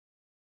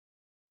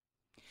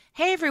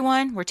Hey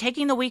everyone, we're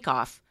taking the week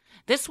off.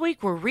 This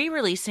week we're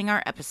re-releasing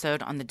our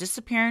episode on the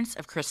disappearance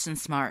of Kristin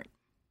Smart.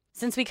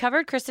 Since we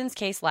covered Kristin's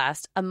case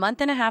last, a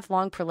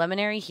month-and-a-half-long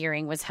preliminary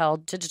hearing was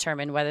held to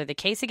determine whether the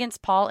case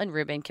against Paul and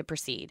Ruben could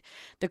proceed.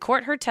 The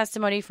court heard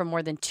testimony from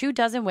more than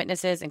 24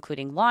 witnesses,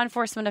 including law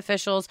enforcement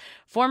officials,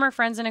 former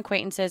friends and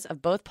acquaintances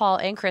of both Paul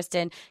and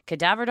Kristin,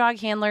 cadaver dog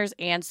handlers,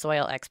 and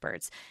soil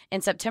experts.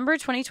 In September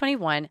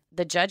 2021,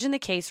 the judge in the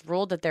case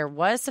ruled that there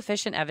was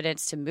sufficient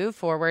evidence to move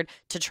forward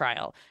to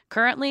trial.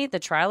 Currently, the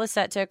trial is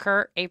set to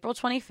occur April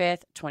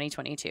 25th,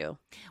 2022.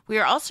 We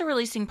are also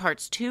releasing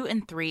parts 2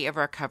 and 3 of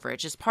our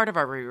coverage as part of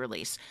our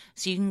re-release,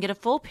 so you can get a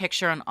full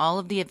picture on all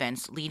of the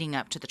events leading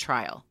up to the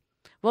trial.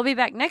 We'll be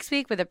back next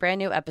week with a brand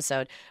new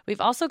episode.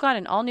 We've also got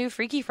an all-new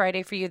Freaky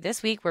Friday for you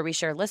this week where we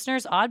share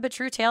listeners' odd but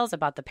true tales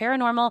about the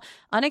paranormal,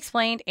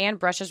 unexplained, and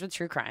brushes with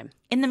true crime.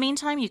 In the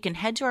meantime, you can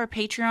head to our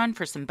Patreon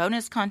for some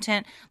bonus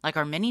content like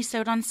our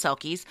mini-sode on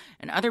Selkies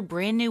and other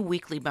brand new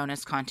weekly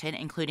bonus content,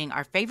 including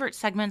our favorite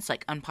segments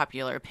like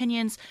Unpopular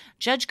Opinions,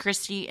 Judge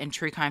Christie, and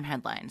True Crime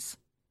Headlines.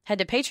 Head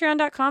to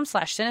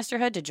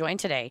patreon.com/sinisterhood to join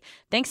today.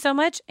 Thanks so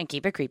much and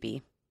keep it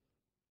creepy.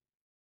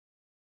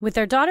 With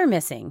their daughter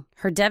missing,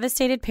 her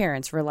devastated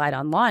parents relied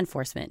on law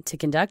enforcement to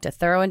conduct a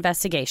thorough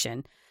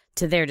investigation.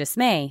 To their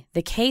dismay,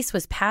 the case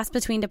was passed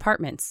between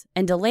departments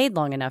and delayed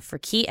long enough for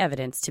key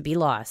evidence to be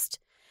lost.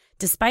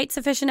 Despite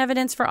sufficient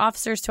evidence for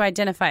officers to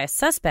identify a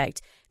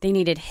suspect, they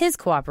needed his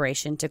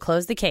cooperation to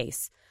close the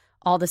case.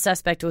 All the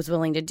suspect was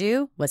willing to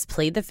do was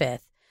plead the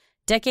fifth.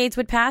 Decades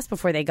would pass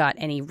before they got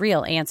any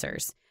real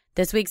answers.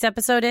 This week's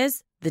episode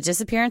is The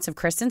Disappearance of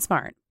Kristin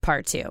Smart,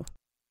 Part 2.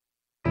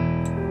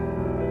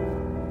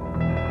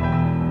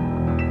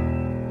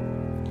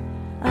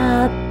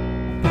 A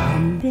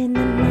bump in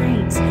the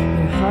night,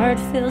 your heart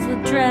fills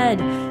with dread.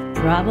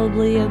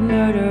 Probably a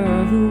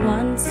murderer who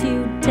wants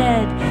you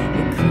dead.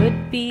 It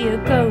could be a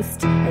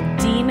ghost, a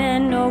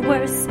demon, or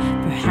worse.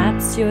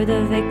 Perhaps you're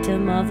the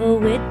victim of a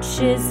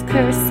witch's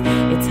curse.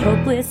 It's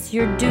hopeless,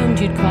 you're doomed.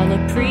 You'd call a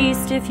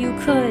priest if you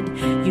could.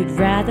 You'd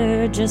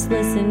rather just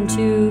listen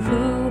to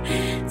who?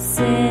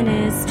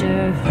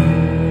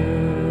 Sinisterhood.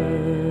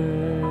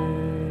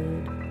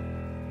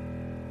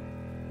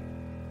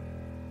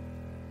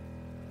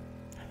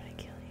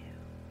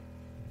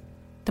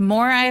 The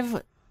more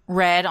I've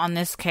read on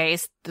this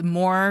case, the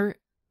more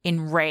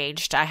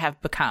enraged I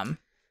have become.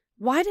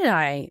 Why did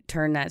I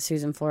turn that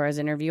Susan Flores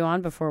interview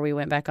on before we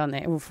went on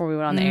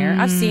the air?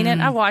 I've seen it.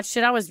 I watched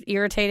it. I was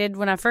irritated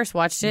when I first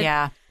watched it.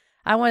 Yeah.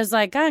 I was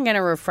like, I'm going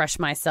to refresh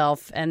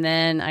myself. And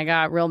then I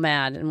got real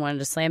mad and wanted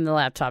to slam the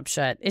laptop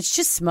shut. It's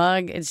just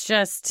smug. It's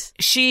just...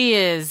 She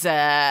is,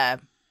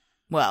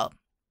 well,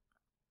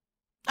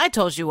 I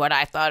told you what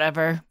I thought of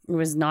her. It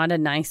was not a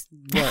nice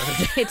word.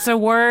 It's a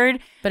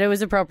word. But it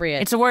was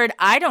appropriate. It's a word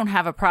I don't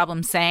have a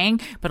problem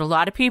saying, but a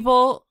lot of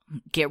people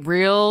get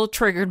real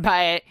triggered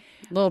by it.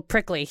 A little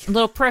prickly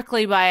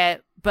by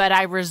it, but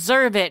I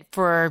reserve it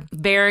for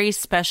very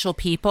special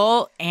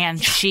people,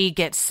 and she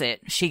gets it.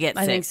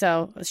 I think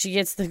so. She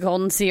gets the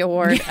Golden Sea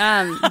Award.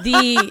 I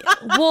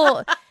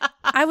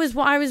was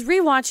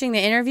rewatching the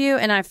interview,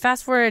 and I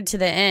fast forwarded to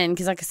the end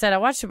because, like I said, I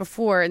watched it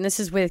before, and this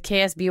is with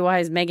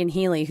KSBY's Megan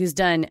Healy, who's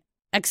done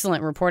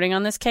excellent reporting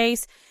on this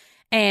case,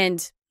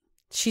 and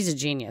she's a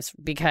genius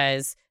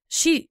because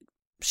she's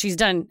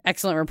done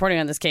excellent reporting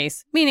on this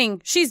case, meaning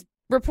she's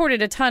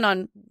reported a ton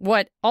on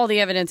what all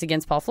the evidence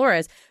against Paul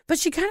Flores, but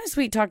she kind of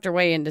sweet talked her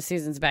way into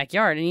Susan's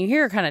backyard, and you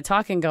hear her kind of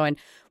talking, going,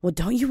 well,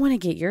 don't you want to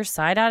get your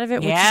side out of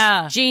it?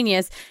 Yeah. Which is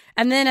genius.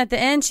 And then at the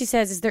end, she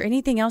says, is there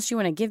anything else you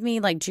want to give me?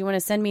 Like, do you want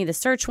to send me the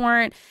search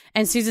warrant?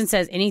 And Susan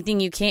says,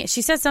 anything you can.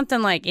 She says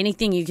something like,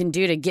 anything you can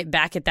do to get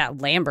back at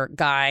that Lambert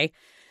guy.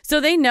 So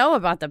they know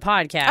about the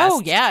podcast.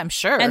 Oh, yeah, I'm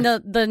sure. And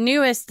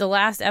the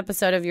last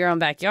episode of Your Own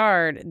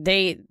Backyard,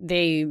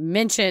 they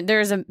mentioned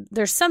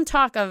there's some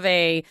talk of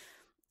a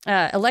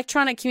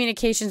electronic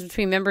communications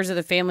between members of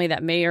the family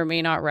that may or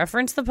may not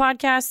reference the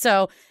podcast.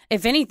 So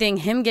if anything,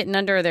 him getting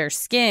under their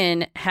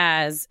skin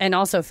and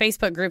also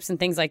Facebook groups and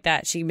things like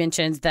that. She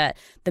mentions that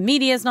the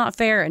media is not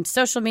fair and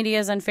social media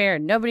is unfair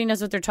and nobody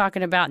knows what they're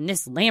talking about. And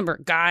this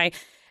Lambert guy.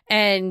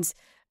 And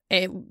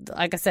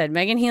like I said,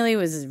 Megan Healy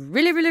was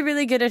really, really,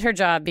 really good at her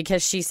job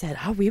because she said,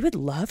 oh, we would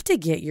love to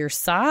get your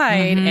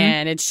side. Mm-hmm.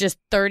 And it's just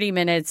 30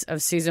 minutes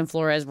of Susan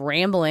Flores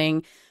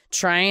rambling,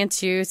 trying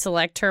to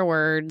select her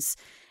words.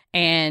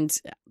 And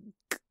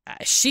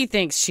she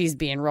thinks she's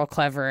being real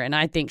clever, and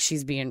I think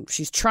she's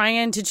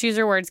trying to choose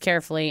her words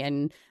carefully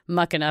and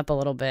mucking up a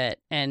little bit.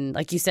 And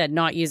like you said,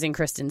 not using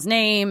Kristin's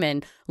name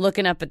and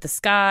looking up at the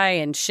sky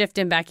and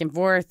shifting back and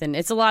forth. And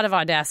it's a lot of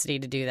audacity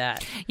to do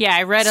that. Yeah,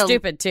 I read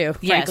stupid too,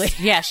 frankly. Yes,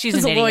 yeah, she's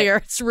an idiot. lawyer.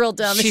 It's real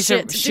dumb as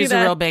shit. She's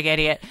a real big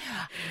idiot.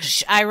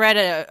 I read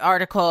an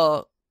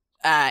article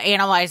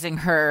analyzing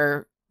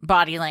her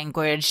body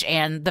language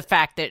and the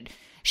fact that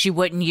she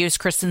wouldn't use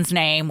Kristin's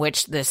name,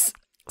 which this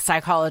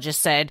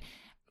psychologist said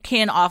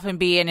can often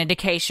be an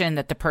indication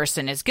that the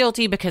person is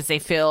guilty because they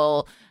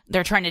feel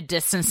they're trying to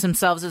distance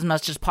themselves as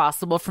much as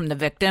possible from the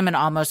victim and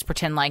almost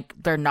pretend like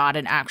they're not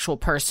an actual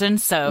person.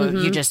 So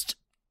you just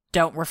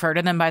don't refer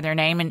to them by their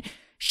name. And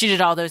she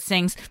did all those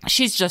things.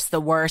 She's just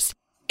the worst.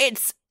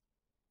 It's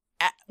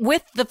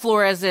with the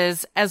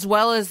Floreses as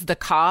well as the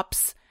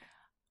cops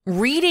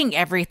reading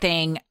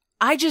everything.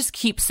 I just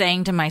keep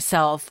saying to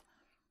myself,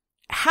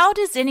 how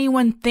does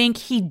anyone think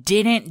he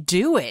didn't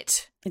do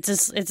it? It's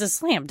a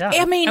slam dunk.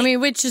 I mean,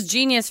 which is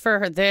genius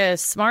for the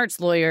Smarts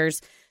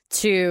lawyers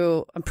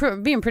to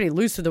being pretty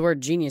loose with the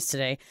word genius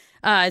today.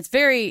 It's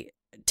very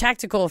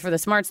tactical for the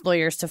Smarts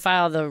lawyers to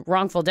file the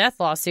wrongful death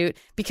lawsuit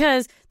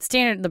because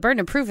the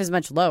burden of proof is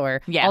much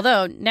lower. Yeah.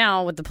 Although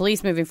now with the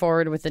police moving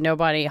forward with the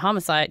nobody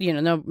homicide,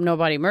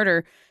 nobody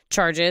murder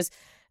charges,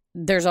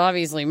 there's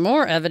obviously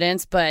more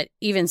evidence, but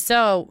even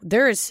so,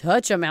 there is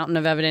such a mountain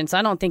of evidence.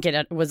 I don't think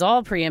it was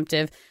all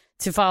preemptive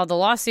to file the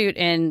lawsuit,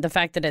 and the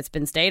fact that it's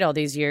been stayed all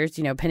these years,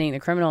 pending the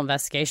criminal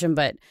investigation,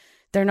 but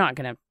they're not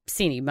going to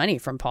see any money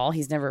from Paul.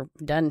 He's never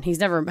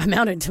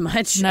amounted to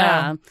much.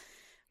 No.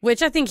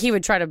 Which I think he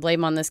would try to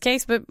blame on this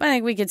case, but I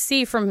think we could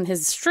see from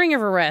his string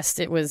of arrests,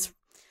 it was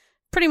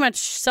pretty much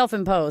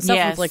self-imposed,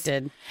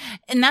 self-inflicted. Yes.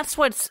 And that's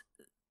what's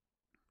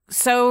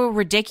so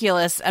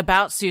ridiculous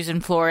about Susan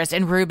Flores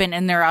and Ruben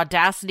and their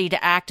audacity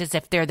to act as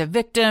if they're the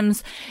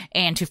victims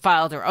and to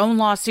file their own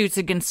lawsuits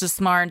against the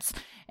Smarts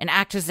and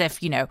act as if,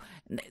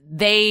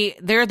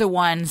 they're the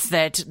ones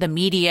that the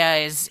media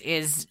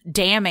is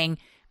damning.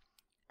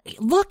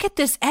 Look at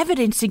this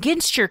evidence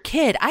against your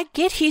kid. I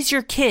get he's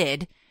your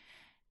kid,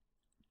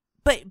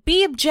 but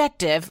be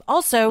objective.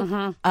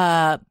 Also,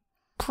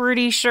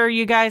 pretty sure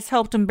you guys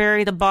helped him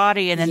bury the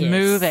body and then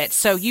move it.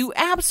 So you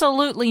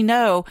absolutely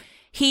know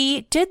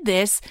he did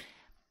this.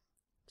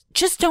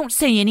 Just don't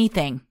say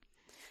anything.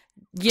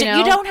 You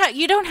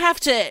don't have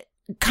to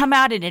come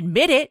out and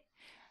admit it,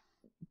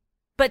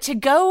 but to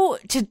go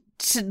to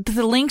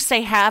the lengths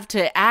they have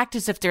to act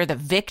as if they're the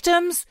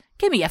victims,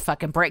 give me a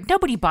fucking break.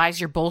 Nobody buys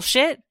your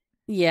bullshit.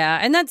 Yeah,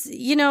 and that's,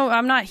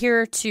 I'm not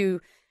here to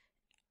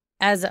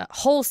as a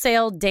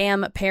wholesale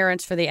damn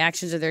parents for the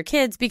actions of their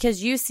kids,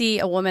 because you see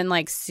a woman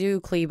like Sue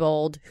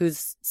Klebold,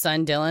 whose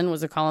son Dylan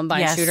was a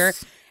Columbine shooter,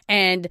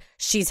 and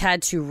she's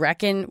had to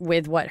reckon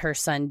with what her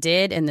son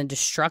did and the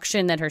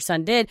destruction that her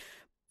son did,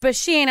 but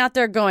she ain't out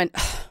there going,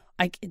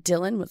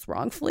 Dylan was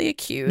wrongfully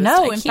accused.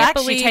 No, in fact,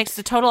 she takes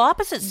the total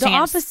opposite stance. The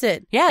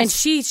opposite. Yes. And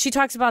she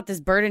talks about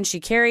this burden she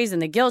carries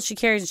and the guilt she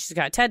carries, and she's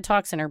got TED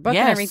Talks in her book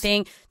and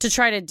everything to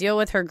try to deal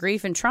with her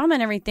grief and trauma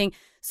and everything.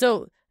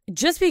 So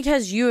just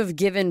because you have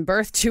given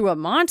birth to a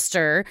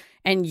monster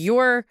and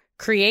your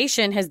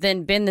creation has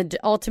then been the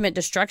ultimate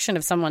destruction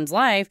of someone's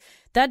life,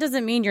 that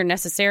doesn't mean you're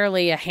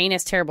necessarily a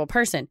heinous, terrible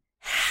person.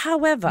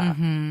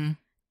 However,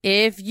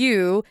 if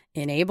you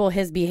enable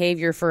his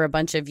behavior for a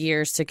bunch of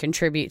years to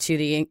contribute to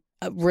the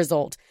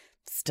result,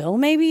 still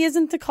maybe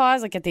isn't the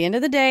cause. Like at the end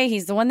of the day,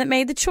 he's the one that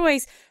made the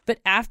choice. But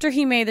after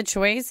he made the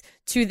choice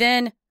to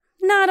then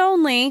not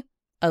only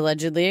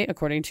allegedly,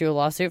 according to a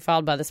lawsuit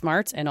filed by the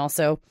Smarts and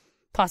also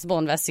possible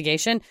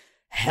investigation,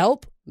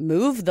 help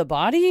move the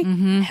body,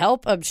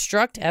 help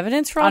obstruct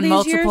evidence for all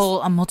these years.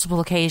 On multiple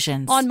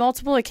occasions. On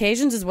multiple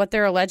occasions is what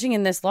they're alleging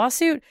in this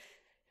lawsuit.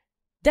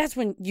 That's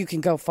when you can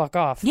go fuck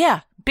off.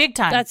 Yeah, big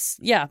time. That's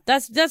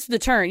the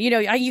turn.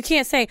 You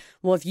can't say,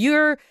 well, if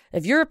you're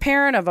a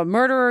parent of a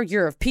murderer,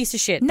 you're a piece of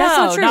shit. That's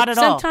not true. Not at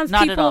all. Sometimes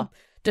not people, at all.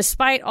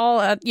 despite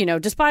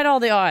all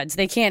the odds,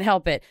 they can't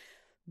help it.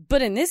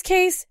 But in this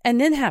case, and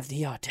then have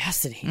the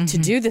audacity to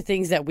do the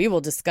things that we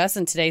will discuss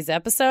in today's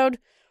episode.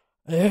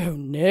 Oh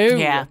no!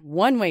 Yeah,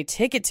 one-way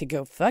ticket to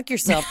go fuck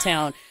yourself,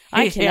 town.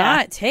 I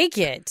cannot take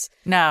it.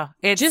 No,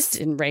 it's just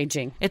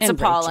enraging. It's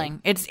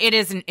appalling. It's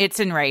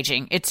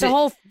enraging. It's the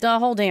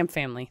whole damn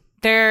family.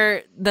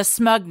 The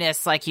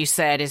smugness, like you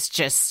said, is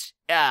just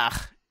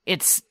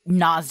it's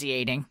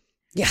nauseating.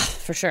 Yeah,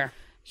 for sure.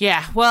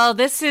 Yeah. Well,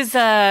 this is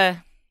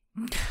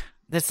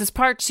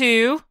part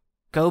 2.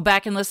 Go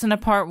back and listen to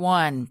part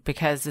 1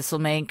 because this will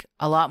make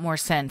a lot more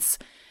sense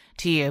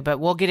to you. But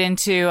we'll get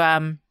into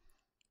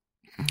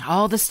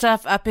all the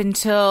stuff up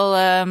until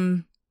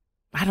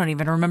I don't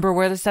even remember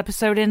where this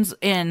episode ends.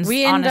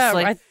 We end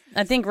honestly. up,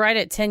 I think, right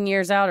at 10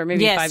 years out, or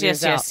maybe 5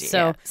 years out.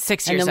 So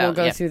 6 years out. And then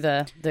we'll go through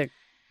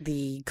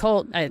the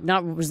cold. It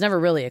was never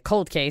really a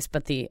cold case,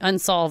 but the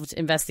unsolved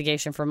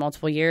investigation for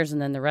multiple years, and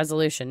then the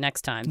resolution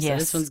next time. So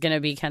this one's going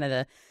to be kind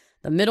of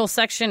the middle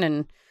section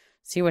and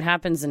see what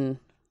happens. And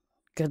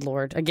good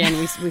Lord, again,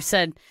 we've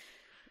said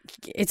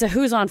it's a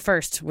who's on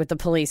first with the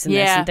police in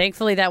this, and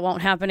thankfully that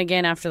won't happen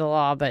again after the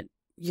law, but.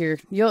 You'll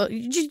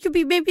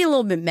be maybe a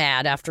little bit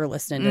mad after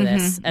listening to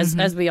this,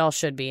 as we all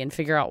should be, and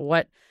figure out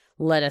what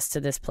led us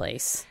to this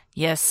place.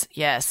 Yes.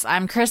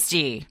 I'm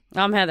Christy.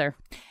 I'm Heather.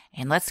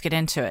 And let's get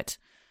into it.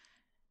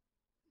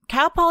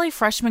 Cal Poly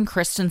freshman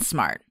Kristin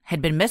Smart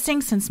had been missing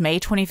since May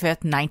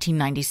 25th,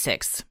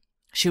 1996.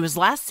 She was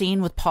last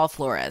seen with Paul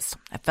Flores,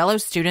 a fellow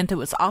student that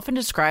was often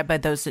described by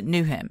those that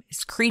knew him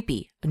as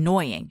creepy,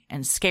 annoying,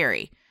 and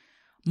scary.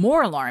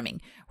 More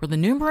alarming were the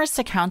numerous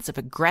accounts of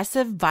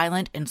aggressive,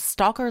 violent, and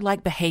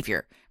stalker-like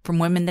behavior from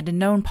women that had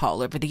known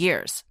Paul over the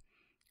years.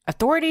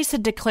 Authorities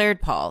had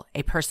declared Paul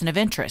a person of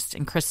interest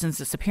in Kristin's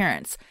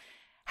disappearance.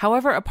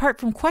 However, apart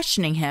from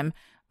questioning him,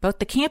 Both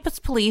the campus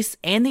police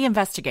and the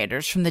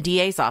investigators from the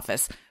DA's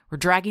office were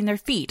dragging their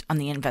feet on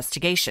the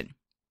investigation.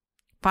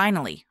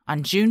 Finally,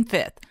 on June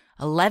 5th,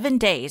 11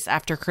 days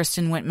after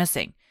Kristin went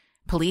missing,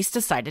 police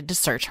decided to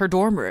search her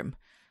dorm room.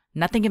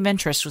 Nothing of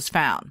interest was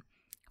found.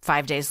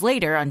 5 days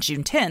later, on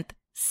June 10th,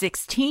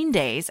 16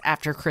 days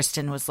after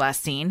Kristin was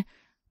last seen,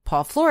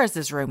 Paul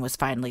Flores' room was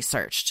finally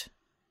searched.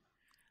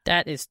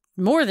 That is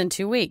more than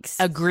 2 weeks.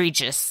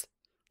 Egregious.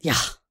 Yeah.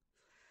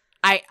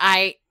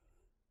 I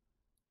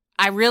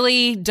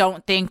really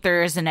don't think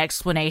there is an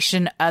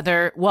explanation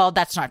well,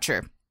 that's not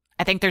true.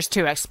 I think there's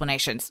two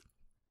explanations.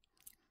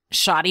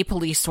 Shoddy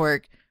police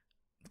work,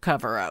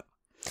 cover up.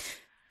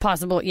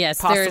 Possible, yes.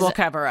 Possible There's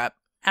cover up.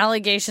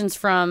 Allegations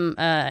from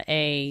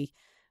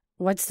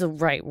what's the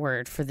right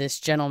word for this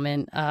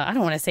gentleman? I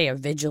don't want to say a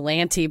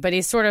vigilante, but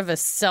he's sort of a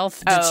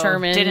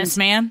self-determined... Dennis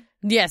Mann?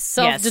 Yes,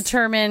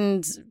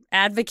 self-determined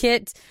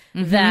advocate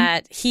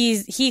that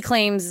he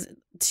claims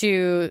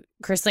to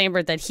Chris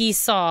Lambert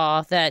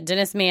that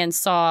Dennis Mann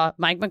saw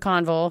Mike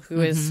McConville,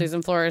 who is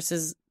Susan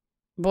Flores'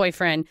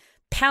 boyfriend,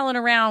 palling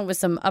around with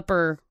some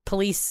upper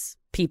police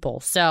people.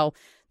 So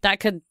that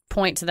could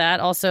point to that.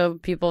 Also,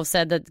 people have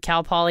said that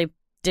Cal Poly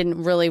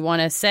didn't really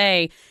want to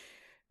say,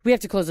 we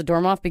have to close the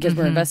dorm off because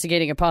we're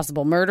investigating a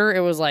possible murder.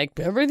 It was like,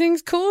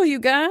 everything's cool, you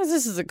guys.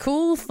 This is a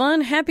cool,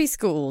 fun, happy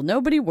school.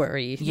 Nobody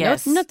worry.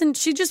 Yes. Nothing.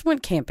 She just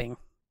went camping.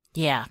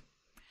 Yeah.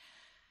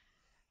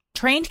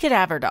 Trained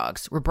cadaver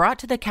dogs were brought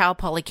to the Cal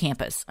Poly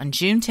campus on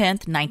June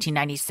 10th,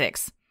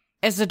 1996.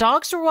 As the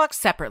dogs were walked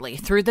separately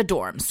through the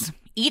dorms,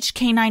 each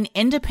canine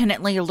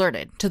independently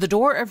alerted to the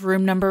door of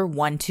room number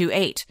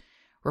 128,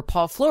 where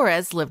Paul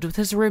Flores lived with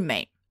his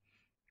roommate.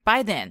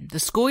 By then, the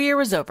school year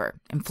was over,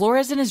 and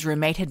Flores and his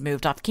roommate had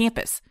moved off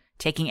campus,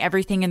 taking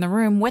everything in the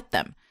room with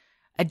them.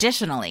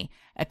 Additionally,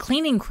 a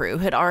cleaning crew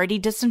had already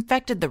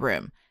disinfected the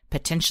room,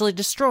 potentially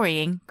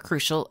destroying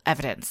crucial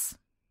evidence.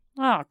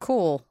 Oh,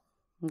 cool.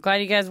 I'm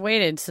glad you guys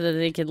waited so that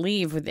they could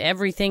leave with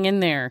everything in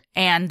there.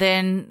 And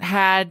then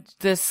had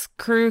this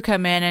crew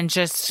come in and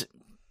just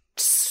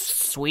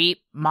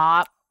sweep,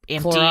 mop,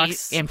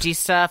 empty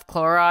stuff,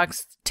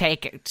 Clorox,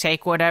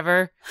 take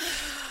whatever.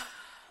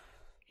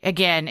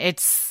 Again,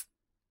 it's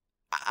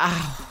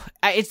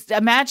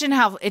imagine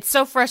how it's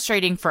so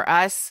frustrating for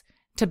us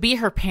to be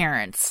her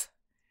parents.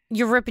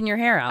 You're ripping your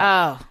hair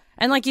out. Oh.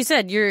 And like you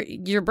said,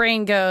 your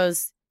brain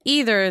goes,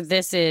 either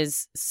this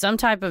is some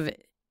type of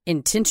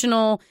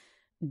intentional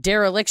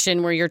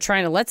dereliction where you're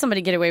trying to let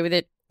somebody get away with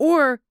it,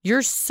 or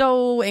you're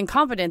so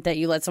incompetent that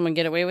you let someone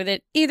get away with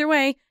it. Either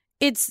way,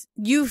 it's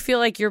you feel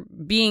like you're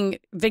being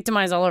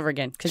victimized all over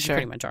again, because you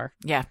pretty much are.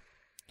 Yeah.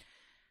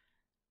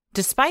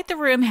 Despite the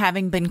room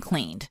having been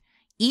cleaned,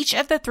 each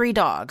of the 3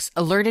 dogs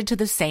alerted to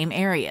the same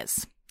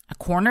areas: a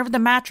corner of the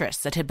mattress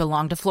that had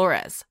belonged to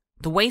Flores,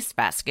 the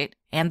wastebasket,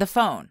 and the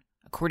phone,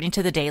 according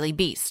to the Daily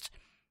Beast.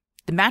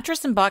 The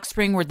mattress and box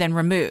spring were then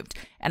removed,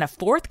 and a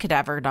 4th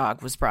cadaver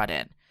dog was brought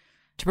in.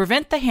 To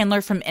prevent the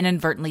handler from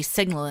inadvertently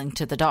signaling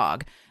to the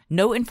dog,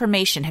 no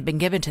information had been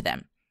given to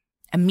them.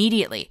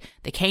 Immediately,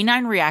 the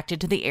canine reacted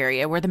to the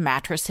area where the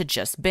mattress had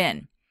just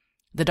been.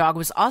 The dog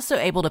was also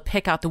able to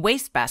pick out the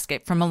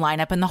wastebasket from a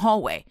lineup in the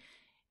hallway,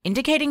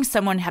 indicating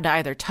someone had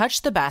either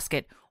touched the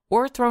basket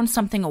or thrown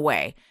something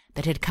away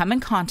that had come in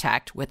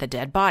contact with a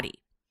dead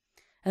body.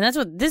 And that's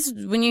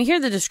when you hear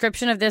the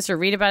description of this or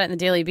read about it in the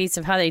Daily Beast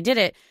of how they did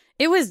it,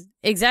 it was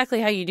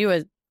exactly how you do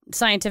a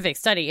scientific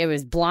study. It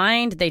was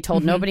blind. They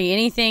told nobody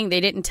anything.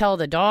 They didn't tell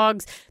the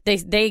dogs.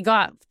 They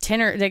got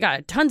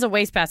tons of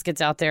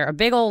wastebaskets out there, a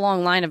big old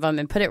long line of them,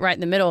 and put it right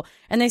in the middle.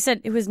 And they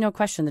said it was no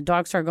question. The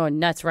dogs started going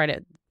nuts right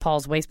at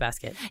Paul's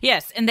wastebasket.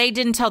 Yes, and they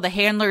didn't tell the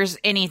handlers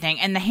anything.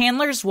 And the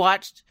handlers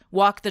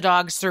walked the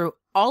dogs through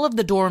all of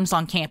the dorms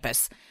on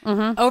campus.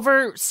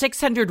 Over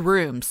 600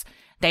 rooms.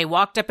 They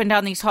walked up and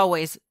down these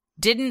hallways,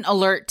 didn't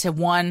alert to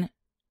one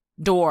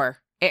door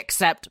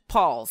except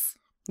Paul's.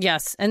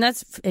 Yes, and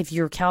that's if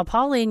you're Cal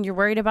Poly and you're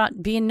worried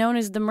about being known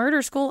as the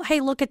murder school.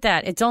 Hey, look at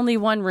that. It's only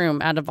one room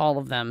out of all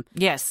of them.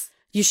 Yes.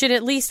 You should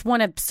at least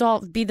want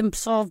to be the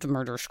solved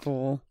murder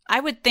school. I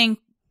would think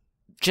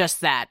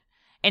just that.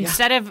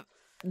 Instead of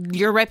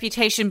your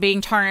reputation being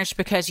tarnished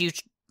because you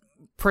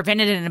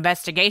prevented an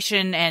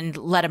investigation and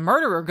let a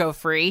murderer go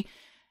free,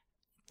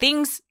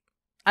 things,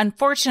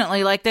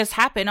 unfortunately, like this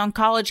happen on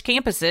college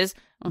campuses.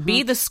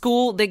 Be the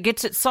school that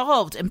gets it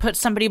solved and put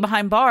somebody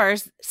behind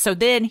bars so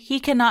then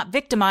he cannot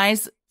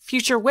victimize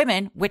future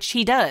women, which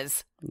he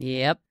does.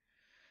 Yep.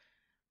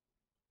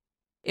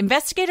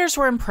 Investigators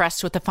were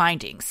impressed with the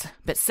findings,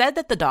 but said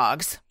that the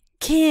dogs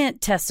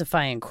can't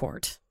testify in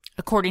court,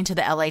 according to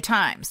the LA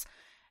Times.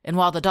 And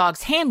while the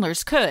dogs'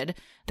 handlers could,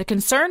 the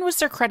concern was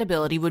their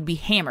credibility would be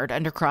hammered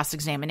under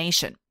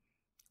cross-examination.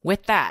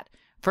 With that,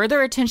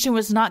 further attention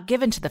was not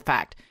given to the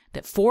fact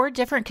that 4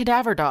 different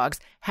cadaver dogs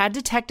had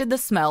detected the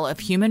smell of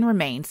human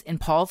remains in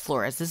Paul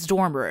Flores'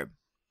 dorm room.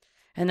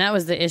 And that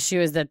was the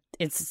issue, is that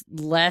it's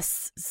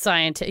less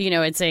scientific.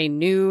 It's a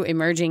new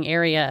emerging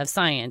area of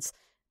science.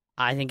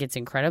 I think it's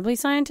incredibly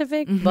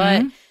scientific,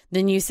 but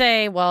then you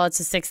say, well, it's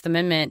a Sixth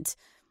Amendment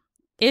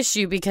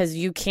issue because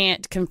you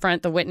can't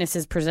confront the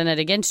witnesses presented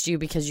against you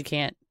because you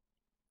can't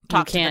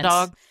talk to the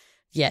dog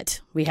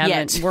yet. We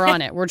haven't. We're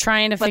on it. We're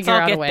trying to figure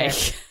out a way.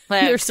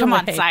 Come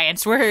on,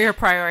 science. Where are your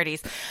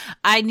priorities?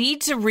 I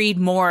need to read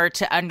more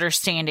to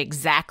understand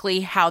exactly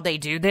how they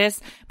do this.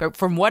 But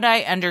from what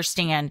I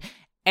understand,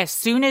 as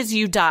soon as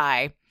you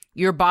die,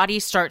 your body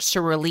starts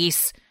to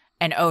release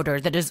an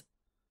odor that is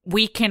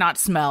we cannot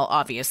smell,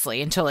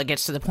 obviously, until it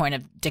gets to the point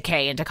of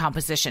decay and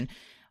decomposition.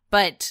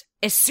 But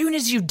as soon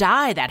as you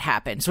die, that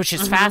happens, which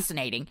is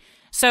fascinating.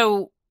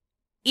 So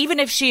even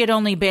if she had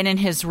only been in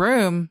his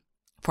room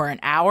for an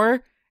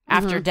hour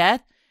after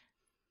death,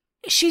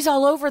 she's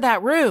all over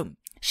that room.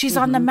 She's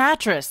on the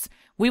mattress.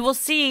 We will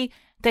see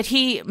that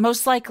he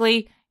most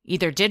likely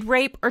either did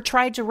rape or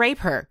tried to rape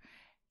her.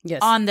 Yes.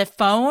 On the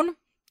phone,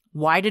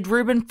 why did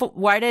Ruben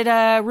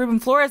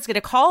Flores get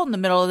a call in the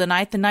middle of the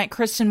night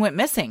Kristin went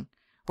missing,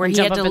 where he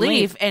had to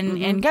leave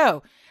and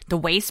go? The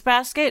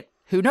wastebasket,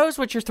 who knows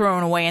what you're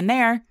throwing away in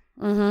there?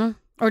 Mm-hmm.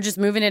 Or just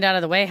moving it out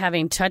of the way,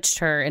 having touched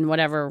her in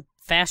whatever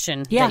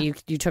fashion that you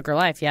took her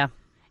life. Yeah.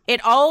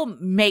 It all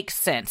makes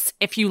sense.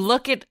 If you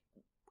look at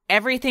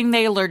everything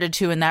they alerted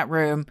to in that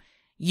room,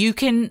 you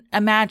can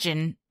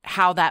imagine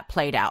how that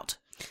played out.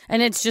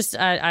 And it's just,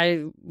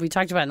 we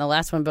talked about it in the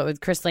last one, but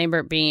with Chris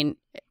Lambert being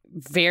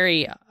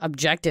very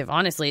objective,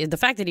 honestly, the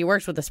fact that he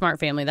works with a smart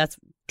family, that's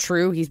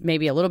true. He's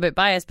maybe a little bit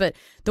biased, but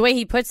the way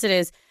he puts it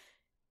is,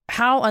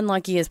 how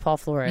unlucky is Paul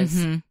Flores?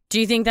 Mm-hmm. Do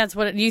you think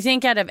do you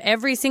think out of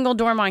every single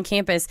dorm on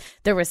campus,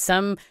 there was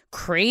some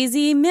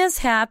crazy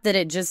mishap that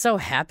it just so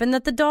happened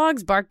that the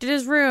dogs barked at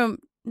his room?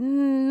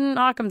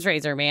 Occam's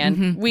razor,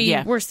 man.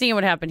 Mm-hmm. We're seeing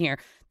what happened here.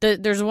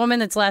 There's a woman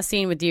that's last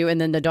seen with you,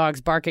 and then the dogs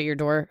bark at your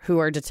door who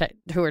are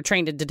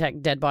trained to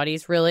detect dead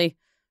bodies. Really?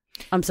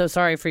 I'm so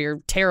sorry for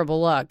your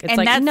terrible luck.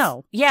 It's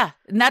no. Yeah.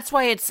 And that's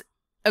why it's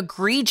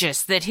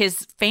egregious that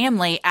his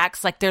family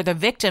acts like they're the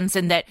victims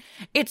and that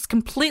it's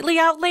completely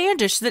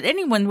outlandish that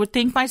anyone would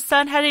think my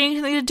son had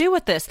anything to do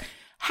with this.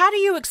 How do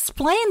you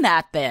explain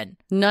that then?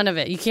 None of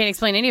it. You can't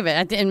explain any of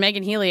it. And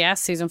Megan Healy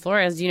asked Susan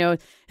Flores, do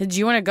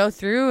you want to go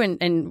through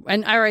and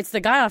or it's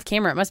the guy off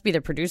camera. It must be the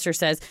producer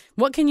says,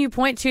 what can you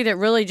point to that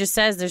really just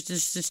says there's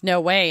just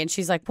no way? And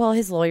she's like, well,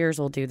 his lawyers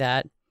will do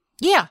that.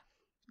 Yeah,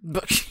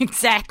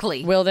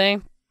 exactly. Will they?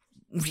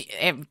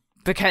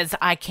 Because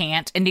I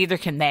can't, and neither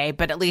can they.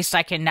 But at least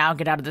I can now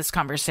get out of this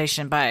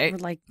conversation by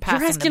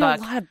passing you're asking the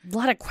buck. a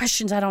lot of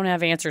questions I don't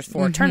have answers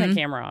for. Mm-hmm. Turn the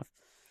camera off.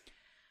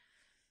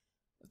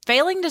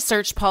 Failing to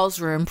search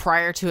Paul's room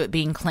prior to it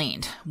being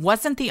cleaned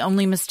wasn't the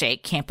only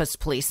mistake campus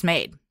police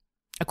made.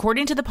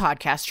 According to the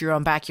podcast Your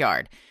Own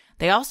Backyard,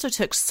 they also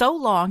took so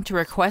long to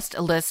request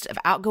a list of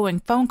outgoing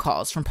phone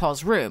calls from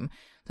Paul's room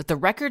that the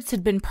records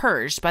had been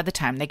purged by the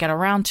time they got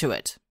around to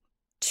it.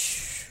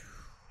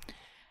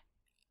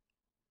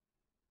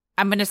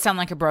 I'm going to sound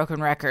like a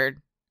broken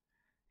record.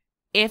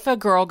 If a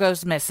girl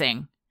goes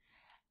missing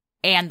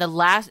and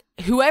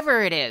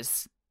whoever it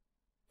is,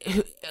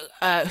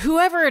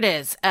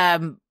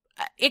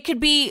 it could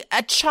be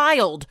a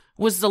child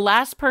was the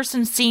last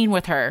person seen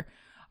with her.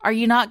 Are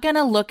you not going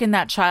to look in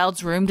that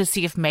child's room to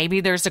see if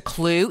maybe there's a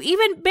clue?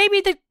 Even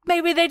maybe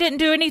they didn't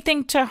do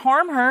anything to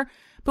harm her,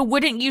 but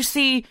wouldn't you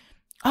see,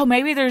 oh,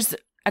 maybe there's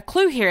a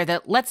clue here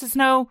that lets us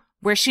know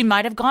where she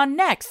might have gone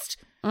next?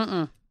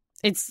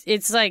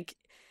 It's like,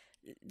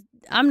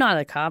 I'm not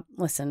a cop.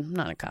 Listen, I'm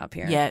not a cop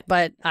here. Yet.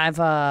 But I've,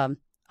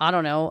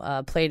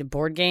 played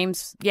board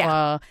games.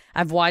 Yeah.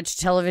 I've watched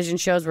television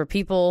shows where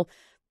people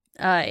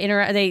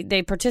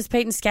they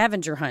participate in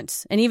scavenger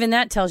hunts. And even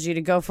that tells you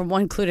to go from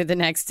one clue to the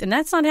next. And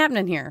that's not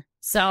happening here.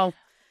 So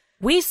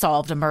we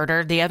solved a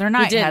murder the other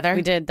night, Heather.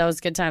 We did. That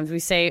was good times. We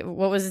say,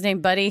 what was his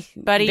name? Buddy?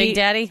 Big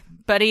Daddy?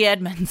 Buddy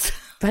Edmonds.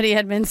 Buddy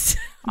Edmonds.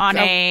 On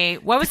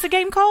what was the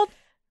game called?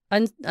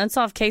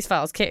 Unsolved Case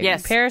Files.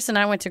 Yes. Paris and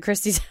I went to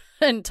Christy's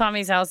and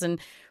Tommy's house, and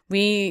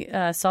we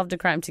solved a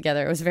crime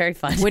together. It was very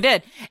fun. We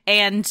did.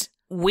 And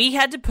we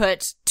had to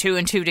put 2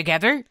 and 2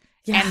 together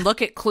and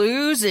look at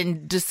clues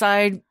and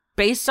decide,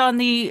 based on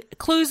the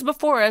clues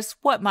before us,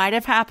 what might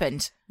have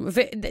happened.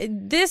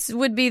 This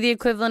would be the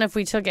equivalent if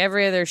we took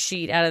every other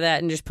sheet out of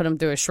that and just put them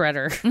through a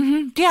shredder.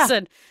 Mm-hmm. Yeah.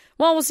 Said,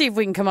 well, we'll see if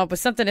we can come up with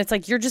something. It's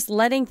like you're just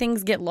letting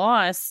things get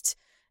lost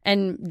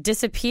and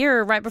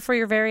disappear right before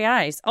your very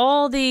eyes.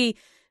 All the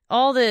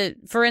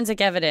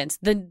forensic evidence,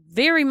 the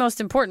very most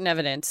important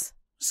evidence,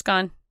 is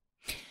gone.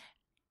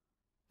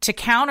 To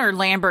counter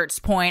Lambert's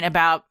point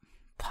about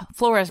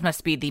Flores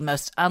must be the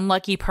most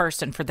unlucky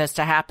person for this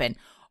to happen,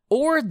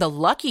 or the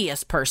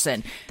luckiest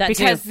person,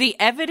 because the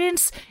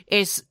evidence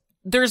is,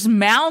 there's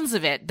mounds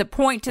of it that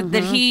point to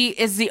that he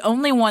is the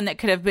only one that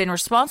could have been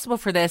responsible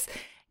for this,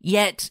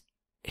 yet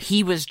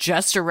he was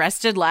just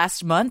arrested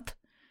last month.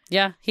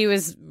 Yeah, he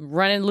was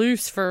running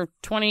loose for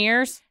 20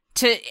 years.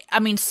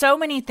 So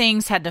many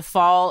things had to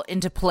fall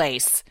into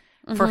place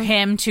for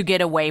him to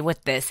get away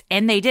with this.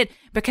 And they did,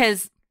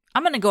 because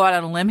I'm going to go out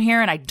on a limb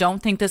here, and I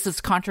don't think this is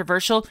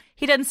controversial.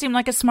 He doesn't seem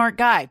like a smart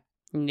guy.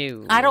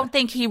 No. I don't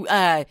think he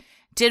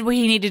did what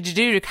he needed to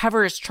do to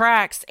cover his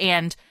tracks,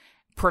 and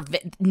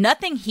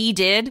nothing he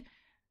did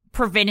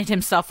prevented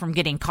himself from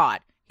getting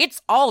caught.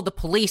 It's all the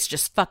police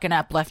just fucking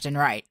up left and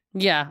right.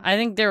 Yeah, I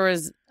think there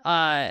was,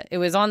 it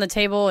was on the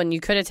table and you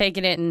could have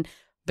taken it, and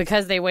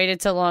because they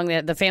waited so long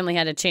that the family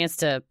had a chance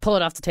to pull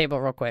it off the table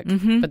real quick.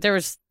 Mm-hmm. But there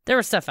was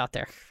stuff out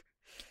there.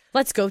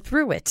 Let's go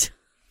through it.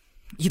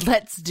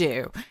 Let's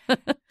do.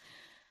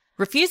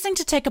 Refusing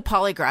to take a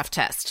polygraph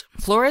test,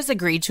 Flores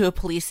agreed to a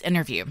police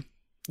interview.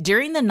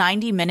 During the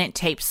 90-minute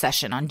tape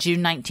session on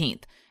June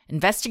 19th,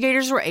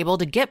 investigators were able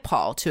to get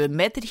Paul to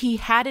admit that he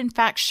had in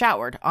fact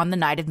showered on the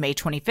night of May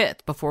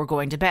 25th before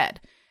going to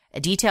bed, a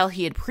detail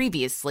he had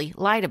previously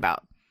lied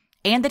about,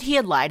 and that he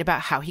had lied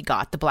about how he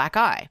got the black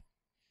eye.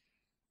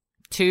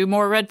 2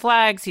 more red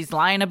flags he's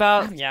lying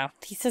about. Yeah,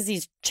 he says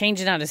he's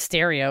changing out his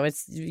stereo.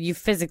 You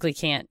physically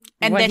can't.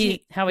 And then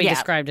how he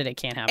described it, it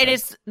can't happen. And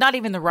it's not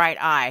even the right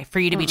eye for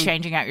you to be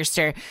changing out your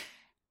stereo.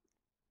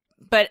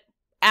 But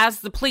as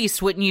the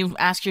police, wouldn't you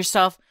ask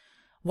yourself,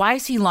 why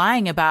is he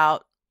lying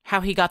about how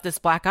he got this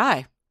black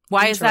eye?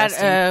 Why is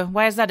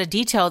that a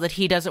detail that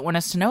he doesn't want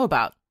us to know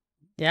about?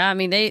 Yeah, I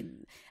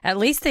mean, at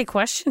least they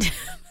questioned him.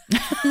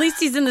 At least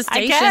he's in the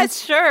station. I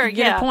guess, sure. You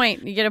get a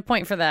point. You get a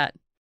point for that.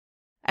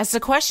 As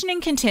the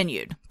questioning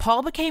continued,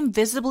 Paul became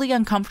visibly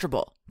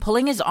uncomfortable,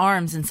 pulling his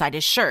arms inside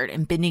his shirt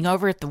and bending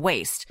over at the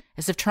waist,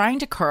 as if trying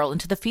to curl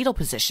into the fetal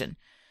position.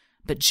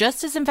 But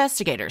just as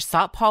investigators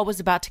thought Paul was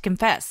about to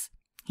confess,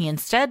 he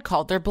instead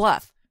called their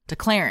bluff,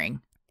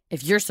 declaring,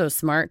 "If you're so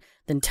smart,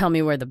 then tell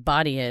me where the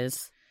body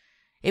is."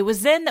 It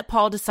was then that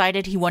Paul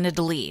decided he wanted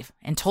to leave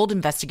and told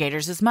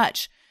investigators as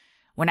much.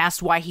 When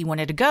asked why he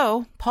wanted to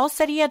go, Paul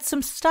said he had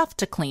some stuff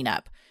to clean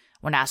up.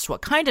 When asked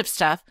what kind of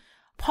stuff,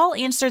 Paul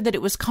answered that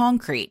it was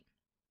concrete.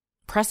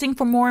 Pressing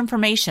for more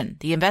information,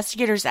 the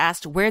investigators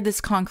asked where this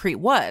concrete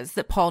was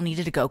that Paul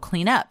needed to go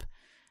clean up.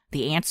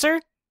 The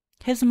answer?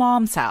 His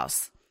mom's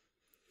house.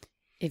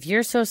 If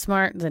you're so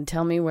smart, then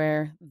tell me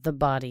where the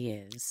body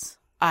is.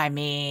 I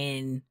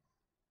mean,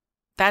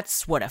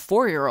 that's what a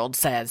 4-year-old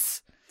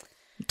says.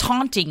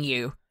 Taunting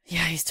you.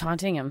 Yeah, he's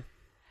taunting him.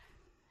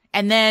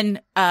 And then,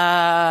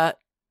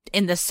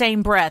 in the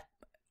same breath,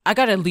 I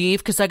gotta leave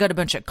because I got a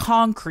bunch of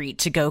concrete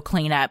to go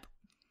clean up.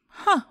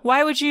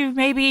 Why would you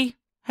maybe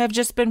have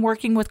just been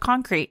working with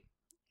concrete?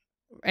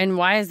 And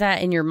why is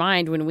that in your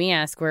mind when we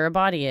ask where a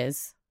body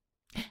is?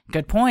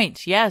 Good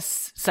point.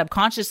 Yes.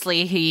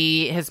 Subconsciously,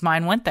 his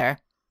mind went there.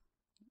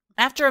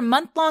 After a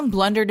month-long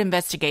blundered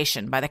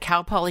investigation by the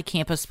Cal Poly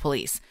campus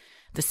police,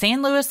 the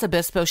San Luis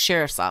Obispo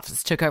Sheriff's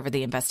Office took over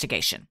the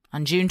investigation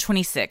on June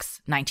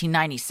 26,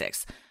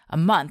 1996, a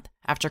month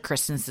after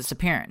Kristin's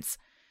disappearance.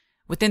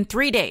 Within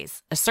 3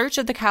 days, a search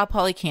of the Cal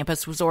Poly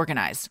campus was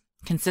organized,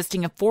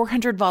 consisting of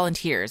 400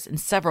 volunteers and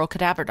several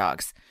cadaver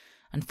dogs.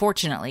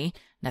 Unfortunately,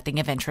 nothing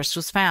of interest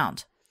was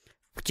found.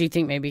 Do you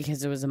think maybe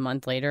because it was a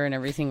month later and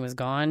everything was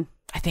gone?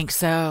 I think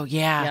so,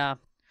 yeah. Yeah.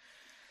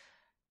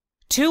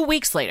 2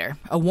 weeks later,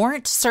 a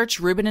warrant to search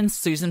Ruben and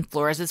Susan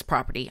Flores'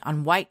 property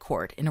on White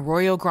Court in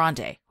Arroyo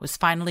Grande was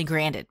finally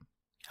granted.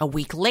 A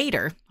week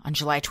later, on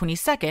July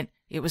 22nd,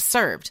 it was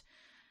served.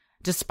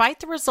 Despite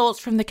the results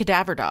from the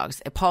cadaver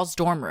dogs at Paul's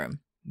dorm room,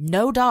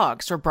 no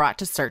dogs were brought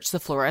to search the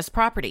Flores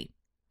property.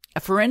 A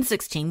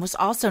forensics team was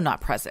also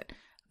not present,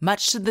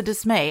 much to the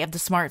dismay of the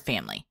Smart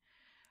family.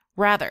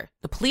 Rather,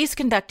 the police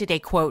conducted a,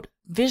 quote,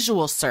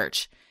 visual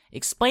search,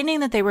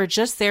 explaining that they were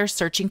just there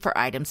searching for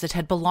items that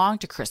had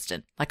belonged to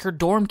Kristin, like her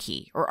dorm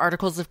key or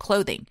articles of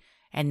clothing,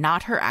 and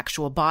not her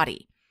actual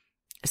body.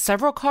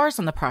 Several cars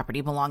on the property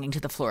belonging to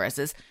the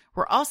Floreses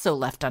were also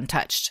left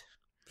untouched.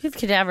 You have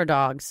cadaver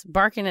dogs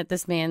barking at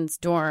this man's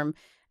dorm,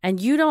 and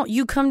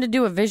you come to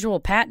do a visual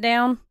pat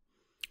down?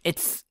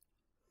 It's...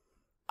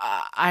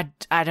 I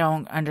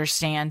don't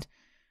understand.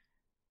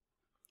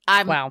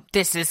 Wow.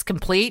 This is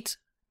complete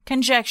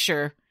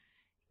conjecture.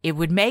 It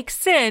would make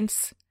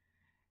sense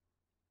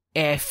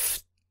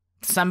if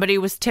somebody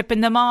was tipping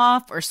them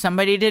off or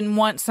somebody didn't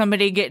want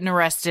somebody getting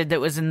arrested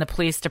that was in the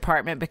police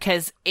department,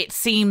 because it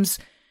seems,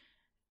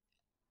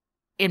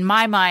 in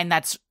my mind,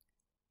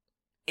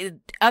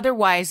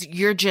 otherwise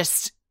you're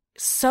just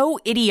so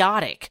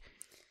idiotic.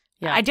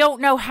 Yeah. I don't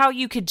know how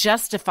you could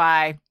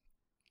justify...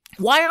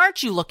 Why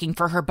aren't you looking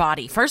for her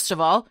body, first of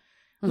all?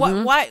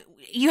 Mm-hmm. Why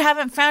you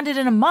haven't found it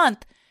in a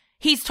month?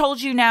 He's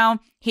told you now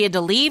he had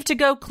to leave to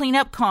go clean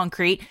up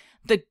concrete.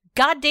 The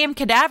goddamn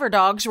cadaver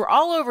dogs were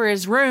all over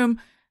his room.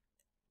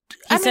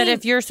 He said,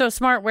 if you're so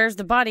smart, where's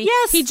the body?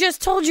 Yes. He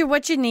just told you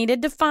what you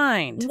needed to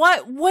find.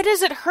 What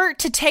does it hurt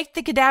to take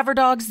the cadaver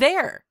dogs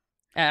there?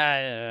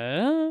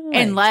 I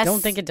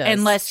don't think it does.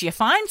 Unless you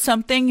find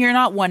something you're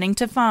not wanting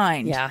to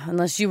find. Yeah,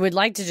 unless you would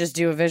like to just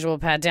do a visual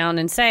pat down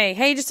and say,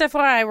 hey, just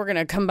FYI, we're going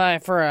to come by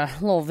for a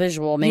little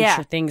visual, make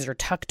sure things are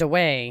tucked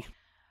away.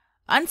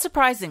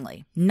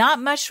 Unsurprisingly, not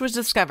much was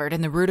discovered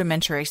in the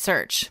rudimentary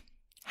search.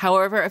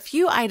 However, a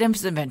few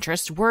items of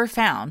interest were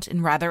found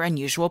in rather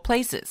unusual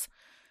places.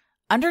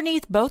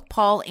 Underneath both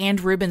Paul and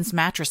Ruben's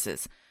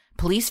mattresses,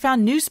 police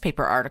found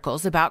newspaper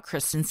articles about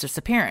Kristin's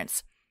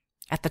disappearance.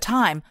 At the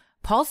time,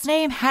 Paul's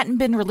name hadn't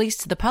been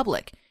released to the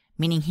public,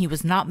 meaning he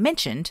was not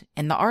mentioned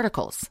in the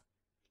articles.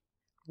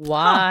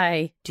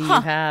 Why do you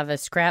have a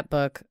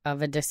scrapbook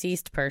of a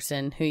deceased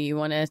person who you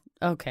want to...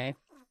 Okay.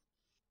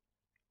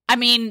 I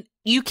mean,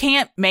 you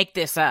can't make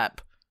this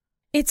up.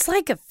 It's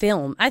like a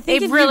film. I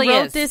think if really you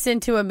wrote is. this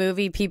into a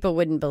movie, people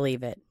wouldn't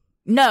believe it.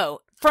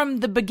 No.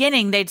 From the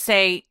beginning, they'd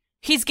say,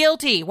 he's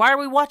guilty. Why are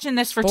we watching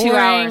this for 2 Boring.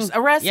 hours?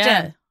 Arrest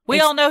him. We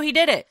all know he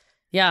did it.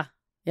 Yeah.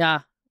 Yeah.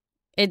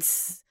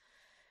 It's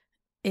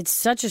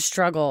such a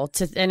struggle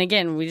to... And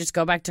again, we just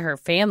go back to her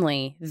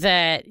family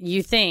that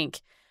you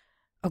think...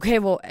 Okay,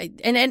 well,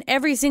 and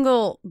every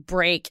single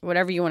break,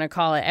 whatever you want to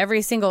call it,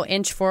 every single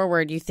inch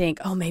forward, you think,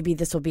 oh, maybe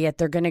this will be it.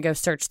 They're going to go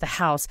search the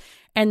house.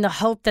 And the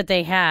hope that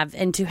they have,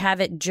 and to have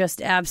it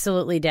just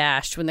absolutely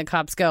dashed when the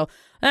cops go,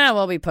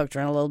 well, we poked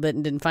around a little bit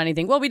and didn't find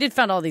anything. Well, we did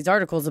find all these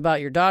articles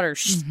about your daughter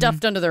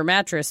stuffed under their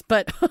mattress,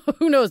 but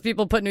who knows?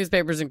 People put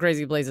newspapers in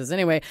crazy places.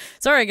 Anyway,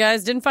 sorry,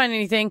 guys, didn't find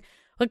anything.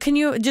 Look, can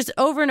you just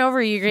over and over,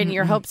 you're getting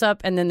your hopes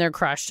up and then they're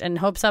crushed, and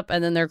hopes up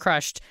and then they're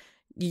crushed.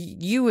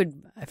 You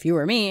would, if you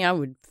were me, I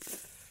would...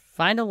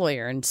 find a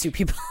lawyer and sue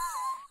people.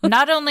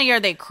 Not only are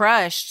they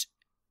crushed,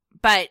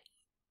 but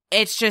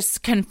it's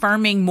just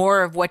confirming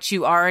more of what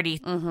you already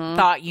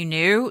thought you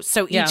knew.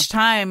 So each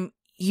time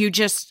you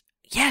just,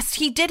 yes,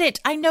 he did it.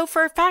 I know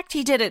for a fact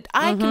he did it.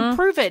 I can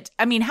prove it.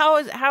 I mean, how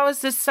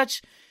is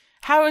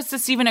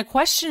this even a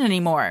question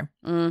anymore?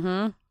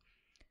 The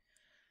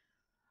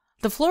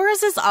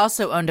Flores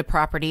also owned a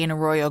property in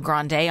Arroyo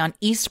Grande on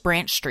East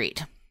Branch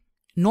Street.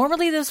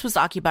 Normally this was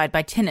occupied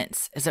by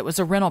tenants, as it was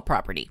a rental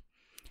property.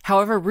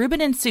 However,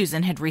 Ruben and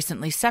Susan had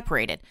recently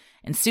separated,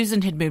 and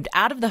Susan had moved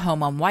out of the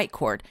home on White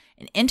Court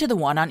and into the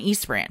one on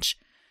East Branch.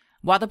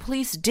 While the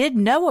police did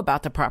know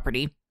about the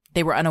property,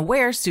 they were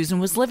unaware Susan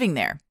was living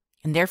there,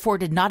 and therefore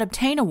did not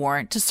obtain a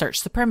warrant to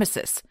search the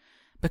premises.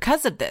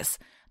 Because of this,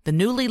 the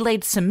newly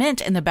laid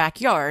cement in the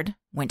backyard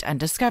went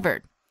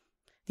undiscovered.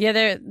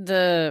 Yeah,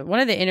 one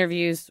of the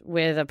interviews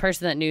with a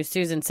person that knew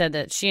Susan said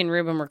that she and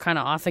Ruben were kind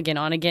of off again,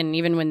 on again, and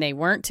even when they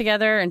weren't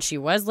together and she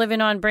was living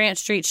on Branch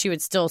Street, she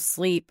would still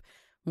sleep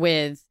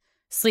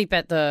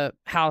at the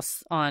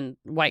house on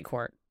White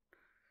Court.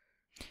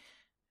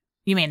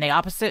 You mean the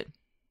opposite?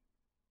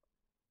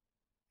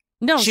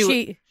 No,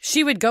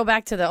 she would go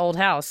back to the old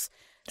house.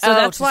 So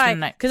that's why,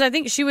 because I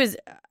think she was,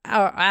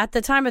 at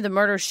the time of the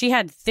murder, she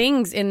had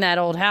things in that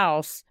old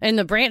house, in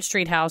the Branch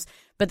Street house,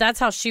 but that's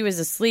how she was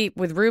asleep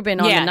with Ruben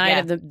on the night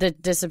of the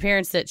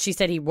disappearance, that she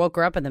said he woke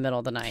her up in the middle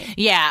of the night.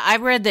 Yeah, I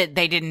read that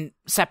they didn't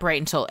separate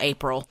until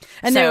April.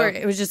 And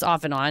it was just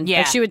off and on. Yeah,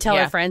 like she would tell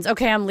her friends,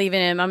 okay, I'm leaving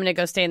him. I'm going to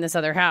go stay in this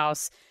other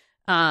house.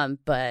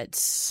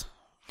 But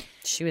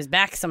she was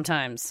back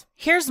sometimes.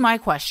 Here's my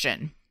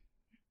question.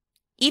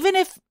 Even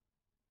if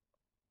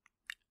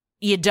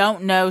you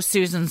don't know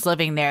Susan's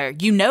living there,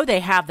 you know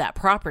they have that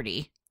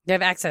property. They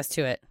have access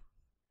to it.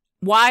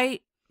 Why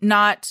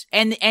not?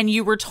 And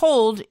you were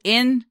told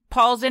in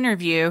Paul's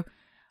interview,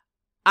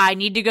 I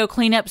need to go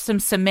clean up some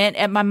cement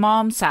at my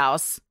mom's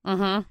house.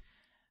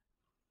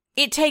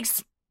 It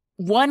takes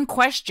one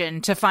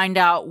question to find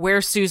out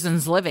where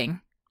Susan's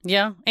living.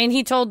 Yeah. And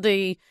he told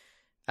the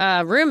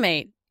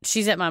roommate,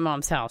 she's at my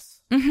mom's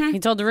house. He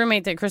told the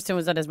roommate that Kristin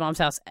was at his mom's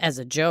house as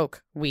a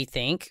joke, we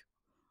think.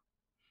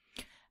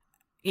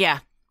 Yeah.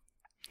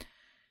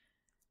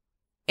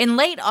 In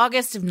late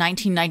August of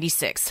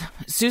 1996,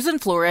 Susan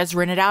Flores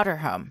rented out her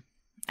home.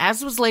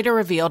 As was later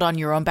revealed on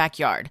Your Own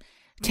Backyard,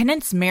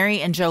 tenants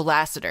Mary and Joe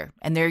Lassiter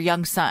and their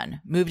young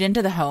son moved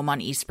into the home on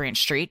East Branch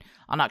Street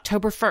on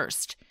October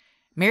 1st.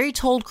 Mary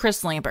told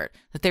Chris Lambert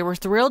that they were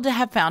thrilled to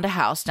have found a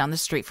house down the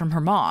street from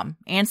her mom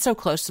and so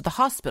close to the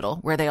hospital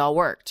where they all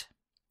worked.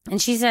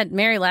 And she said,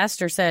 Mary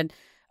Lassiter said,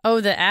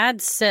 the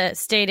ad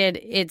stated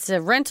it's a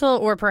rental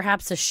or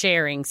perhaps a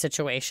sharing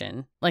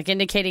situation, like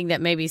indicating that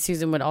maybe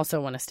Susan would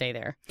also want to stay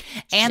there.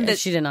 And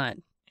she did not.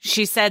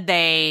 She said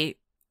they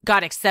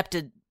got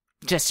accepted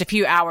just a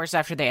few hours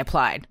after they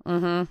applied.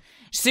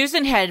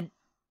 Susan had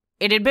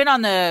been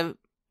on the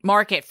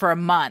market for a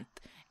month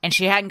and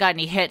she hadn't got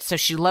any hits, so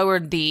she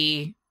lowered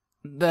the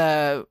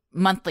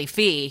monthly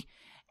fee.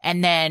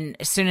 And then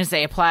as soon as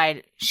they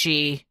applied,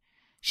 she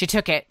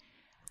took it.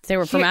 They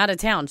were from out of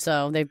town,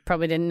 so they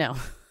probably didn't know.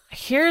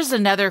 Here's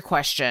another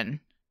question.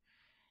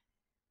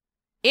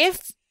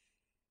 If,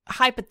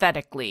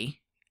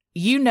 hypothetically,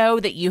 you know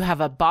that you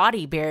have a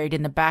body buried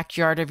in the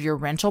backyard of your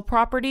rental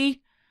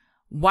property,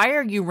 why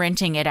are you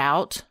renting it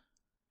out?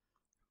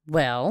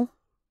 Well,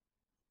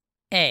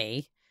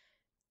 A,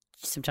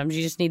 sometimes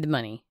you just need the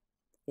money.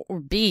 Or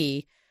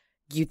B,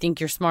 you think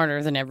you're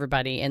smarter than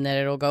everybody and that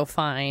it'll go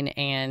fine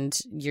and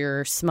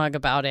you're smug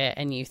about it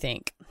and you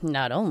think,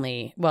 not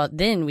only, well,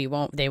 then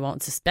they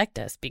won't suspect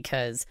us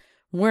because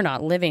we're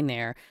not living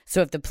there.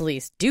 So if the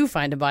police do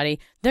find a body,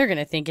 they're going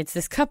to think it's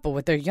this couple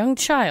with their young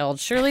child.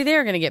 Surely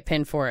they're going to get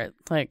pinned for it.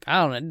 Like,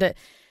 I don't know.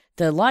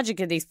 The logic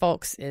of these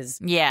folks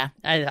is,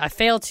 I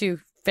fail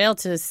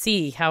to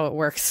see how it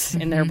works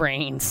in their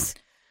brains.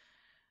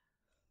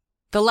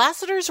 The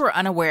Lassiters were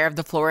unaware of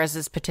the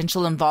Flores'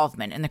 potential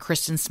involvement in the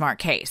Kristin Smart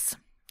case.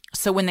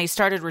 So when they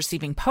started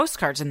receiving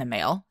postcards in the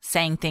mail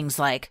saying things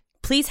like,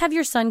 please have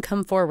your son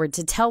come forward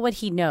to tell what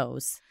he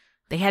knows,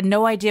 They had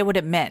no idea what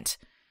it meant.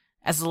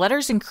 As the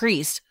letters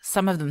increased,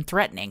 some of them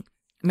threatening,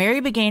 Mary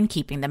began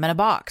keeping them in a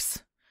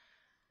box.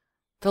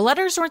 The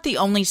letters weren't the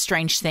only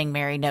strange thing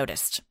Mary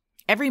noticed.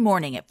 Every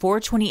morning at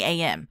 4:20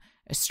 a.m.,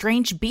 a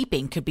strange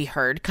beeping could be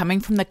heard coming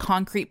from the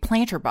concrete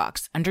planter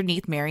box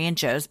underneath Mary and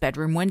Joe's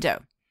bedroom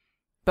window.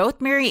 Both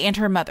Mary and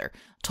her mother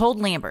told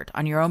Lambert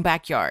on Your Own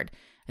Backyard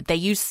that they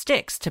used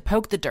sticks to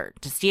poke the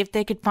dirt to see if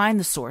they could find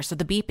the source of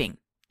the beeping,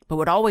 but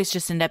would always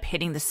just end up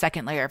hitting the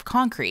second layer of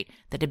concrete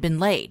that had been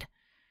laid.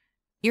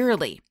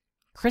 Eerily,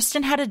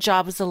 Kristin had a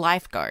job as a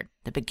lifeguard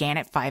that began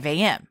at 5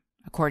 a.m.,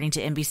 according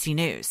to NBC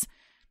News.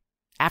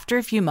 After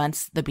a few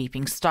months, the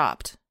beeping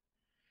stopped.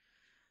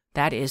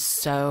 That is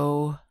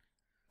so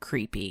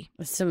creepy.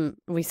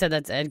 We said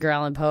that's Edgar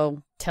Allan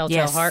Poe,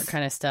 Telltale Heart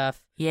kind of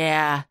stuff.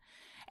 Yeah.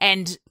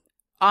 And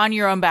on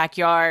Your Own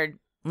Backyard,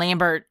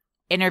 Lambert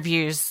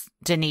interviews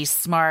Denise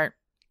Smart,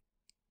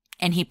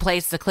 and he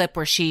plays the clip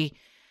where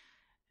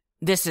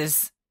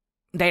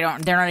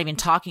they're not even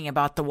talking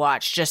about the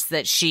watch, just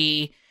that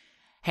she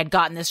had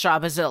gotten this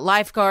job as a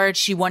lifeguard.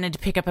 She wanted to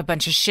pick up a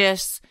bunch of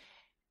shifts.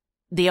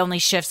 The only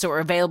shifts that were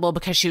available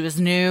because she was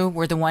new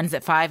were the ones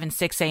at 5 and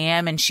 6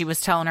 a.m. And she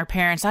was telling her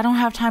parents, I don't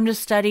have time to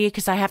study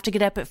because I have to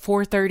get up at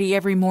 4:30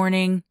 every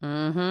morning.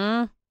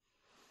 Mm-hmm.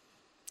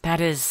 That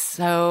is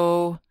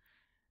so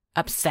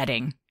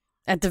upsetting.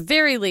 At the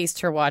very least,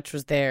 her watch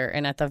was there.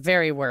 And at the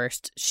very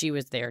worst, she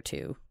was there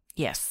too.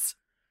 Yes.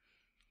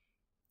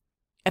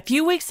 A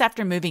few weeks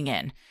after moving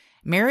in,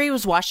 Mary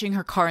was washing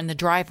her car in the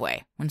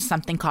driveway when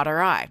something caught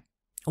her eye.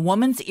 A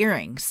woman's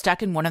earring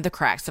stuck in one of the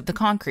cracks of the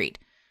concrete.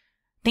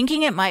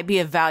 Thinking it might be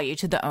of value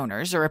to the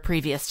owners or a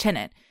previous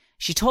tenant,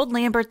 she told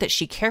Lambert that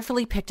she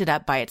carefully picked it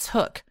up by its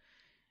hook.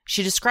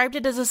 She described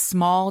it as a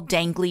small,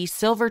 dangly,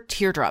 silver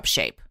teardrop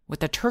shape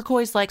with a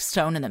turquoise-like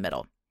stone in the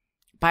middle.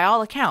 By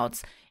all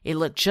accounts, it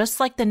looked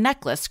just like the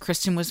necklace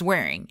Kristin was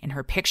wearing in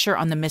her picture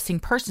on the missing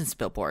persons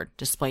billboard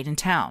displayed in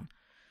town.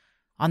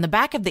 On the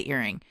back of the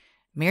earring,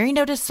 Mary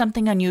noticed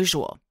something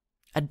unusual,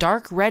 a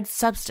dark red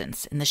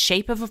substance in the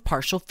shape of a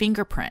partial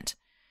fingerprint.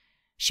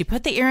 She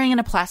put the earring in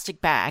a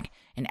plastic bag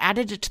and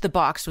added it to the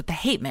box with the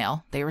hate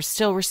mail they were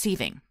still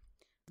receiving.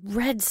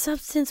 Red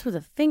substance with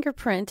a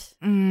fingerprint?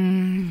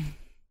 When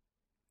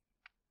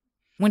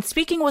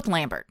speaking with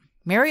Lambert,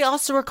 Mary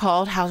also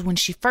recalled how when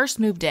she first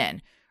moved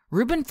in,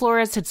 Ruben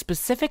Flores had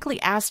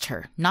specifically asked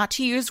her not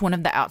to use one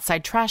of the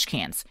outside trash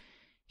cans.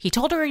 He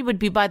told her he would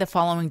be by the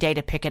following day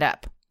to pick it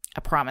up,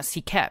 a promise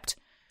he kept.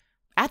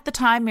 At the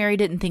time, Mary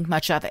didn't think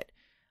much of it.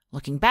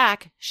 Looking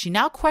back, she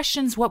now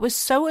questions what was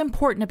so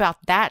important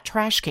about that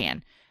trash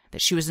can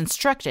that she was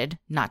instructed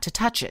not to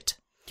touch it.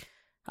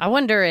 I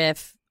wonder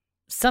if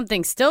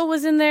something still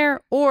was in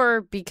there,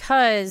 or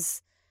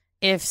because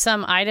if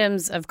some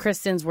items of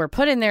Kristin's were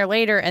put in there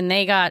later and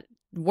they got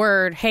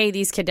word, hey,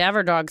 these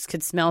cadaver dogs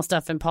could smell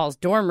stuff in Paul's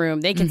dorm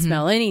room. They can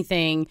smell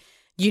anything.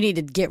 You need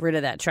to get rid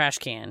of that trash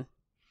can.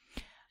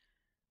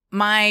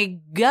 My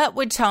gut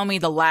would tell me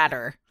the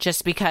latter,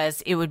 just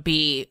because it would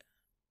be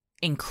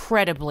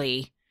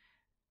incredibly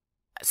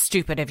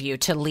stupid of you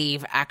to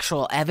leave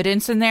actual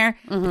evidence in there.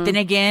 But then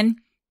again,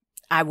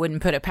 I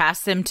wouldn't put it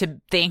past them to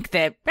think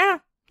that,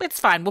 it's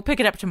fine, we'll pick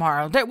it up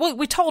tomorrow.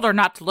 We told her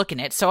not to look in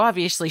it, so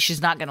obviously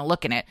she's not going to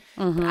look in it.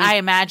 But I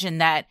imagine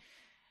that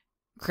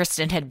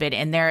Kristin had been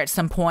in there at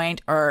some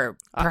point, or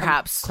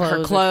perhaps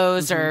her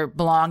clothes or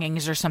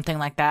belongings or something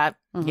like that.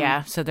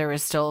 Yeah, so there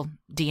was still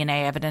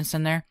DNA evidence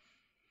in there.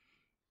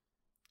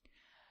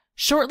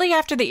 Shortly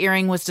after the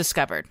earring was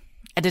discovered,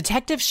 a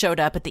detective showed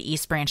up at the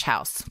East Branch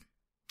house.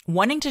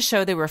 Wanting to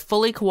show they were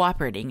fully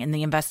cooperating in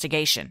the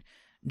investigation,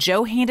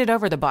 Joe handed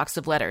over the box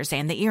of letters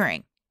and the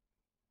earring.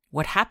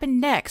 What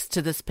happened next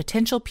to this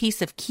potential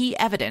piece of key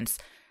evidence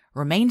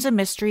remains a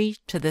mystery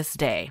to this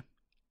day.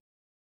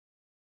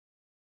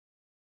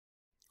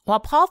 While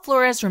Paul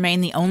Flores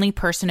remained the only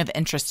person of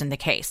interest in the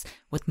case,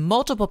 with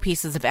multiple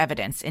pieces of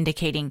evidence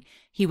indicating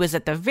he was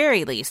at the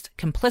very least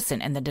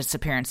complicit in the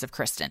disappearance of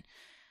Kristin,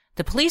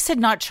 the police had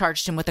not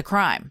charged him with a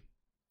crime.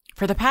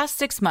 For the past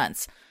 6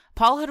 months,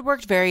 Paul had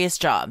worked various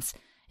jobs,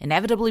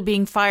 inevitably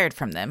being fired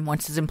from them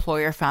once his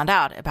employer found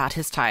out about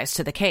his ties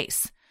to the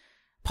case.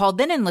 Paul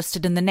then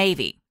enlisted in the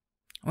Navy.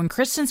 When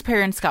Kristin's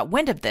parents got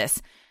wind of this,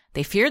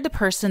 they feared the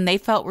person they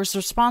felt was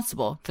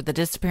responsible for the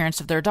disappearance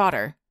of their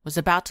daughter was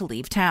about to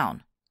leave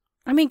town.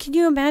 I mean, can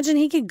you imagine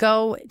he could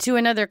go to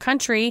another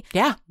country,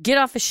 get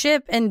off a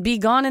ship, and be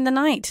gone in the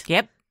night?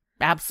 Yep.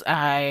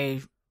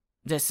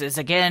 This is,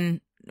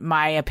 again,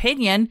 my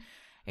opinion.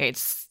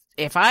 It's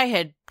if I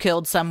had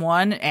killed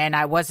someone and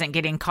I wasn't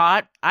getting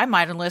caught, I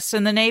might enlist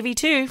in the Navy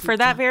too for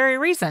that very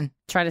reason.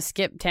 Try to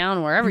skip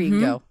town wherever you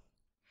go.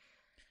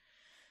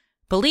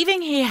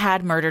 Believing he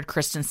had murdered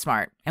Kristin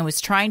Smart and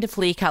was trying to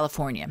flee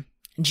California,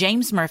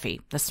 James Murphy,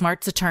 the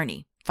Smart's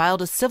attorney,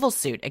 filed a civil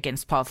suit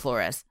against Paul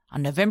Flores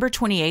on November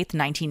 28,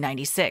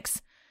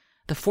 1996.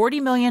 The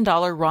 $40 million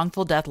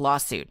wrongful death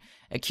lawsuit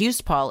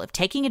accused Paul of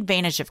taking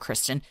advantage of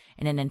Kristin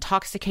in an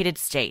intoxicated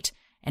state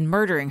and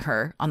murdering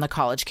her on the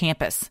college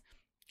campus.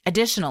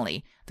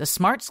 Additionally, the the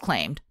Smarts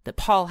claimed that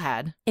Paul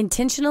had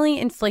intentionally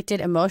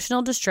inflicted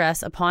emotional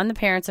distress upon the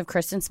parents of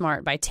Kristin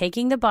Smart by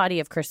taking the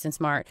body of Kristin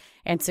Smart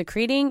and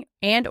secreting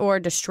and or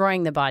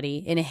destroying the body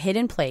in a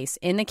hidden place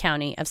in the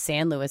county of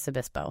San Luis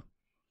Obispo.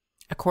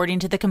 According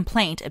to the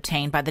complaint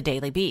obtained by the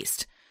Daily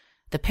Beast,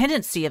 the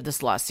pendency of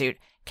this lawsuit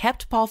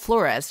kept Paul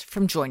Flores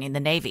from joining the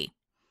Navy.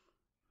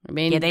 I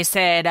mean, yeah, they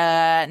said,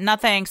 no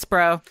thanks,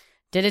 bro.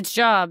 Did its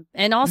job.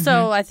 And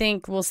also, I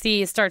think we'll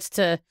see it starts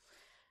to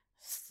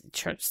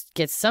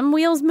get some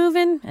wheels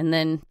moving and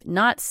then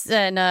get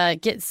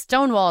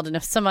stonewalled in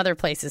some other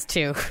places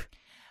too.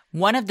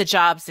 One of the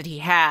jobs that he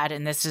had,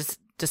 and this is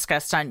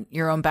discussed on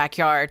Your Own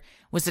Backyard,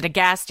 was at a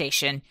gas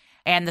station.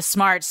 And the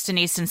Smarts,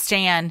 Denise and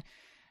Stan,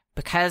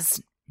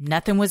 because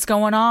nothing was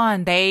going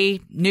on,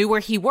 they knew where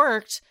he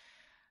worked.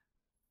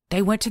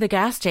 They went to the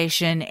gas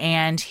station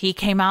and he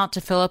came out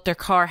to fill up their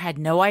car, had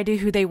no idea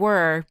who they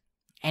were.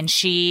 And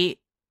she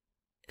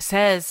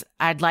says,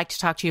 I'd like to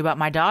talk to you about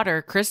my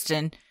daughter,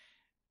 Kristin.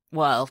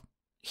 Well,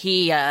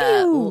 he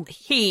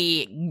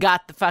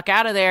got the fuck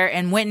out of there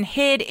and went and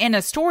hid in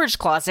a storage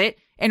closet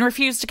and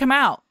refused to come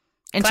out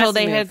until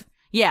they had,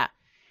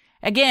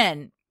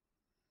 again,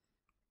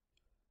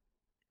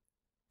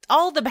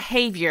 all the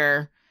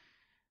behavior.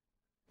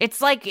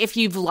 It's like if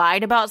you've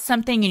lied about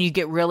something and you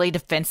get really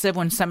defensive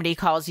when somebody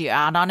calls you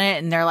out on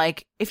it and they're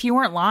like, if you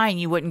weren't lying,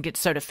 you wouldn't get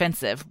so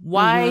defensive.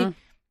 Why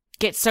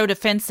get so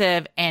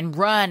defensive and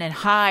run and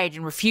hide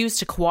and refuse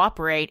to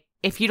cooperate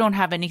if you don't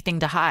have anything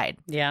to hide?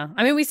 Yeah.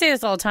 I mean, we say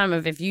this all the time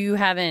of if you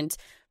haven't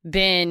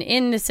been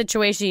in the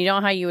situation, you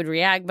don't know how you would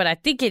react. But I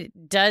think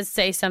it does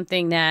say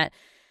something that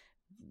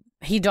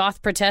he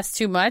doth protest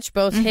too much,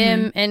 both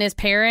him and his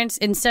parents,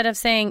 instead of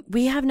saying,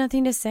 we have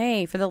nothing to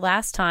say for the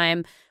last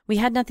time. We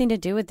had nothing to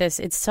do with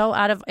this. It's so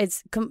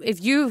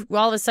if you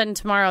all of a sudden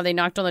tomorrow they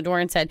knocked on the door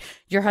and said,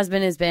 your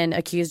husband has been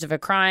accused of a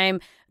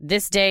crime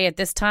this day at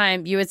this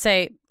time, you would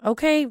say,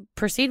 okay,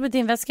 proceed with the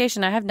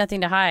investigation. I have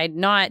nothing to hide.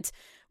 Not,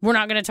 we're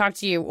not going to talk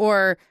to you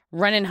or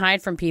run and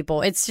hide from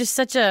people. It's just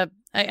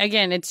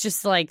again, it's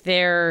just like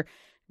they're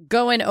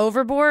going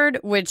overboard,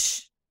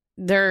 which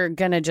they're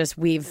going to just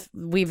weave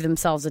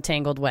themselves a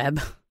tangled web.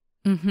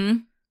 Mm-hmm.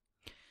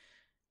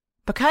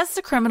 Because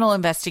the criminal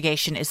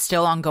investigation is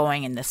still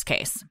ongoing in this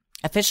case,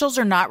 officials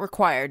are not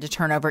required to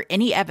turn over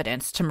any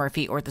evidence to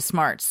Murphy or the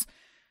Smarts.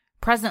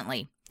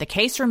 Presently, the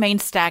case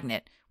remains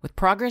stagnant, with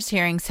progress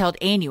hearings held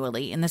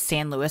annually in the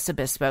San Luis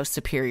Obispo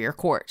Superior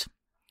Court.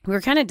 We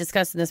were kind of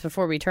discussing this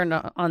before we turned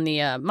on the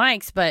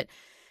mics, but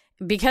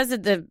because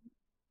of the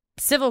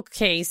civil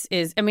case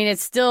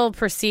it's still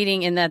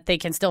proceeding in that they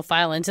can still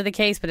file into the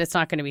case, but it's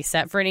not going to be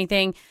set for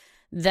anything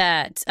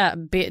that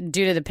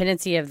due to the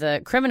pendency of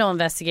the criminal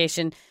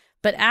investigation.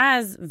 But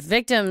as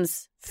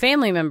victims'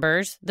 family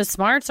members, the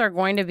Smarts are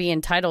going to be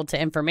entitled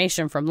to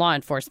information from law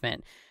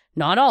enforcement.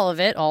 Not all of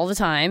it, all the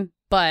time,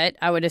 but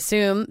I would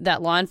assume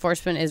that law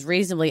enforcement is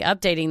reasonably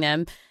updating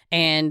them.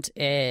 And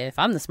if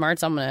I'm the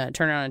Smarts, I'm going to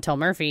turn around and tell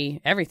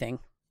Murphy everything.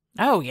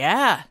 Oh,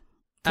 yeah,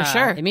 for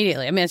sure.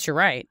 Immediately. I mean, you're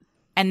right.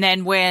 And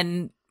then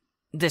when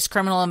this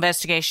criminal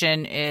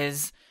investigation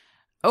is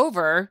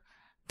over,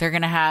 they're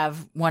going to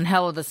have one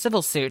hell of a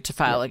civil suit to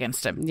file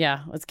against him.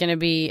 Yeah, it's going to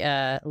be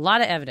a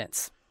lot of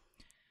evidence.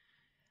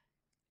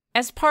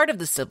 As part of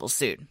the civil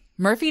suit,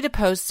 Murphy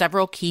deposed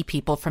several key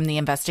people from the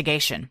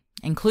investigation,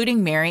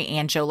 including Mary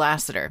and Joe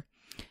Lassiter.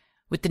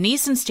 With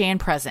Denise and Stan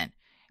present,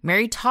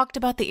 Mary talked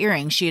about the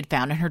earrings she had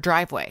found in her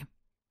driveway.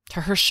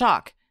 To her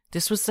shock,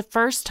 this was the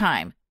first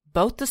time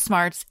both the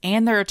Smarts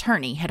and their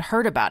attorney had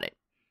heard about it.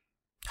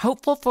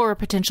 Hopeful for a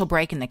potential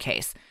break in the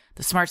case,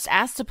 the Smarts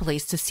asked the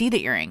police to see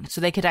the earring so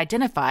they could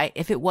identify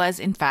if it was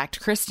in fact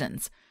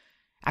Kristin's.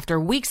 After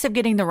weeks of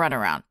getting the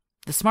runaround,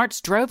 the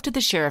Smarts drove to the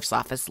sheriff's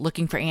office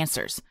looking for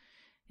answers.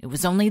 It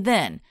was only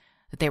then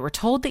that they were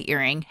told the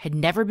earring had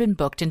never been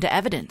booked into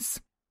evidence.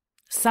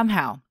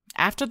 Somehow,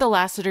 after the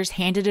Lassiters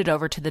handed it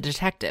over to the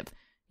detective,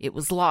 it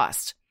was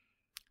lost.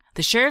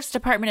 The sheriff's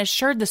department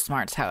assured the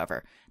Smarts,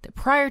 however, that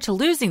prior to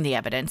losing the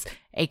evidence,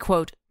 a,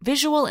 quote,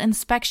 visual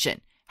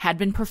inspection had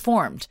been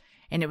performed,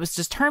 and it was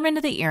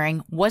determined the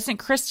earring wasn't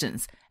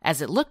Kristin's,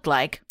 as it looked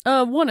like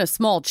one a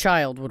small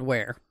child would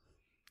wear.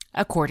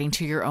 According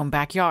to Your Own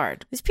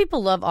Backyard. These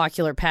people love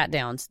ocular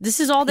pat-downs. This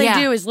is all they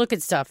do is look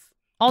at stuff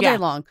all day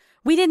long.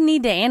 We didn't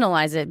need to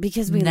analyze it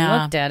because we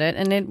looked at it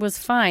and it was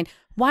fine.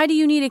 Why do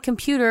you need a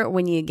computer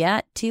when you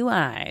got two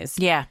eyes?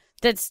 Yeah.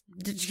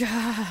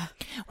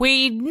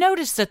 We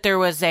noticed that there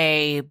was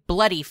a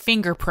bloody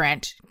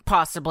fingerprint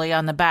possibly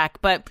on the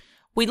back, but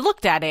we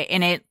looked at it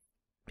and it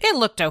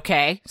looked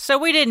okay. So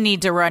we didn't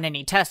need to run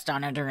any tests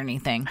on it or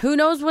anything. Who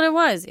knows what it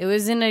was? It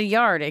was in a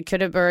yard. It could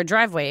have been a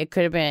driveway. It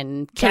could have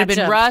been ketchup. Could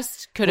have been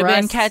rust. Could have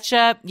been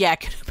ketchup. Yeah,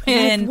 could have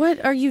been. Like,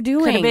 what are you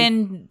doing? Could have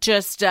been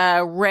just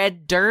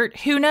red dirt.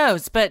 Who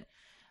knows? But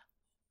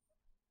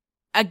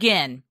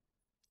again,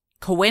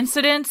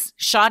 coincidence,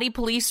 shoddy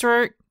police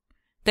work,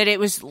 that it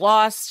was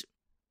lost,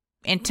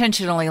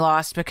 intentionally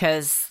lost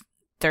because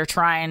they're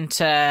trying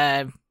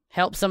to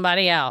help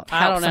somebody out.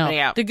 I don't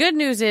know. The good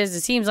news is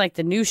it seems like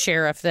the new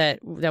sheriff that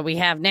we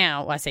have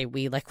now, I say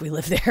we like we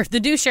live there, the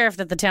new sheriff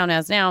that the town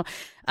has now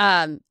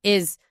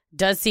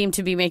does seem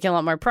to be making a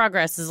lot more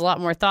progress, is a lot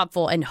more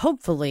thoughtful, and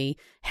hopefully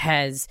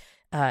has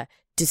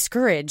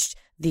discouraged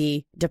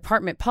the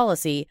department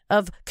policy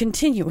of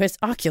continuous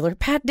ocular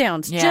pat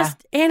downs. Yeah.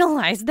 Just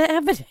analyze the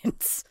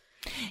evidence.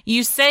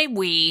 You say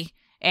we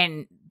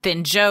and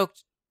then joke,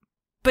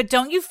 but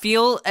don't you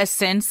feel a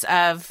sense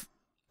of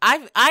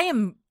I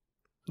am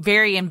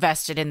very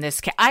invested in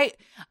this case.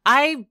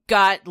 I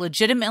got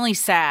legitimately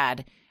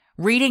sad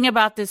reading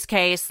about this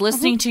case,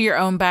 listening to Your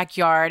Own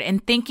Backyard,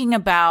 and thinking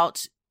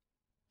about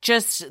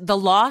just the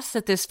loss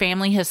that this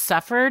family has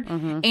suffered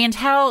and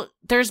how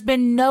there's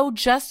been no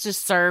justice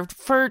served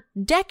for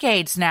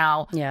decades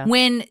now. Yeah.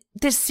 When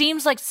this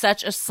seems like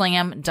such a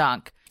slam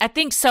dunk. I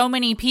think so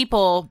many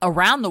people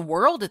around the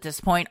world at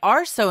this point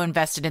are so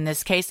invested in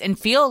this case and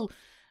feel,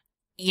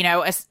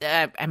 as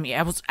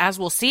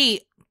we'll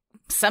see,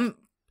 some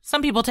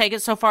people take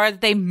it so far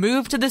that they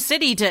move to the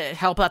city to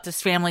help out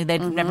this family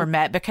they've never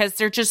met because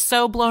they're just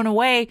so blown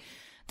away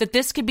that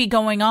this could be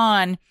going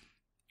on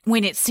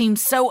when it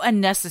seems so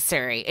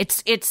unnecessary.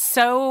 It's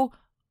so,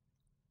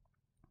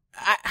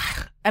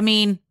 I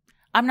mean,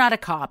 I'm not a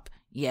cop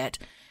yet.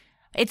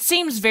 It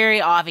seems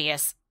very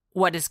obvious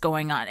what is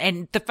going on.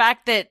 And the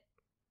fact that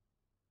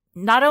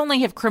not only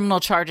have criminal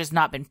charges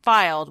not been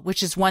filed,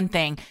 which is one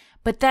thing,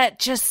 but that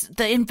just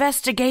the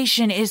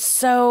investigation is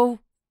so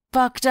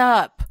fucked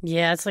up.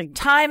 Yeah, it's like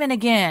time and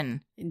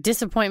again.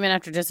 Disappointment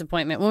after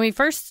disappointment. When we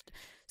first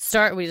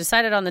we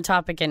decided on the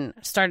topic and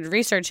started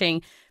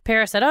researching,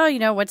 Paris said,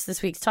 what's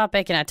this week's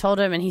topic? And I told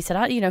him, and he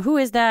said, who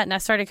is that? And I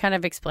started kind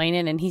of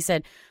explaining, and he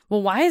said,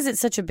 well, why is it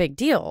such a big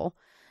deal?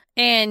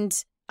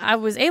 And I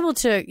was able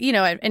to,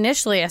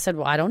 initially I said,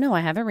 well, I don't know.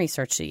 I haven't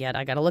researched it yet.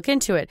 I got to look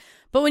into it.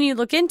 But when you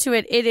look into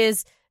it, it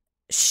is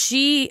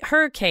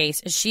her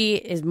case, she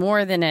is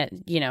more than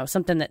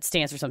something that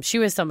stands for something. She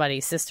was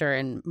somebody's sister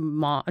and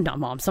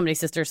somebody's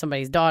sister,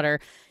 somebody's daughter.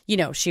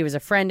 She was a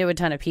friend to a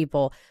ton of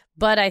people.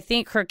 But I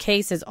think her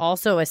case is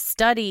also a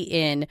study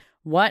in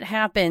what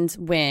happens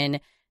when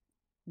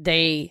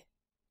the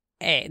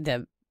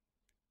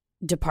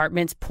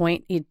departments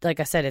point, like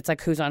I said, it's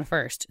like who's on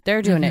first.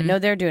 They're doing it. No,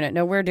 they're doing it.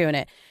 No, we're doing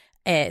it.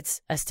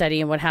 It's a study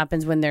in what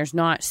happens when there's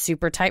not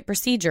super tight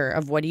procedure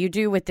of what do you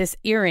do with this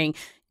earring?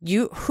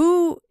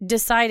 Who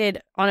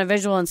decided on a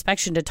visual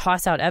inspection to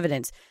toss out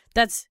evidence?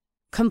 That's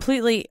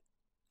completely,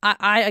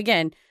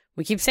 again,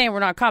 we keep saying we're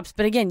not cops,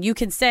 but again, you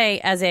can say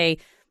as a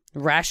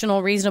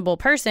rational, reasonable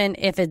person,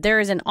 if there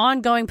is an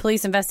ongoing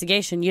police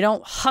investigation, you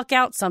don't huck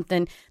out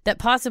something that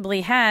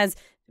possibly has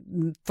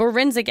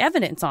forensic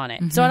evidence on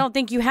it. So I don't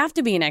think you have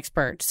to be an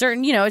expert.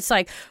 It's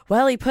like,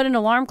 well, he put an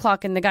alarm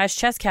clock in the guy's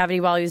chest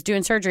cavity while he was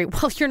doing surgery.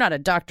 Well, you're not a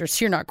doctor,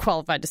 so you're not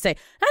qualified to say.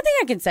 I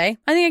think I can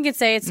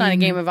say it's not a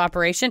game of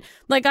operation.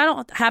 Like, I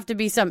don't have to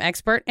be some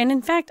expert. And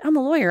in fact, I'm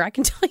a lawyer. I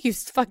can tell you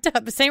it's fucked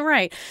up. This ain't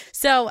right.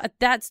 So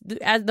as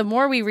the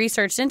more we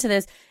researched into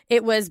this,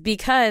 it was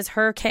because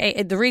her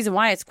case, the reason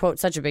why it's, quote,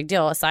 such a big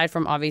deal, aside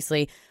from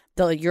obviously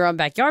the Your Own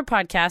Backyard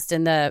podcast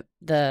and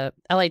the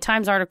LA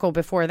Times article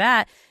before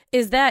that,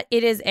 is that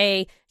it is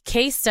a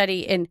case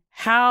study in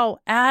how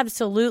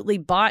absolutely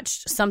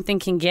botched something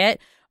can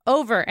get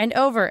over and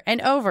over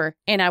and over.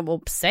 And I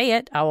will say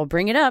it, I will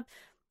bring it up.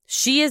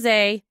 She is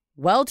a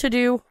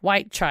well-to-do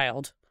white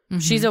child.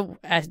 She's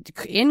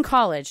in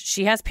college.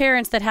 She has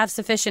parents that have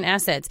sufficient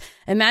assets.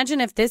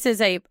 Imagine if this is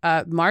a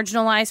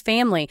marginalized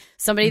family,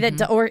 somebody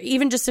that, or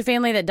even just a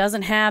family that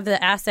doesn't have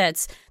the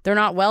assets. They're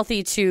not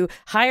wealthy to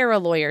hire a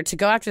lawyer to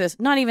go after this.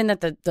 Not even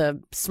that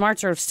the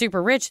smarts are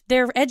super rich.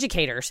 They're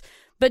educators.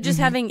 But just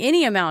having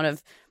any amount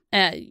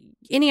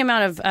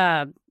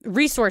of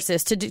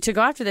resources to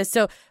go after this.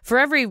 So for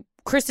every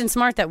Kristin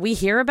Smart that we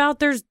hear about,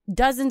 there's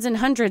dozens and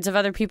hundreds of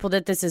other people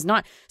that this is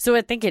not. So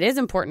I think it is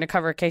important to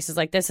cover cases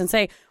like this and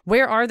say,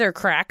 where are their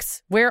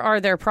cracks? Where are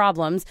their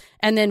problems?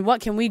 And then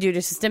what can we do to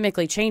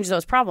systemically change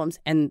those problems?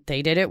 And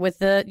they did it with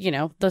the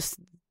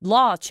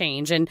law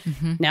change and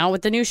now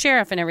with the new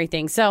sheriff and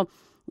everything. So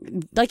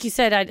like you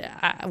said,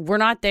 we're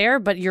not there,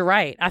 but you're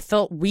right.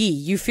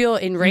 You feel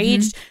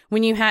enraged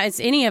when you have, it's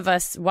any of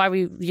us, why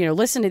we,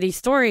 listen to these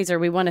stories or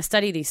we want to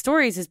study these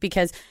stories is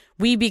because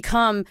we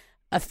become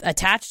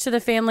attached to the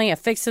family,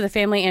 affixed to the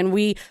family, and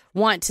we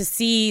want to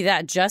see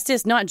that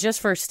justice, not just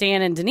for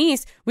Stan and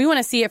Denise. We want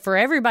to see it for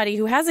everybody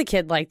who has a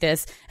kid like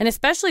this, and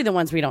especially the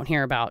ones we don't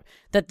hear about,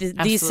 that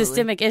these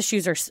systemic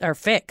issues are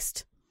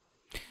fixed.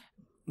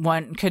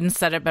 One couldn't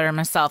said it better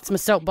myself. It's my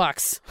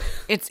soapbox.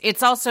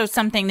 It's also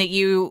something that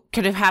you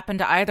could have happened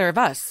to either of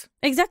us.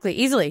 Exactly.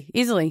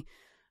 Easily.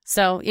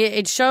 So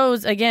it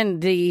shows, again,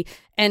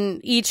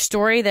 and each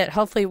story that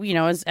hopefully,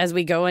 as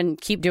we go and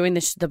keep doing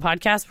the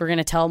podcast, we're going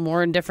to tell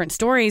more and different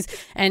stories.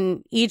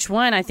 And each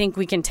one, I think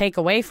we can take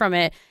away from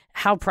it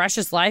how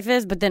precious life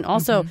is, but then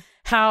also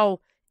how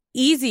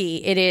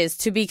easy it is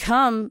to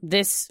become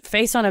this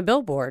face on a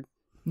billboard.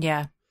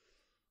 Yeah.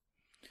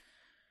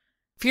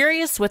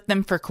 Furious with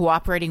them for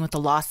cooperating with the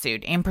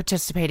lawsuit and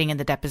participating in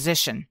the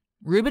deposition,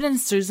 Ruben and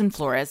Susan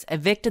Flores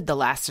evicted the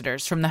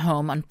Lassiters from the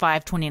home on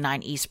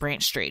 529 East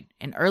Branch Street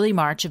in early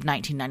March of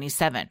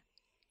 1997.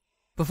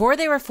 Before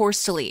they were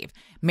forced to leave,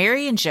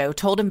 Mary and Joe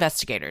told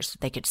investigators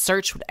they could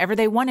search whatever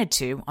they wanted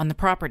to on the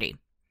property.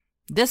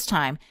 This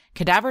time,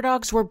 cadaver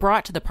dogs were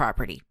brought to the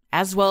property,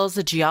 as well as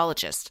a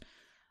geologist.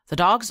 The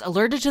dogs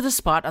alerted to the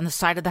spot on the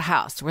side of the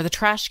house where the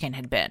trash can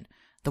had been,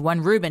 the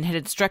one Ruben had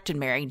instructed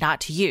Mary not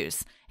to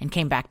use, and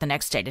came back the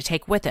next day to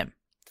take with him.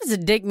 This is a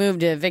dick move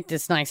to evict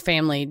this nice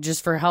family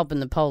just for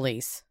helping the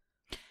police.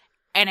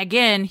 And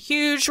again,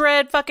 huge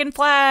red fucking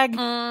flag.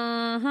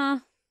 Mm-hmm.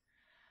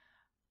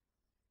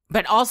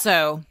 But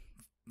also,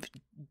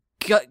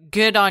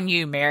 good on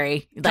you,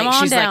 Mary. Like,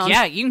 she's down. like,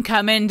 yeah, you can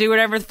come in and do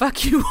whatever the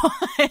fuck you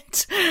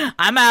want.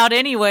 I'm out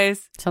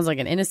anyways. Sounds like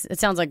it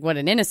sounds like what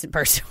an innocent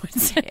person would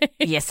say.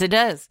 Yes, it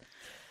does.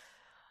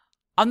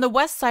 On the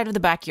west side of the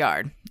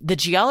backyard, the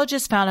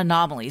geologist found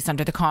anomalies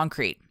under the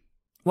concrete.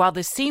 While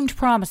this seemed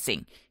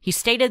promising, he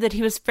stated that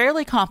he was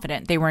fairly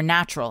confident they were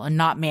natural and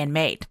not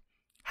man-made.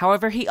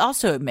 However, he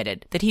also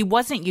admitted that he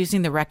wasn't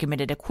using the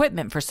recommended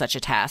equipment for such a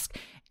task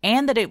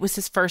and that it was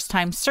his first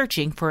time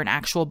searching for an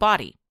actual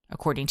body,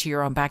 according to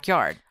Your Own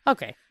Backyard.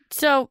 Okay,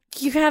 so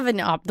you have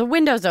the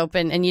window's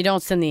open and you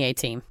don't send the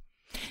A-team.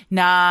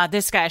 Nah,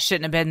 this guy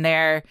shouldn't have been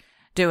there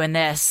doing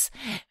this.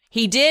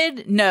 He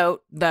did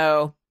note,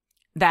 though,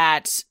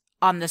 that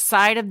on the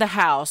side of the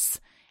house,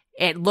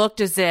 it looked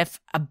as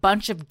if a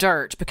bunch of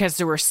dirt, because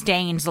there were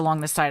stains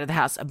along the side of the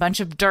house, a bunch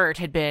of dirt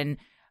had been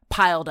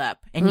piled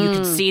up, and you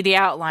could see the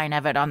outline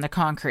of it on the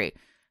concrete.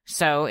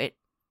 So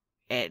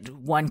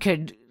one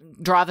could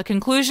draw the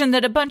conclusion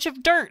that a bunch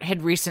of dirt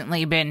had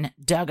recently been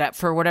dug up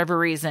for whatever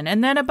reason,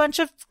 and then a bunch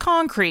of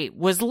concrete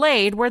was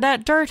laid where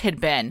that dirt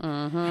had been.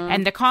 Mm-hmm.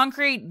 And the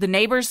concrete, the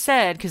neighbors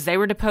said, because they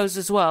were deposed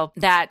as well,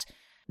 that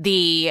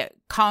the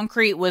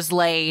concrete was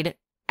laid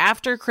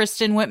after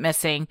Kristin went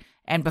missing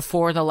and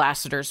before the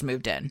Lassiters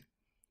moved in.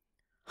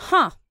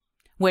 Huh.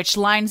 Which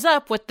lines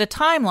up with the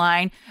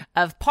timeline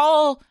of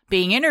Paul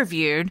being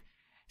interviewed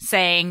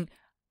saying,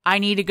 I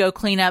need to go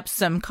clean up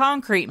some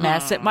concrete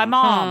mess at my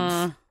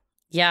mom's.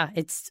 Yeah,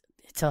 it's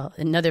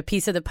another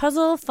piece of the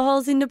puzzle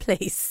falls into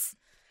place.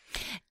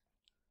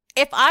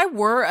 If I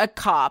were a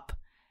cop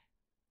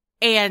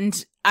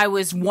and I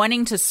was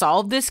wanting to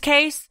solve this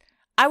case,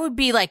 I would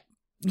be like,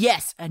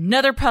 yes,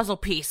 another puzzle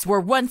piece. We're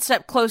one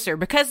step closer,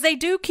 because they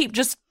do keep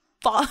just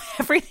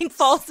everything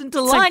falls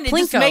into line. Like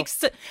it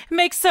just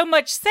makes so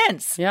much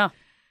sense. Yeah.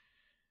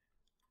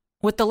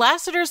 With the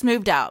Lassiters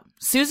moved out,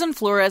 Susan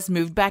Flores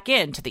moved back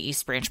into the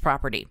East Branch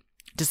property.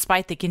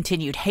 Despite the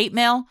continued hate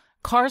mail,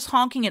 cars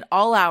honking at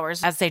all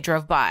hours as they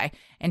drove by,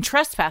 and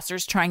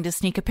trespassers trying to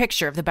sneak a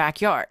picture of the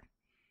backyard.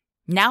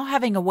 Now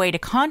having a way to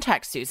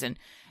contact Susan,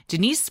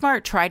 Denise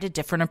Smart tried a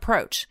different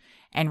approach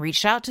and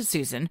reached out to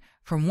Susan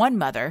from one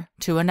mother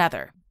to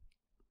another.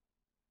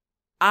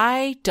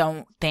 I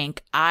don't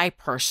think I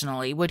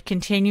personally would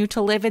continue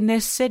to live in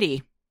this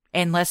city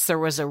unless there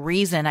was a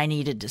reason I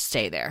needed to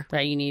stay there.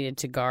 Right, you needed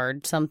to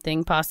guard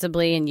something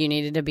possibly, and you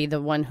needed to be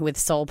the one with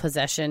sole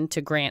possession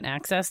to grant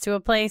access to a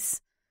place.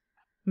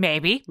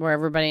 Maybe. Where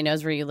everybody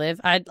knows where you live.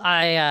 I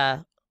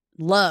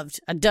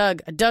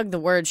dug the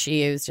word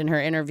she used in her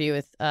interview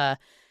with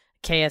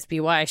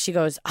KSBY. She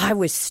goes, I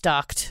was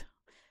stalked.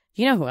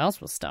 You know who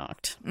else was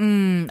stalked?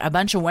 A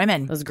bunch of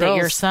women. Those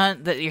girls.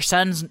 That your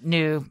sons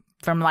knew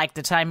from like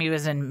the time he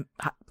was in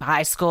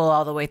high school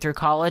all the way through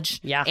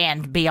college. Yeah.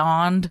 And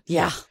beyond.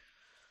 Yeah.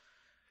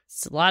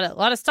 It's a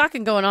lot of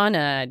stalking going on,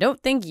 and I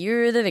don't think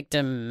you're the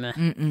victim.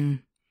 Mm-mm.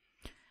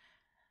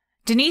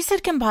 Denise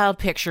had compiled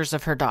pictures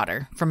of her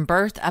daughter from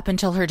birth up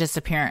until her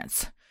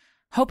disappearance.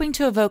 Hoping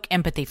to evoke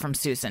empathy from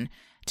Susan,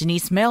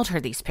 Denise mailed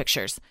her these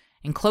pictures,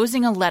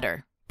 enclosing a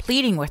letter,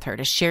 pleading with her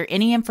to share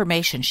any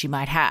information she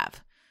might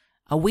have.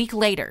 A week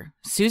later,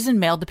 Susan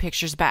mailed the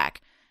pictures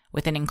back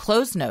with an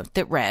enclosed note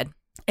that read,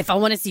 If I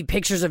want to see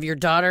pictures of your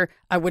daughter,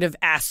 I would have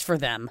asked for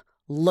them.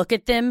 Look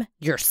at them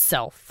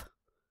yourself.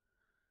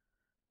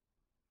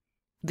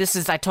 This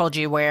is, I told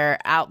you, where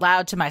out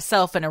loud to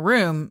myself in a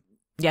room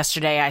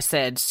yesterday I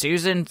said,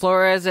 Susan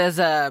Flores is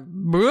a...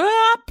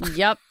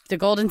 Yep, the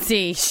Golden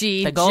C.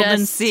 The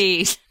Golden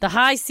C. The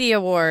High C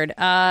Award.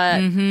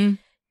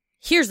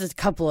 Here's a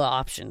couple of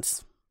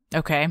options.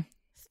 Okay.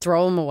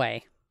 Throw them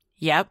away.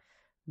 Yep.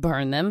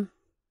 Burn them.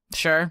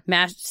 Sure.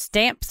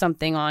 Stamp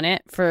something on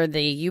it for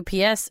the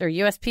UPS or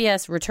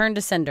USPS return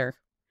to sender.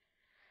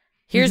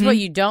 Here's what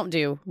you don't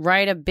do.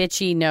 Write a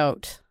bitchy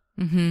note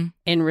in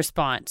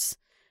response.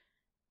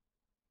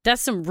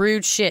 That's some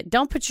rude shit.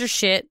 Don't put your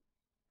shit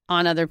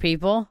on other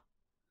people.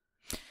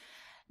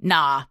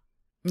 Nah.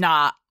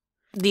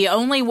 The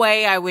only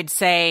way I would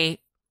say,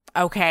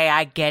 okay,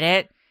 I get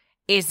it,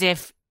 is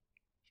if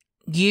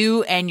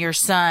you and your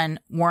son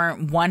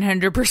weren't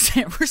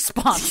 100%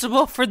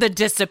 responsible for the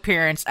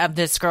disappearance of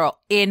this girl,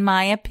 in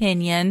my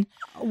opinion.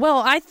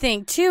 Well, I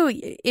think, too,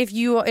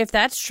 if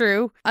that's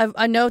true,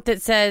 a note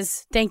that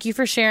says, thank you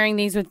for sharing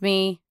these with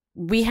me.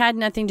 We had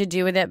nothing to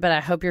do with it, but I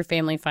hope your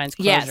family finds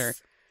closure.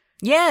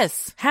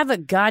 Yes. Have a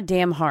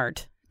goddamn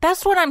heart.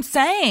 That's what I'm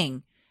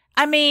saying.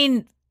 I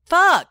mean,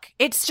 fuck.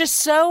 It's just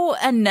so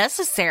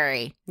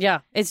unnecessary. Yeah,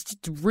 it's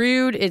just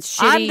rude. It's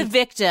shitty. I'm the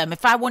victim.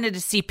 If I wanted to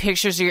see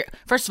pictures of your...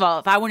 First of all,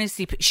 if I want to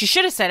see... She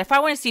should have said, if I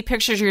want to see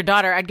pictures of your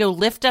daughter, I'd go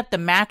lift up the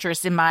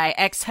mattress in my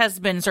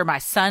ex-husband's or my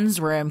son's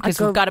room because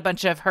we've got a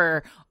bunch of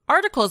her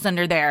articles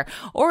under there.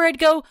 Or I'd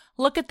go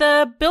look at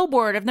the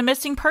billboard of the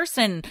missing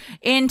person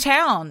in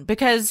town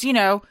because, you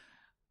know,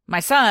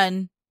 my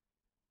son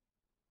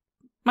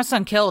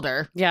killed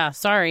her. Yeah,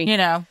 sorry. You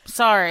know,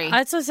 sorry.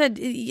 That's what I said.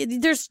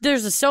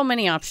 There's so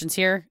many options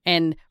here,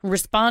 and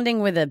responding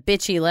with a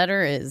bitchy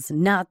letter is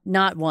not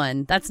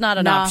one. That's not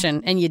an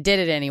option, and you did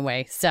it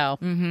anyway. So,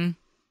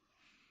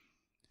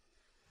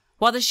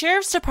 While the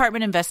sheriff's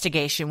department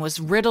investigation was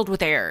riddled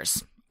with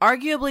errors,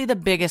 arguably the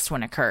biggest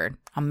one occurred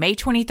on May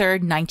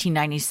 23rd,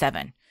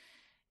 1997.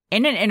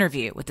 In an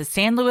interview with the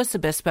San Luis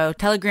Obispo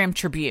Telegram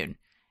Tribune,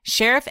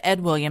 Sheriff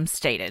Ed Williams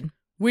stated,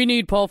 "We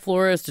need Paul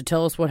Flores to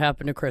tell us what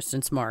happened to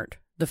Kristin Smart.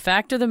 The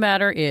fact of the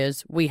matter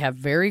is we have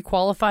very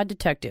qualified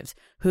detectives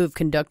who have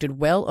conducted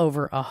well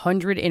over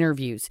 100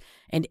 interviews,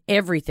 and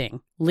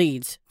everything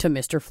leads to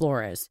Mr.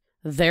 Flores.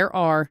 There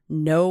are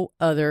no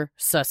other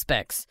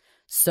suspects.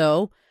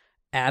 So,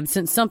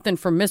 absent something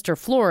from Mr.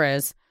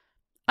 Flores,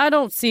 I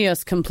don't see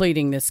us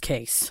completing this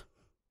case."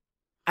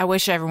 I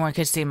wish everyone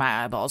could see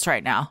my eyeballs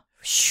right now.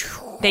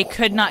 They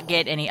could not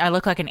get any. I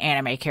look like an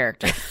anime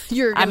character.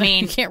 You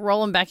can't roll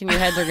them back in your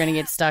head. They're going to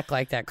get stuck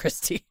like that,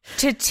 Christy.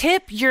 To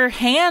tip your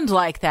hand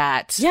like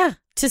that. Yeah.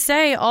 To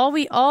say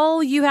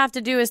all you have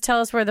to do is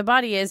tell us where the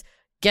body is.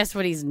 Guess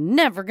what he's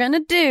never going to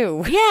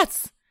do?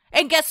 Yes.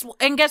 And guess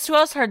who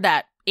else heard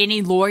that?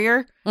 Any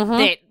lawyer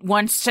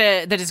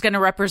that is going to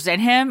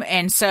represent him.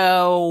 And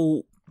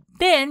so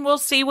then we'll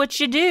see what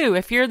you do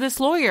if you're this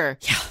lawyer.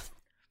 Yeah.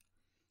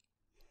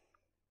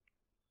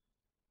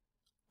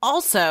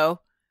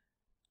 Also,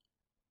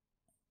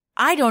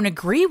 I don't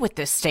agree with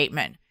this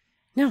statement.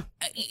 No.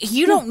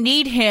 You don't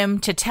need him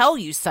to tell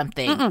you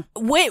something.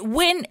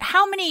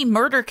 How many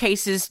murder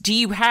cases do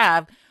you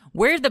have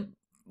where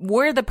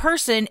the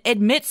person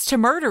admits to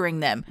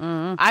murdering them?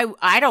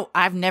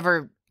 I've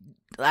never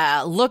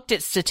looked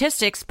at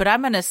statistics, but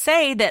I'm going to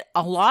say that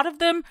a lot of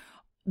them,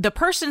 the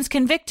person's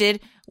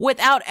convicted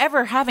without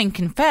ever having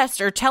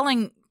confessed or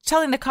telling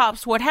the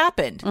cops what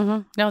happened.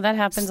 No, that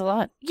happens a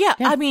lot. Yeah.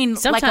 I mean,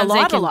 sometimes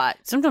like a lot.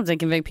 Sometimes they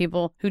convict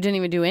people who didn't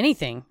even do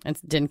anything and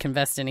didn't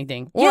confess to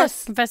anything. Or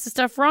confess to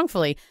stuff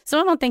wrongfully. So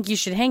I don't think you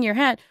should hang your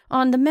hat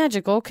on the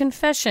magical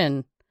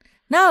confession.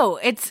 No,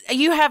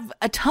 you have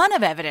a ton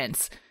of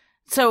evidence.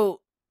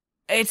 So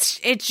it's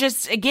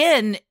just,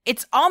 again,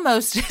 it's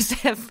almost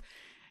as if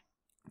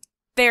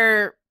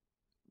they're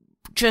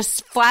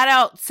just flat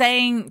out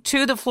saying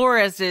to the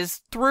Floreses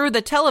through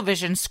the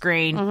television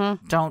screen,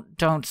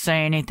 don't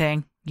say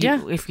anything.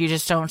 If you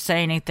just don't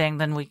say anything,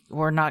 then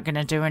we're not going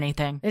to do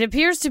anything. It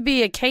appears to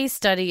be a case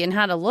study in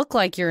how to look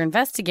like you're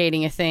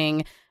investigating a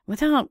thing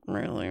without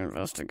really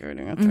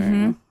investigating a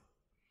thing.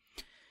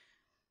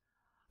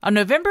 On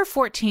November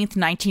 14th,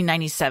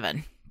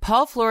 1997,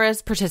 Paul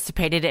Flores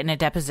participated in a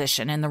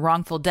deposition in the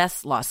wrongful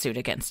death lawsuit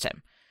against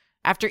him.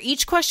 After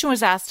each question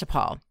was asked to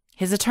Paul,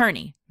 his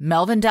attorney,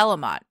 Melvin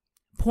Delamotte,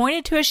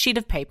 pointed to a sheet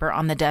of paper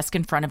on the desk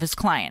in front of his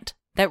client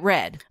that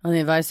read, "On the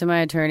advice of my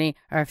attorney,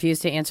 I refuse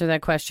to answer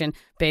that question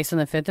based on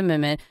the Fifth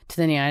Amendment to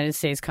the United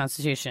States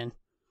Constitution."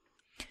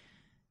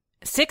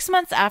 6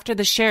 months after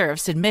the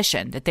sheriff's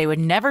admission that they would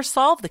never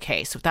solve the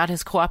case without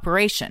his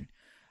cooperation,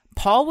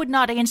 Paul would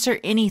not answer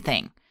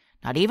anything,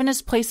 not even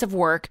his place of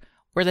work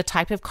or the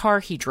type of car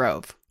he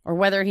drove. Or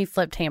whether he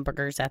flipped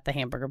hamburgers at the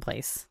hamburger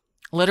place.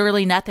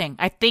 Literally nothing.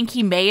 I think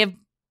he may have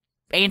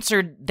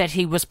answered that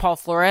he was Paul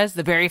Flores,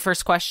 the very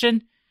first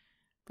question.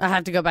 I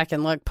have to go back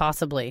and look,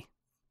 possibly.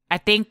 I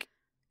think,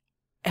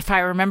 if I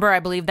remember, I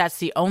believe that's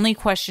the only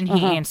question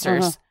he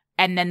answers.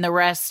 And then the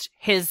rest,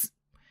 his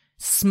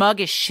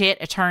smug as shit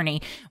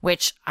attorney,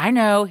 which I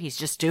know he's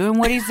just doing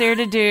what he's there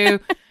to do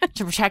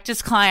to protect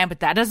his client,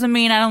 but that doesn't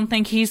mean I don't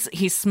think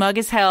he's smug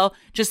as hell.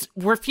 Just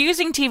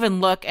refusing to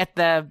even look at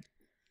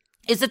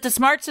is it the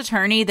Smart's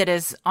attorney that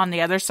is on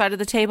the other side of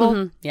the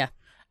table? Yeah.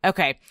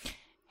 Okay.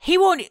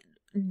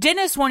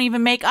 Dennis won't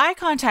even make eye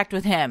contact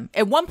with him.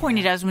 At one point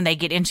he does when they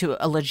get into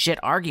a legit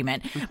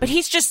argument, but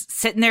he's just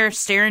sitting there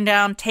staring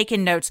down,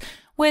 taking notes,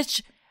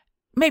 which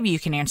maybe you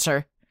can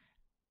answer.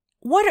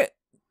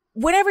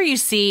 Whenever you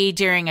see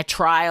during a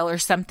trial or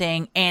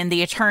something and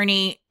the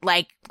attorney,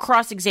 like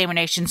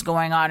cross-examination's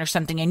going on or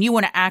something, and you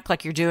want to act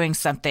like you're doing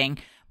something,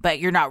 but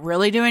you're not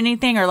really doing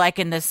anything, or like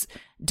in this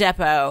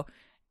depot,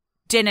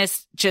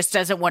 Dennis just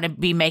doesn't want to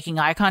be making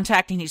eye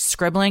contact and he's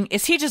scribbling.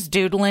 Is he just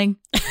doodling?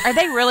 Are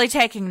they really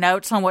taking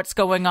notes on what's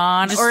going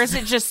on? Or is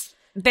it just,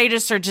 they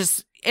just are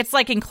just it's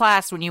like in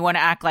class when you want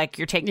to act like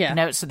you're taking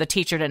notes so the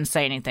teacher didn't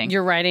say anything.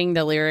 You're writing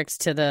the lyrics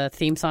to the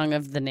theme song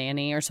of The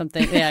Nanny or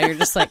something. Yeah, you're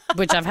just like,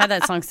 which I've had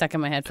that song stuck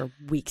in my head for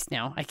weeks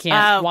now. I can't.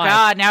 Oh, why?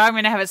 God. Now I'm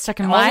going to have it stuck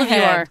in my head. All of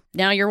you are.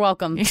 Now you're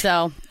welcome.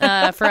 So,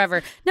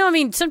 forever. No, I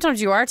mean, sometimes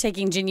you are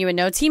taking genuine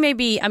notes. He may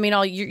be, I mean,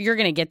 you're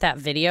going to get that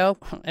video.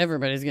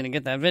 Everybody's going to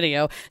get that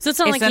video. So it's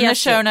not like in the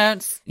show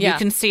notes. You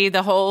can see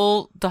the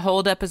whole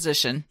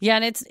deposition. Yeah,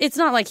 and it's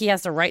not like he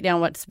has to write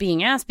down what's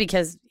being asked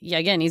because,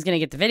 again, he's going to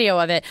get the video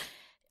of it.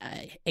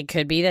 It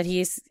could be that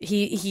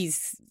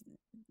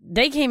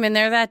they came in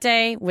there that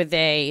day with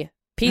a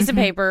piece of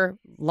paper,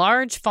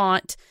 large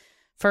font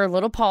for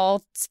little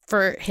Paul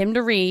for him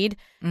to read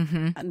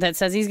that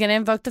says he's going to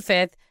invoke the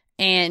fifth,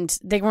 and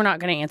they were not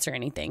going to answer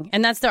anything.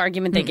 And that's the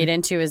argument they get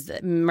into is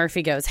that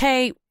Murphy goes,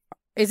 hey,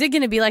 is it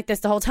going to be like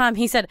this the whole time?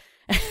 He said,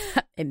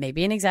 it may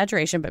be an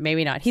exaggeration, but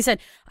maybe not. He said,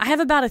 I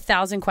have about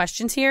 1,000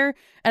 questions here,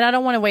 and I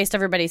don't want to waste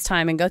everybody's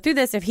time and go through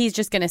this if he's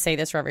just going to say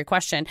this for every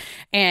question.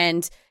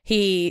 And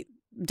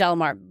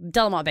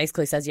Delamar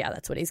basically says, yeah,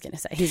 that's what he's going to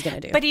say. He's going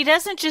to do. But he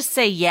doesn't just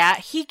say, yeah,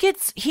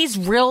 he's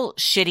real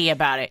shitty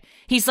about it.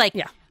 He's like,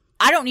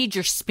 I don't need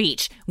your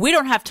speech. We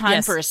don't have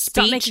time for a speech.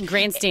 Stop making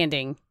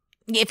grandstanding.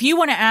 If you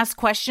want to ask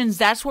questions,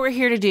 that's what we're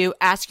here to do.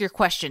 Ask your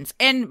questions.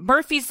 And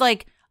Murphy's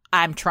like,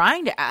 I'm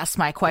trying to ask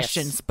my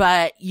questions,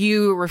 but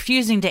you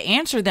refusing to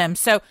answer them.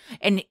 So,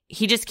 and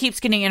he just keeps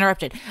getting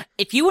interrupted.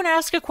 If you want to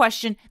ask a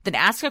question, then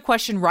ask a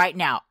question right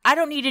now. I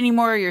don't need any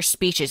more of your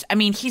speeches. I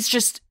mean, he's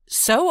just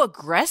so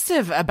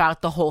aggressive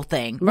about the whole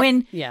thing.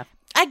 When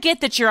I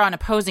get that you're on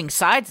opposing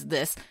sides of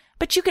this,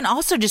 but you can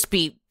also just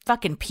be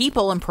fucking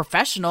people and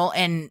professional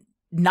and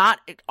not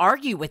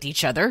argue with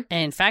each other.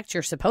 And in fact,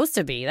 you're supposed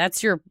to be.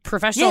 That's your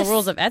professional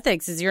rules of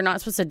ethics, is you're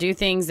not supposed to do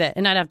things that,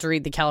 and I'd have to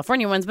read the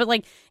California ones, but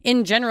like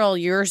in general,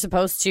 you're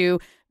supposed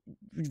to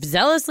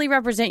zealously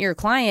represent your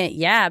client.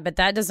 Yeah, but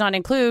that does not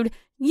include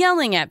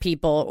yelling at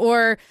people.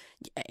 Or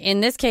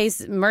in this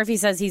case, Murphy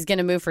says he's going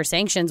to move for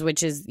sanctions,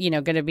 which is,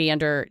 going to be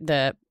under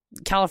the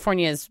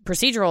California's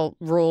procedural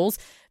rules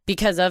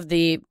because of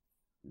the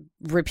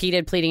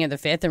repeated pleading of the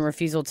fifth and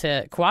refusal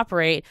to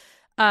cooperate.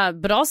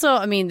 But also,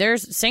 I mean,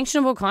 there's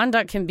sanctionable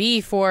conduct can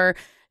be for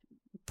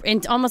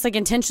almost like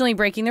intentionally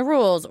breaking the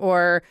rules,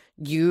 or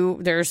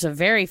there's a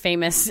very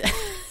famous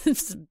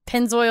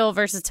Pennzoil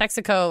versus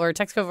Texaco or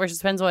Texaco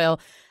versus Pennzoil.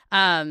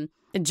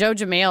 Joe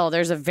Jamale,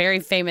 there's a very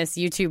famous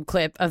YouTube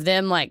clip of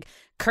them like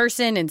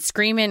cursing and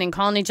screaming and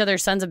calling each other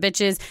sons of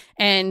bitches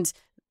and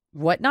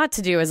what not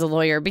to do as a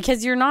lawyer,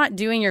 because you're not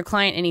doing your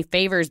client any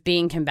favors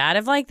being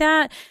combative like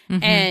that.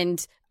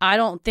 And I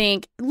don't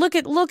think look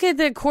at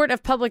the court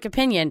of public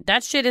opinion.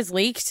 That shit is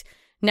leaked.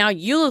 Now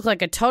you look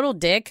like a total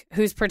dick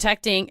who's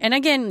protecting. And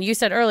again, you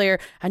said earlier,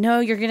 I know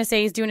you're going to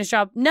say he's doing his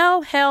job.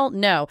 No, hell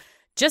no.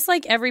 Just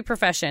like every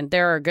profession,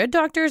 there are good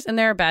doctors and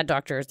there are bad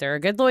doctors. There are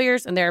good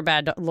lawyers and there are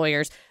bad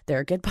lawyers. There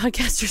are good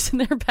podcasters and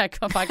there are bad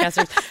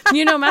podcasters.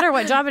 No matter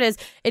what job it is,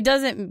 it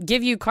doesn't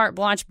give you carte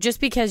blanche just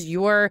because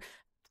you're,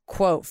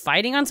 quote,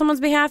 fighting on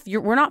someone's behalf.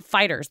 We're not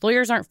fighters.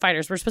 Lawyers aren't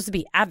fighters. We're supposed to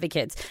be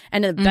advocates.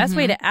 And the best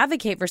way to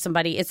advocate for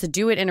somebody is to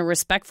do it in a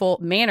respectful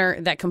manner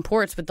that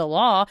comports with the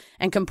law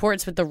and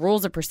comports with the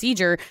rules of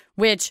procedure,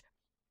 which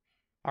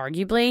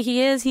arguably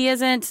he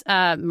isn't.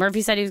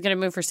 Murphy said he was going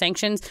to move for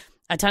sanctions.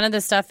 A ton of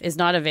this stuff is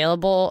not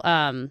available.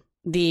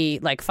 The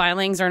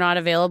filings are not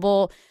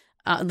available.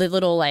 The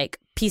little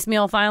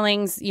piecemeal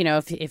filings,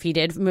 if he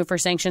did move for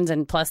sanctions,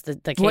 and plus the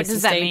case. What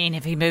does that mean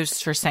if he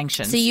moves for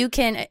sanctions? So you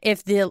can,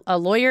 if a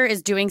lawyer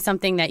is doing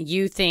something that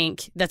you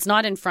think that's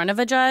not in front of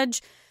a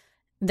judge,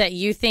 that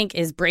you think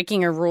is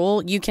breaking a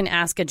rule, you can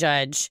ask a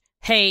judge,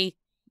 hey,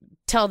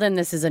 tell them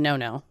this is a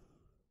no-no.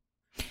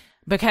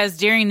 Because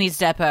during these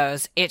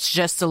depots, it's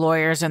just the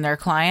lawyers and their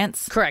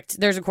clients? Correct.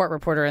 There's a court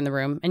reporter in the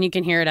room, and you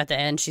can hear it at the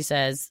end. She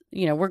says,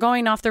 we're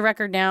going off the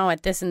record now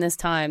at this and this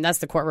time. That's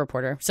the court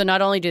reporter. So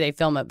not only do they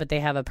film it, but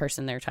they have a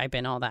person there type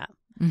in all that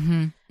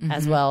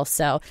as well.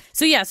 So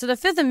the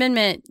Fifth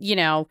Amendment,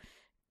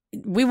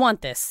 we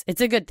want this.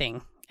 It's a good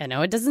thing. I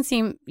know it doesn't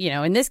seem,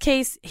 in this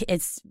case,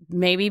 it's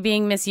maybe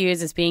being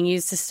misused. It's being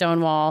used to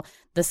stonewall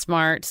the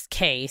Smart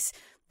case.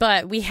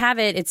 But we have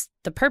it. It's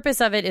the purpose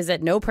of it is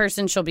that no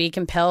person shall be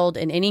compelled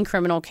in any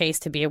criminal case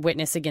to be a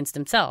witness against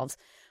themselves.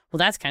 Well,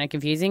 that's kind of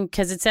confusing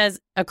because it says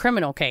a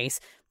criminal case.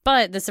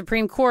 But the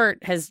Supreme Court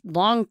has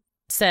long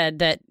said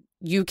that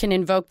you can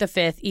invoke the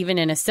Fifth even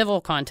in a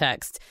civil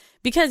context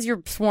because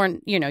you're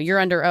sworn, you're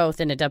under oath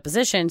in a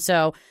deposition.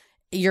 So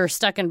you're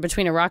stuck in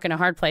between a rock and a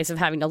hard place of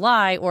having to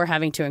lie or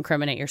having to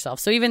incriminate yourself.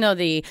 So even though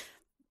the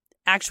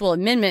actual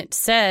amendment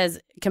says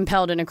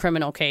compelled in a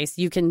criminal case,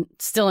 you can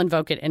still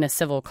invoke it in a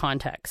civil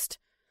context.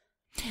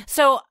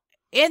 So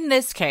in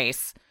this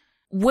case,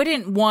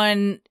 wouldn't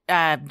one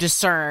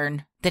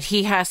discern that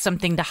he has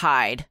something to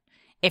hide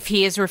if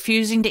he is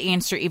refusing to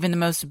answer even the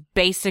most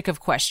basic of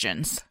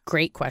questions?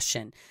 Great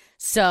question.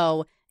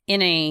 So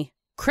in a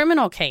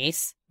criminal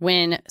case,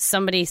 when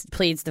somebody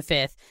pleads the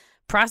Fifth,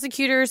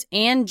 prosecutors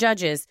and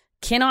judges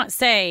cannot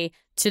say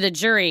to the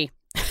jury,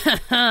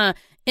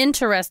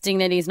 interesting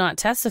that he's not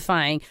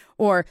testifying,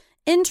 or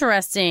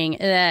interesting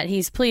that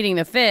he's pleading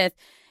the fifth.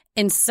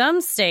 In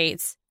some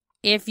states,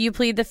 if you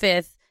plead the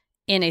fifth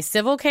in a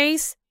civil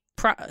case,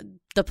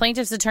 the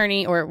plaintiff's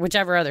attorney or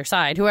whichever other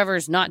side,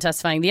 whoever's not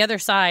testifying, the other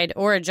side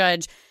or a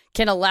judge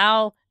can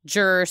allow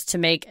jurors to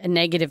make a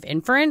negative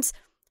inference.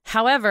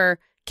 However,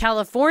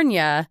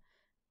 California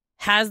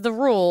has the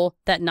rule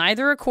that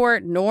neither a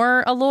court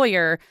nor a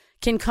lawyer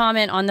can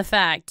comment on the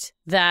fact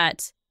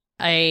that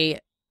a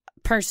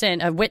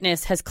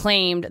witness has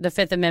claimed the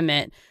Fifth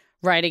Amendment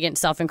right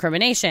against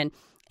self-incrimination.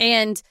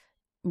 And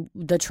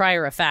the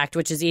trier of fact,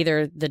 which is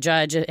either the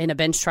judge in a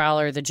bench trial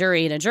or the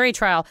jury in a jury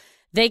trial,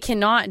 they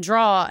cannot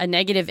draw a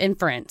negative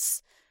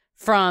inference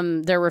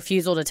from their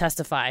refusal to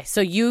testify. So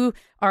you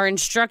are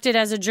instructed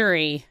as a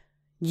jury,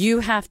 you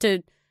have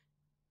to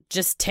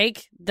just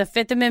take the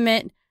Fifth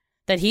Amendment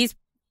that he's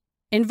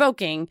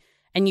invoking,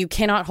 and you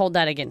cannot hold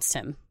that against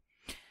him.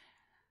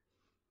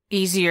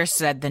 Easier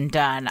said than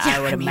done,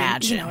 I would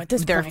imagine. At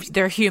this point,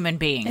 they're human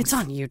beings. It's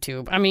on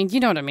YouTube. I mean,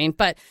 you know what I mean?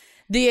 But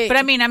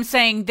I mean, I'm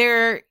saying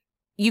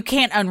you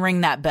can't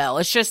unring that bell.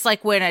 It's just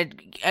like when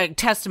a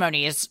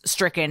testimony is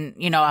stricken,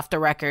 off the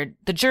record,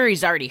 the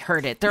jury's already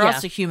heard it. They're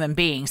also human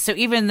beings. So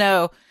even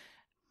though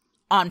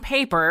on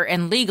paper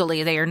and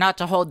legally they are not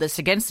to hold this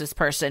against this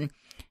person,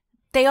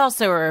 they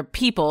also are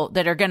people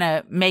that are going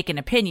to make an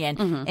opinion.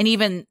 Mm-hmm. And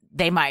even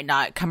they might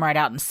not come right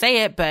out and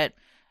say it, but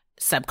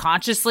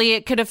subconsciously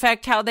it could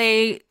affect how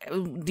they,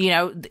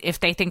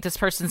 if they think this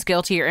person's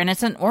guilty or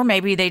innocent, or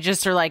maybe they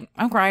just are like,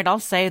 oh, right, I'll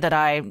say that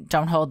I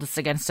don't hold this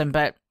against him,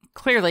 but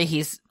clearly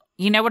he's,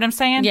 you know what I'm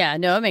saying? Yeah,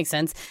 no, it makes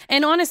sense.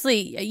 And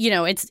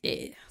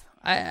honestly,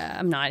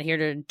 I'm not here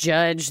to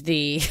judge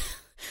the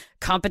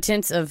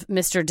competence of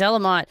Mr.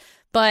 Delamont,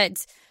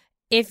 but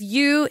if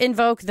you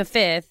invoke the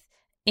Fifth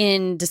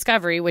in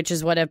discovery, which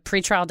is what a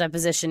pretrial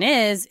deposition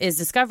is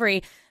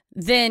discovery,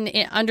 then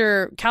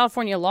under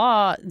California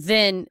law,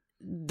 then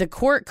the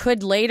court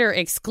could later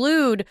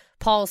exclude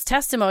Paul's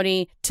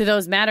testimony to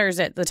those matters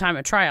at the time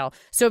of trial.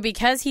 So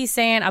because he's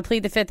saying, I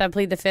plead the fifth, I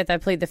plead the fifth, I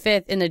plead the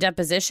fifth in the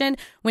deposition,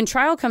 when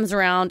trial comes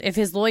around, if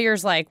his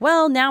lawyer's like,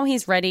 well, now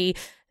he's ready,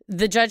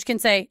 the judge can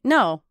say,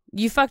 no,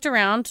 you fucked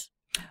around.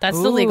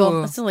 That's the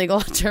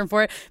legal term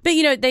for it.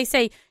 But, they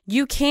say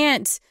we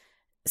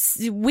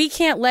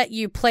can't let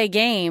you play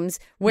games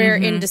where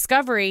in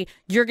discovery,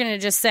 you're going to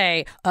just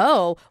say,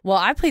 oh, well,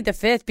 I plead the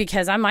fifth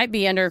because I might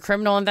be under a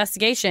criminal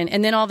investigation.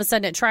 And then all of a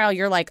sudden at trial,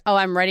 you're like, oh,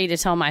 I'm ready to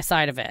tell my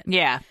side of it.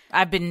 Yeah.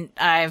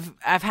 I've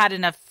had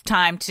enough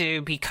time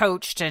to be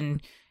coached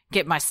and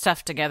get my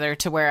stuff together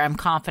to where I'm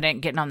confident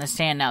getting on the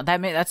stand now.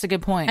 That's a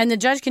good point. And the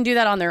judge can do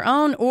that on their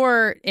own.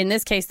 Or in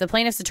this case, the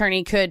plaintiff's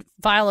attorney could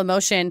file a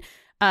motion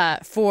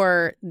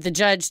for the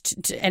judge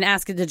and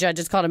ask the judge.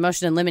 It's called a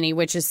motion in limine,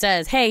 which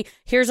says, hey,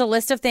 here's a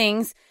list of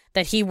things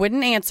that he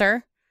wouldn't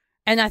answer.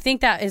 And I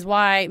think that is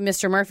why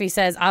Mr. Murphy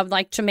says, I would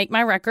like to make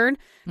my record,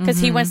 because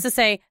he wants to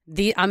say,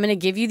 I'm going to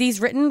give you these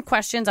written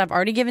questions. I've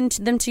already given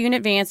them to you in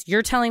advance.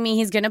 You're telling me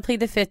he's going to plead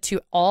the fifth to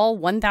all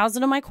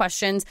 1,000 of my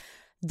questions.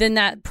 Then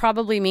that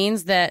probably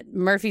means that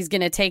Murphy's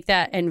going to take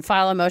that and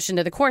file a motion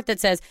to the court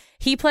that says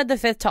he pled the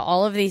fifth to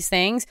all of these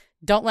things.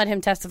 Don't let him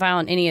testify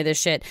on any of this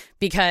shit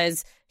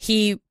because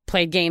he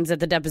played games at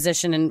the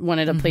deposition and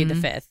wanted to plead the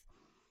fifth.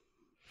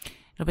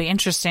 It'll be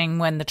interesting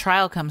when the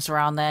trial comes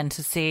around then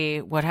to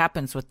see what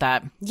happens with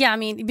that. Yeah, I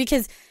mean,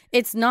 because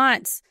it's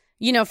not,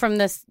 from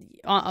this,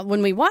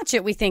 when we watch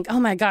it, we think, oh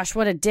my gosh,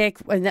 what a dick.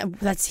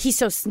 He's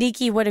so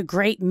sneaky. What a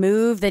great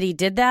move that he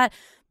did that.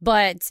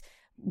 But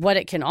what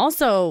it can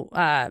also,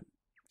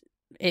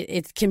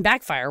 it can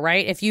backfire,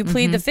 right? If you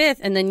plead the fifth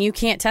and then you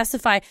can't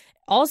testify,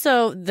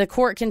 also the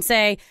court can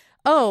say,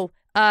 oh,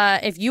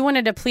 if you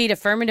wanted to plead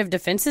affirmative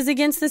defenses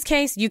against this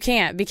case, you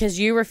can't because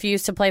you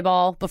refused to play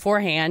ball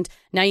beforehand.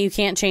 Now you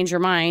can't change your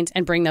mind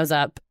and bring those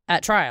up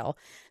at trial.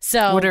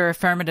 So what are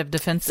affirmative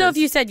defenses? So if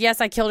you said, yes,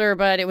 I killed her,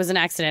 but it was an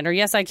accident, or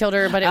yes, I killed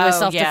her, but it was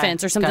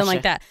self-defense or something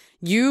like that.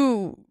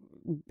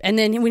 And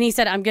then when he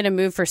said, I'm going to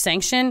move for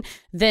sanction,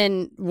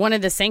 then one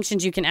of the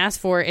sanctions you can ask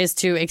for is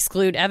to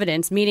exclude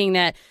evidence, meaning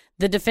that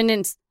the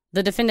defendant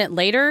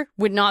later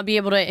would not be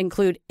able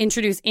to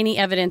introduce any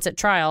evidence at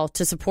trial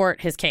to support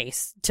his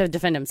case, to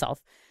defend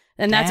himself.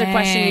 And that's a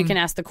question you can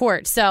ask the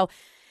court. So,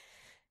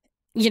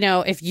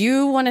 if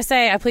you want to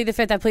say, I plead the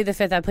fifth, I plead the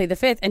fifth, I plead the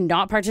fifth, and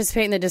not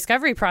participate in the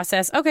discovery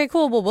process, okay,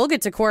 cool. Well, we'll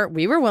get to court.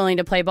 We were willing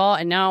to play ball,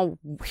 and now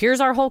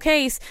here's our whole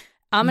case.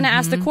 I'm going to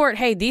ask the court,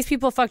 hey, these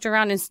people fucked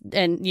around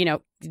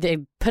and they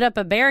put up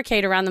a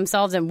barricade around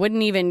themselves and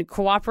wouldn't even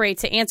cooperate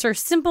to answer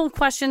simple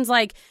questions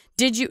like,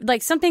 did you,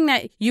 like something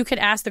that you could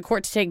ask the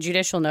court to take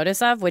judicial notice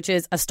of, which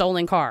is a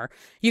stolen car.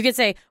 You could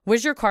say,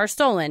 was your car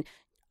stolen?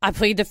 I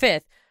plead the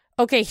fifth.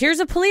 Okay, here's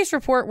a police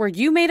report where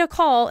you made a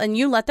call and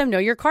you let them know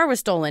your car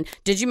was stolen.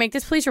 Did you make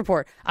this police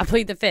report? I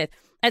plead the fifth.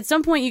 at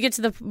some point you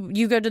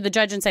go to the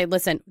judge and say,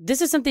 listen,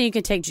 this is something you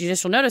can take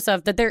judicial notice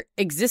of, that there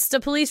exists a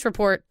police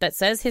report that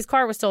says his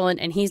car was stolen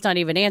and he's not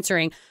even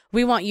answering.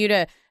 We want you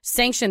to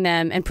sanction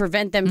them and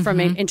prevent them from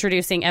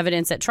introducing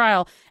evidence at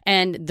trial.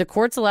 And the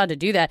court's allowed to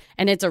do that.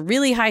 And it's a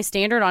really high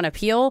standard on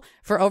appeal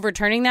for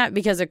overturning that,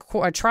 because a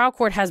trial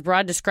court has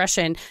broad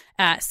discretion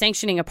at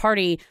sanctioning a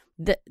party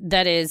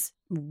that is,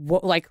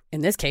 like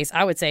in this case,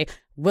 I would say,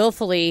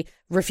 willfully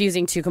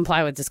refusing to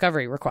comply with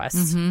discovery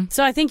requests.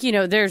 So I think,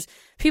 there's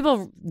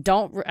people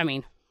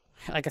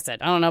like I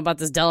said, I don't know about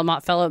this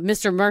Delamont fellow.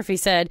 Mr. Murphy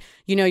said,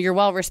 you're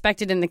well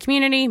respected in the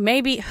community.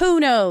 Maybe,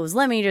 who knows?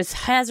 Let me just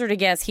hazard a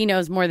guess. He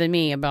knows more than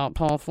me about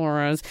Paul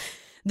Flores.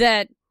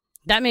 That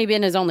may have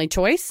been his only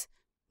choice,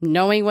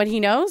 knowing what he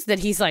knows, that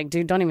he's like,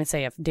 dude, don't even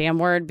say a damn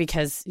word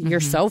because you're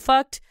so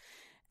fucked.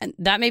 And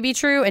that may be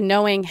true. And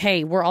knowing,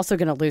 hey, we're also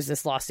going to lose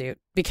this lawsuit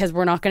because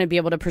we're not going to be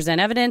able to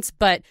present evidence.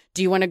 But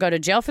do you want to go to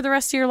jail for the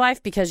rest of your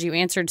life because you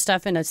answered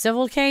stuff in a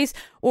civil case?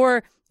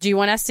 Or do you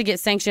want us to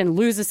get sanctioned,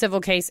 lose a civil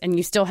case, and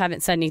you still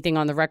haven't said anything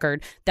on the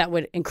record that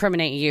would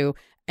incriminate you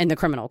in the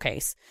criminal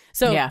case?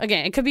 So,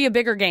 again, it could be a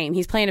bigger game.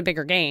 He's playing a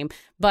bigger game.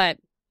 But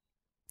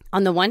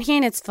on the one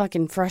hand, it's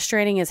fucking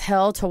frustrating as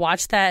hell to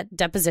watch that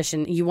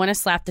deposition. You want to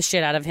slap the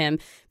shit out of him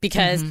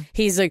because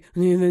he's like,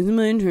 and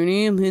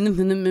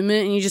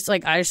you just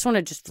like, I just want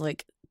to just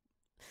like,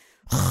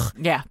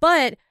 yeah.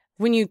 But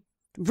when you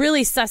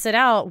really suss it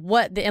out,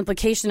 what the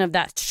implication of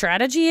that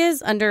strategy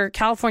is under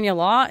California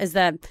law is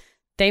that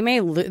they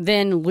may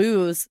then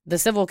lose the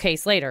civil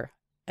case later.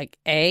 Like,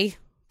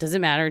 does it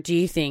matter? Do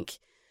you think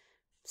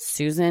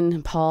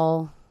Susan,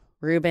 Paul,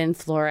 Ruben,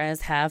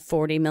 Flores have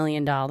 $40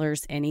 million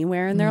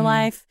anywhere in their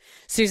life?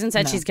 Susan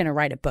said she's going to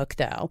write a book,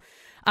 though.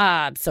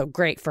 So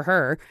great for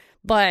her.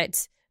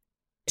 But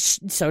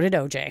so did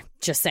OJ,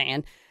 just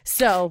saying.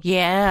 So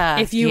yeah,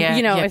 if you,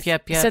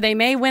 so they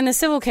may win the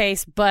civil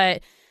case,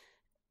 but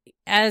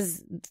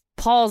as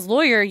Paul's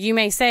lawyer, you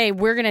may say,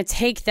 we're going to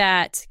take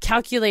that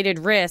calculated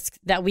risk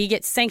that we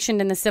get sanctioned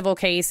in the civil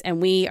case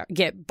and we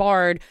get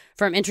barred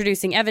from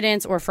introducing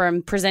evidence or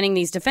from presenting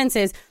these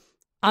defenses.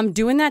 I'm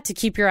doing that to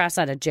keep your ass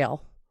out of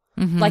jail.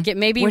 Like, it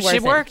may be worth it.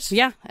 It worked.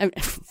 Yeah,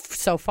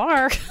 so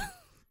far.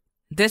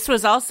 This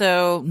was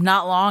also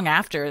not long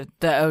after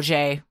the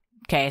OJ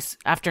case,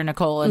 after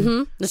Nicole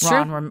and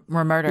Ron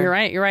were murdered.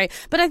 You're right.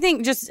 But I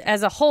think just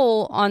as a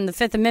whole on the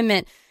Fifth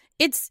Amendment,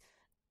 it's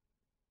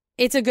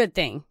a good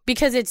thing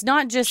because it's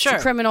not just a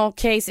criminal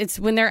case. It's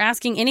when they're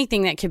asking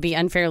anything that could be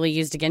unfairly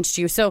used against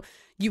you. So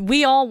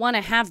we all want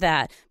to have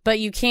that, but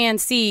you can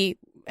see,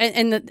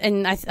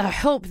 and I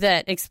hope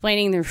that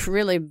explaining the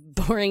really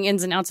boring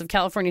ins and outs of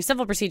California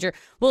civil procedure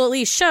will at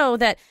least show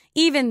that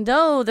even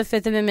though the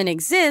Fifth Amendment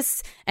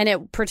exists and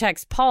it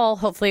protects Paul,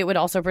 hopefully it would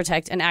also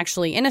protect an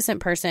actually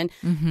innocent person,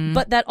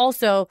 but that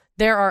also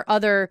there are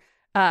other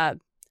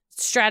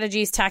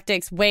strategies,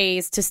 tactics,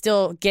 ways to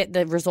still get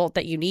the result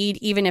that you need,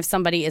 even if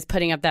somebody is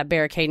putting up that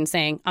barricade and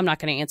saying, I'm not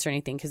going to answer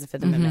anything because of the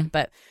Fifth Amendment.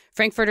 But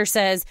Frankfurter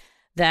says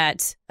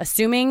that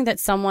assuming that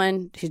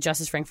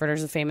Justice Frankfurter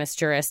is a famous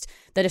jurist,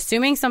 that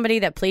assuming somebody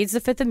that pleads the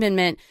Fifth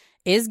Amendment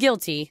is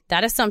guilty,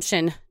 that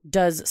assumption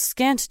does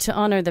scant to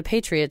honor the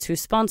patriots who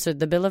sponsored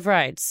the Bill of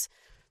Rights.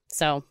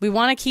 So we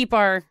want to keep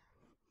our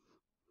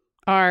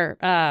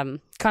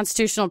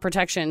constitutional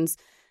protections.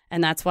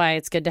 And that's why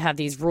it's good to have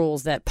these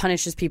rules that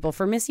punishes people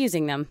for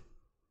misusing them.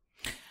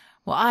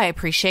 Well, I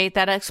appreciate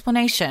that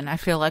explanation. I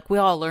feel like we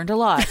all learned a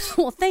lot.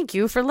 Well, thank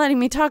you for letting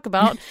me talk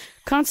about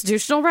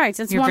constitutional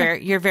rights.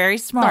 You're very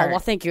smart. Oh, well,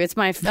 thank you. It's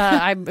my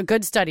I'm a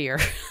good studier.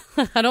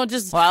 I don't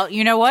just. Well,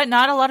 you know what?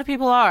 Not a lot of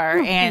people are,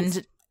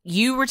 and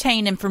you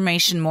retain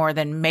information more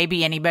than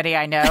maybe anybody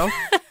I know.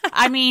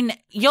 I mean,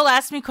 you'll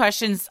ask me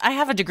questions. I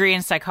have a degree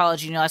in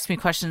psychology, and you'll ask me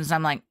questions, and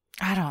I'm like,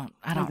 I don't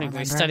think remember.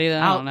 we studied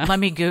that. I don't know. Let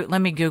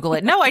me Google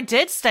it. No, I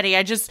did study.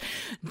 I just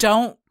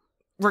don't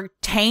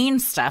retain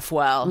stuff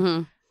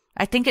well.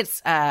 I think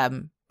it's I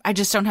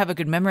just don't have a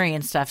good memory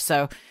and stuff.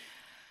 So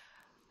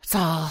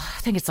I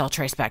think it's all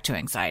traced back to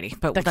anxiety.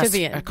 But that that's could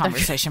be a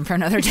conversation for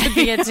another day. Could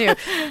be it too.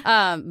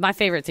 My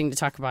favorite thing to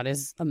talk about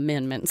is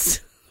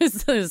amendments.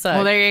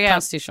 Well, there you go.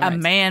 Constitutional rights.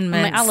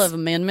 Amendments. I love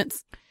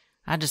amendments.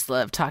 I just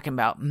love talking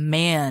about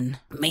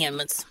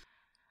amendments.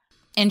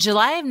 In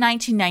July of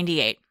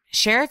 1998.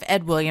 Sheriff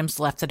Ed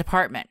Williams left the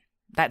department.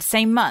 That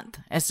same month,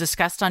 as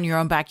discussed on Your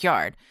Own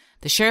Backyard,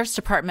 the Sheriff's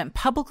Department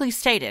publicly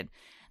stated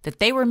that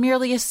they were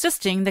merely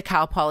assisting the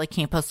Cal Poly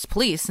campus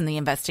police in the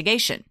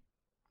investigation.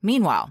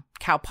 Meanwhile,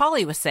 Cal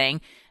Poly was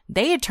saying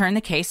they had turned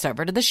the case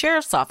over to the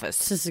Sheriff's Office.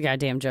 This is a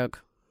goddamn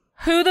joke.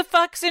 Who the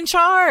fuck's in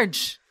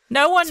charge?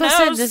 No one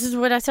knows. This is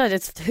what I said.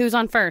 It's who's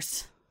on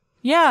first.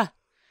 Yeah.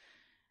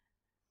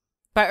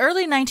 By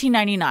early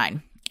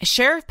 1999,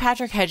 Sheriff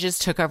Patrick Hedges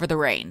took over the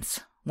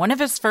reins. One of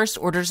his first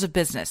orders of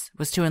business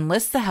was to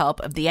enlist the help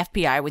of the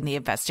FBI with the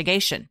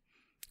investigation.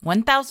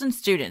 1,000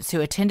 students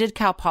who attended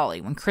Cal Poly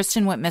when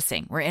Kristin went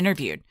missing were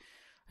interviewed.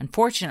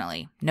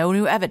 Unfortunately, no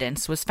new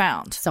evidence was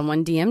found.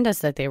 Someone DM'd us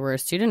that they were a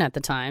student at the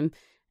time,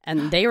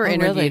 and they were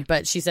interviewed, really?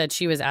 But she said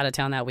she was out of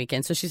town that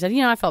weekend. So she said,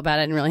 I felt bad.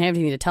 I didn't really have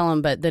anything to tell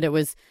them, but that it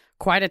was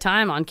quite a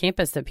time on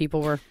campus that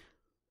people were.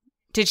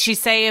 Did she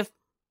say if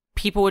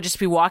people would just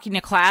be walking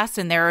to class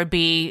and there would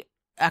be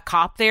a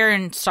cop there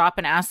and stop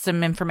and ask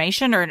them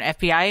information, or an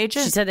FBI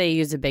agent? She said they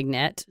used a big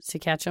net to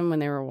catch them when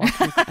they were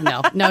walking.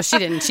 No, she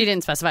didn't. She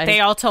didn't specify. They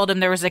all told him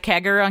there was a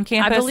kegger on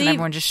campus, I believe, and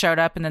everyone just showed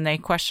up, and then they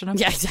questioned him.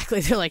 Yeah,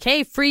 exactly. They're like,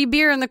 "Hey, free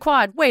beer in the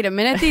quad." Wait a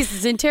minute, these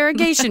is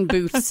interrogation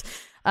booths.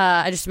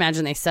 I just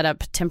imagine they set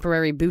up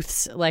temporary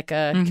booths like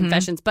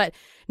confessions. But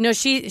no,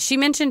 she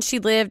mentioned she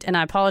lived, and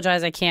I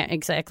apologize, I can't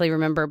exactly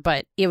remember,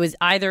 but it was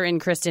either in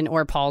Kristin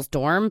or Paul's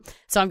dorm.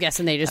 So I'm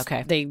guessing they just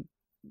they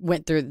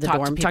went through the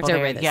dorm, talked to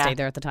everybody that stayed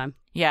there at the time.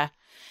 Yeah.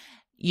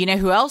 You know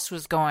who else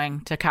was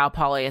going to Cal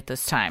Poly at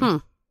this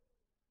time?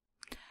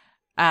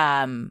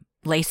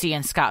 Lacey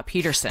and Scott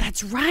Peterson.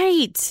 That's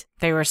right.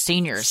 They were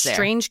seniors there.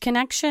 Strange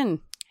connection.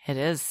 It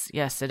is.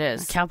 Yes, it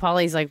is. Cal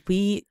Poly's like,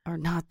 we are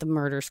not the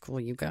murder school,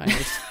 you guys.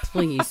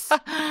 Please.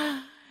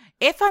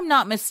 If I'm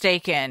not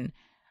mistaken,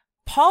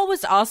 Paul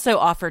was also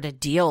offered a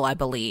deal, I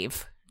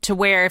believe, to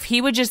where if he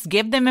would just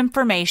give them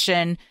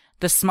information,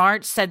 the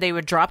Smarts said they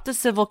would drop the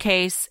civil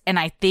case. And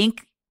I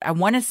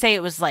want to say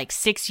it was like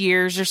 6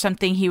 years or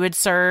something he would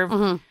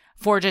serve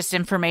for just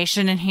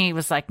information. And he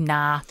was like,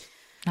 nah,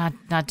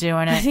 not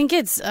doing it. I think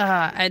it's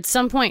at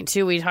some point,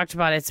 too, we talked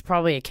about it's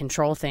probably a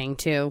control thing,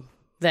 too.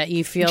 That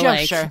you feel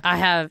I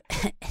have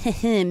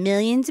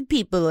millions of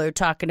people are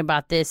talking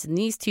about this, and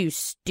these two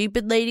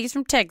stupid ladies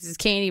from Texas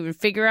can't even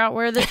figure out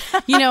where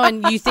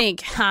and you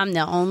think, I'm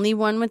the only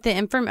one with the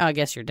information. I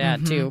guess your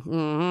dad, too.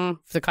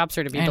 If the cops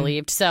are to be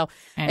believed. So,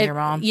 your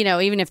mom.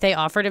 Even if they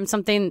offered him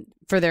something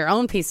for their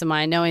own peace of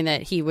mind, knowing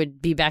that he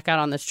would be back out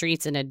on the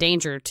streets in a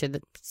danger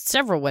to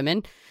several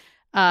women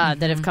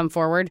that have come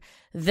forward,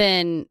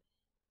 then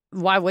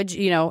why would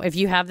you, if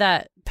you have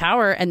that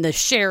power and the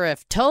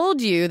sheriff told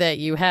you that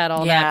you had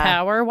all that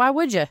power, why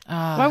would you?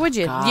 Why would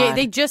you? Yeah,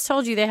 they just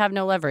told you they have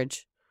no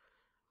leverage.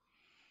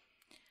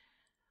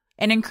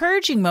 An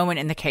encouraging moment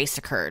in the case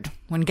occurred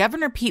when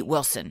Governor Pete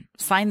Wilson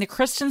signed the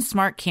Kristin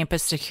Smart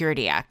Campus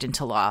Security Act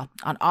into law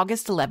on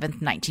August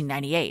 11th,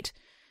 1998.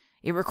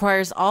 It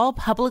requires all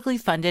publicly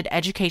funded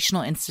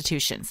educational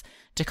institutions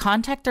to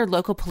contact their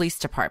local police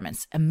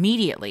departments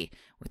immediately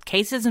with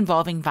cases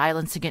involving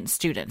violence against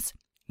students,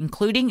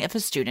 including if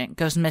a student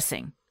goes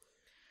missing.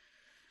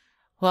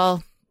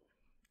 Well,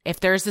 if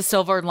there's a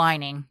silver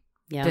lining,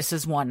 this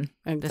is one.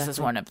 Exactly. This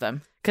is one of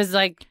them. Because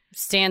like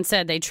Stan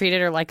said, they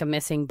treated her like a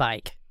missing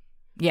bike.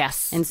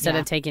 Yes. Instead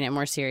of taking it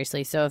more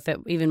seriously. So if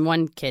even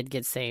one kid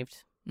gets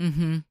saved.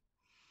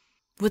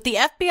 With the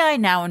FBI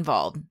now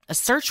involved, a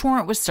search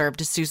warrant was served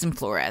to Susan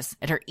Flores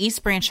at her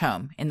East Branch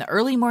home in the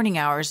early morning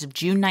hours of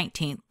June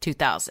 19th,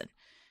 2000.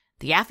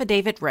 The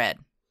affidavit read,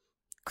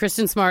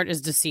 Kristin Smart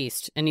is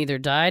deceased and either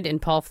died in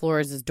Paul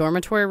Flores'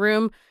 dormitory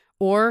room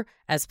or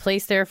as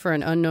placed there for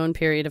an unknown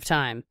period of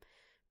time.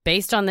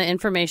 Based on the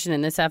information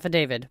in this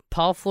affidavit,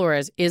 Paul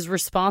Flores is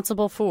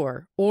responsible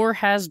for or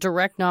has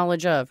direct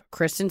knowledge of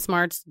Kristin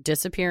Smart's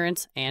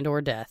disappearance and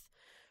or death.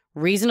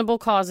 Reasonable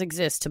cause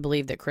exists to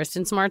believe that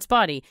Kristin Smart's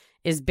body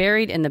is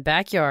buried in the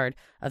backyard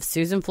of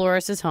Susan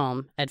Flores'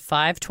 home at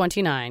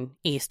 529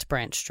 East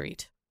Branch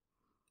Street.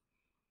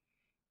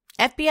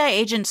 FBI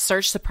agents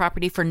searched the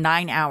property for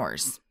 9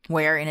 hours,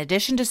 where, in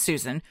addition to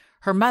Susan,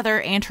 her mother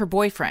and her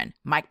boyfriend,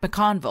 Mike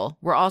McConville,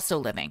 were also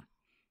living.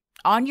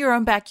 On Your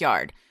Own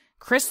Backyard,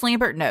 Chris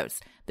Lambert notes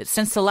that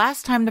since the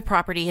last time the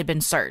property had been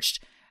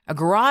searched, a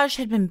garage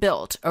had been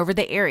built over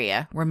the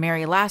area where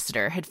Mary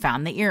Lassiter had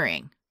found the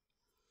earring.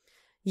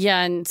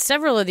 Yeah, and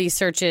several of these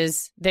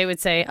searches, they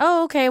would say,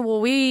 oh, okay, well,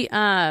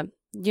 we're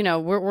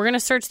going to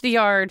search the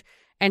yard.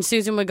 And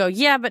Susan would go,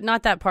 yeah, but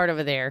not that part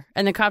over there.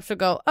 And the cops would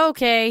go,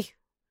 okay.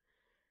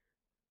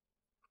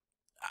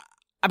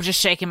 I'm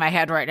just shaking my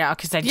head right now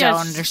because I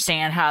don't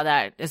understand how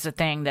that is a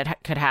thing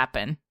that could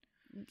happen.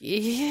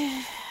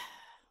 Yeah.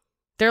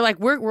 They're like,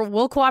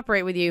 we'll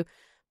cooperate with you,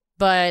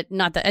 but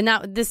not that. And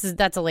now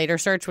that's a later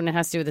search when it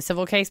has to do with the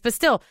civil case. But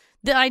still,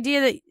 the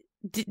idea that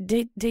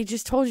they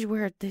just told you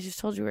where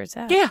it's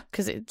at. Yeah,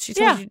 because she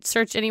told you to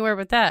search anywhere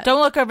but that. Don't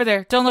look over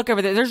there. Don't look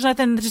over there. There's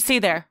nothing to see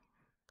there.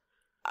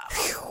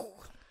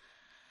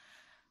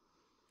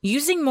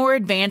 Using more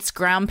advanced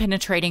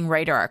ground-penetrating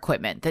radar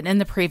equipment than in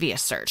the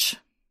previous search,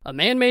 a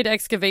man-made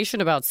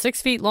excavation about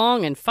 6 feet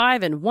long and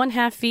 5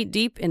 1/2 feet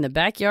deep in the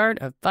backyard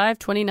of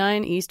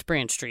 529 East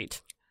Branch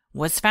Street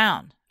was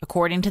found,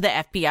 according to the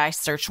FBI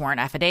search warrant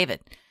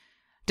affidavit.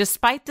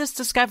 Despite this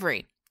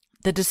discovery,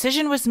 the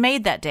decision was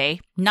made that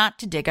day not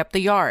to dig up the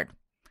yard.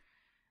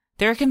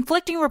 There are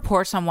conflicting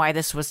reports on why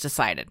this was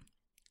decided.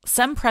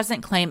 Some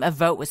present claim a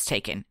vote was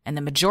taken, and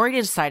the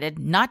majority decided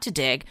not to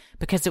dig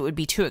because it would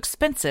be too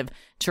expensive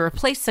to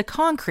replace the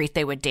concrete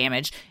they would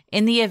damage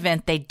in the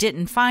event they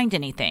didn't find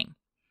anything.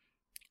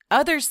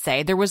 Others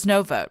say there was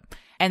no vote,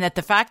 and that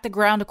the fact the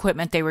ground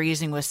equipment they were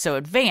using was so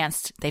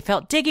advanced, they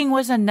felt digging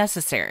was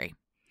unnecessary.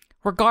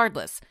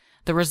 Regardless,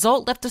 the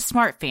result left the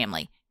Smart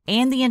family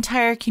and the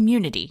entire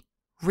community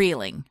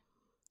reeling.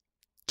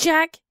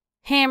 Jack,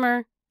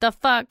 hammer the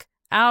fuck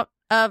out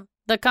of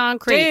the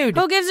concrete. Dude.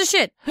 Who gives a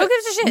shit? Who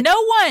gives a shit?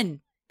 No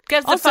one.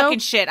 Because the fucking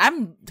shit.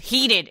 I'm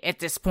heated at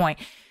this point.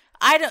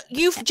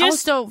 You've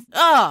just... Also,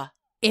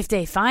 if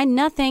they find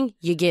nothing,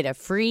 you get a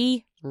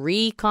free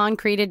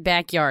re-concreted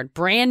backyard.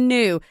 Brand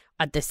new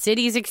at the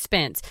city's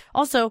expense.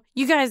 Also,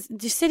 you guys,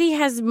 the city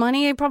has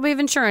money. They probably have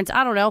insurance.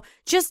 I don't know.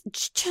 Just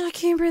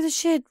can't bring the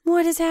shit.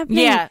 What is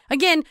happening? Yeah.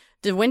 Again,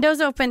 the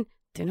window's open.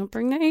 They don't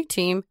bring the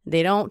A-team.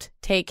 They don't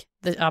take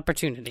the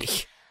opportunity.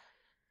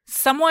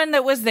 Someone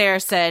that was there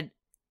said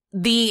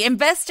the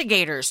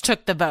investigators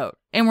took the vote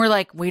and were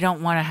like, we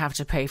don't want to have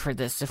to pay for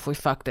this if we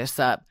fuck this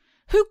up.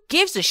 Who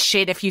gives a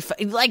shit if you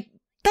like?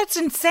 That's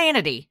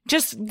insanity.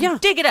 Just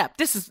dig it up.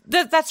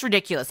 That's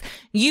ridiculous.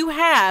 You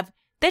have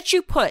that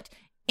you put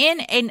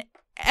in an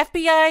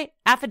FBI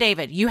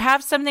affidavit. You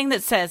have something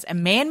that says a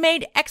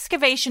man-made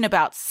excavation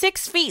about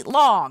 6 feet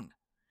long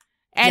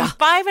and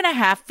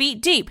 5.5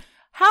 feet deep.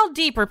 How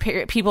deep are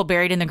people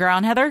buried in the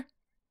ground, Heather?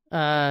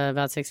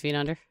 About 6 feet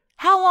under.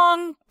 How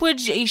long would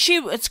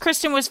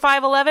Kristin was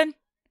 5'11"?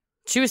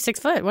 She was 6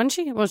 foot, wasn't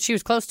she? Well, she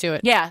was close to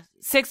it. Yeah.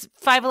 6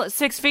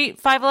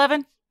 feet,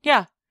 5'11"?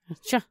 Yeah.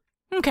 Sure.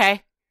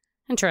 Okay.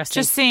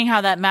 Interesting. Just seeing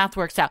how that math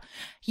works out.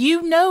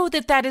 You know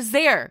that is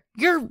there.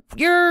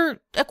 Your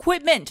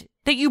equipment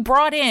that you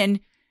brought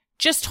in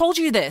just told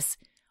you this.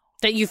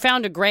 That you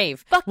found a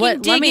grave.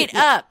 Fucking dig it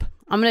up.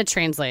 I'm going to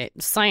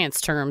translate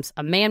science terms.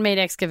 A man-made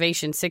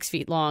excavation 6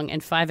 feet long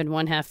and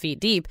 5.5 feet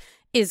deep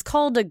is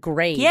called a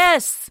grave.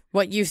 Yes.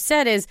 What you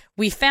said is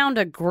we found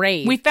a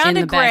grave. We found in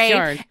a the grave,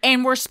 backyard.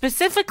 and we're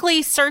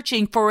specifically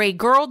searching for a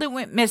girl that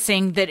went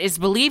missing that is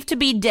believed to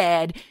be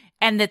dead,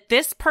 and that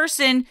this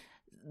person,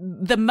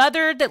 the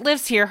mother that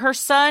lives here, her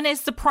son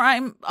is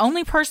the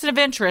only person of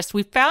interest.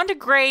 We found a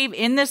grave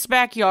in this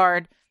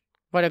backyard.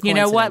 What a coincidence.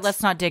 You know what?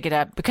 Let's not dig it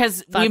up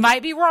because we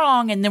might be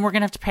wrong, and then we're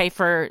going to have to pay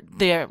for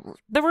the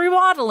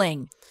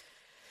remodeling.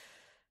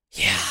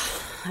 Yeah.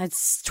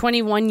 It's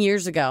 21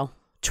 years ago.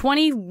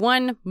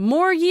 21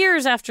 more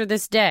years after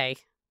this day.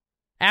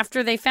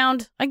 After they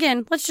found,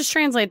 again, let's just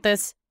translate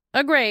this,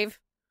 a grave.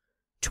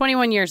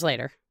 21 years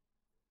later.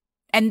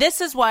 And this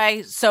is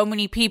why so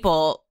many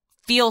people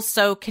feel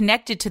so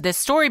connected to this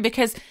story,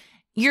 because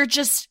you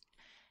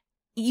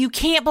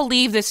can't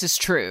believe this is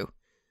true.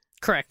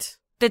 Correct.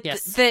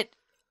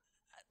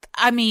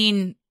 I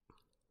mean,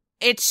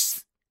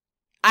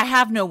 I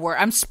have no word.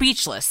 I'm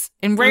speechless.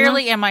 And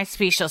rarely am I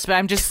speechless,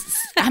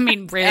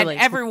 but rarely.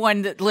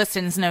 Everyone that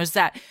listens knows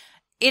that.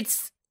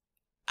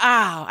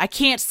 I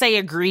can't say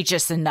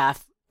egregious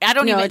enough. I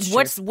don't even,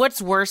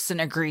 what's worse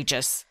than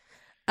egregious?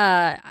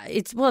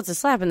 It's a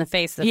slap in the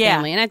face of the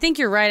family. And I think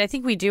you're right. I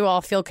think we do all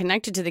feel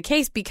connected to the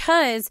case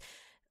because,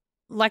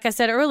 like I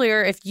said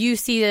earlier, if you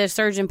see the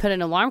surgeon put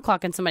an alarm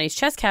clock in somebody's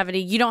chest cavity,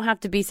 you don't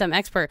have to be some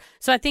expert.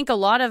 So I think a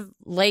lot of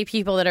lay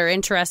people that are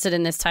interested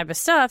in this type of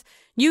stuff,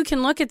 you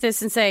can look at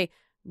this and say,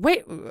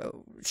 wait,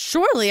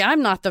 surely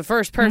I'm not the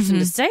first person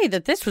to say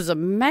that this was a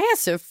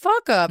massive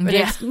fuck up.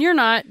 And you're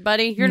not,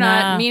 buddy. You're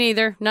not. Me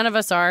neither. None of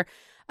us are.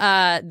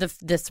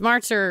 The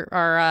smarts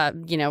are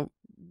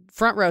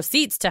front row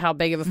seats to how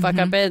big of a fuck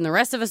up it is, and the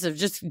rest of us have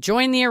just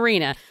joined the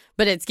arena.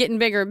 But it's getting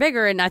bigger and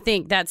bigger, and I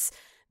think that's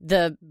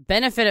the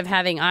benefit of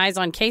having eyes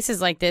on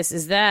cases like this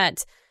is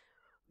that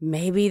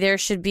maybe there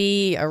should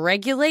be a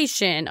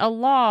regulation, a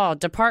law,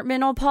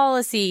 departmental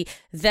policy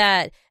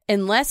that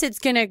unless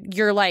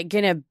you're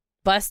gonna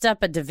bust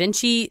up a Da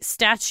Vinci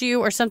statue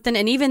or something,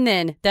 and even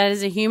then, that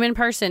is a human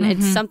person.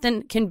 It's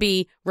something can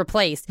be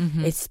replaced,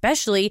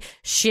 especially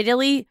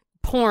shittily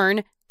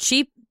porn,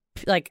 cheap,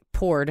 like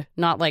poured,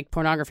 not like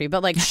pornography,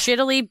 but like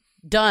shittily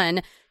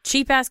done,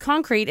 cheap ass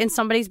concrete in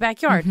somebody's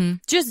backyard.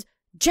 Just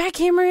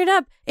jackhammer it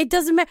up. It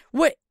doesn't matter.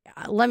 What?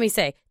 Let me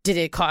say, would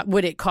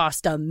it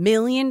cost $1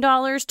 million to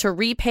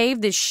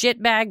repave this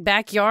shitbag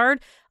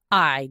backyard?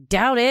 I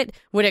doubt it.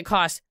 Would it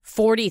cost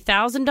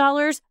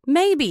 $40,000?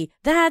 Maybe.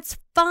 That's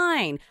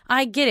fine.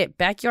 I get it.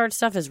 Backyard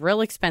stuff is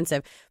real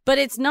expensive, but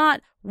it's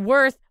not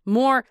worth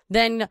more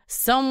than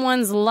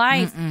someone's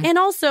life. And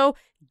also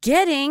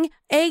getting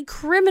a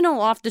criminal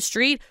off the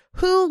street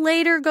who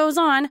later goes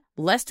on,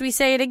 lest we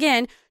say it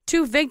again,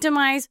 to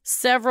victimize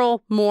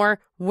several more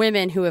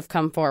women who have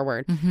come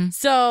forward.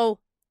 So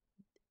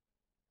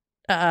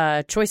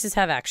choices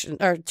have action,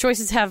 or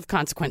choices have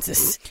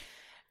consequences.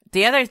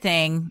 The other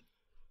thing,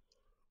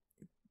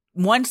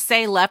 once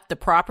they left the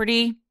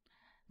property,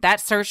 that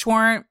search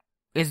warrant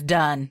is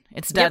done.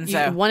 It's done.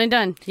 One and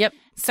done. Yep.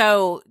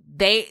 So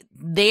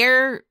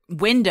their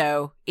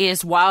window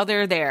is while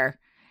they're there.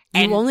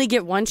 And you only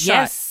get one shot.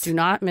 Yes. Do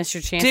not miss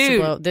your chance to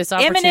blow. This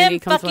opportunity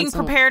Eminem comes fucking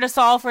prepared us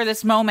all for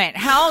this moment.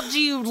 How do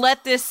you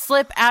let this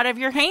slip out of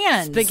your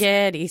hands?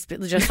 Spaghetti.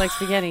 Just like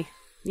spaghetti.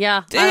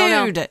 Yeah. Dude.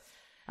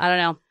 I don't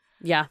know.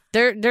 Yeah.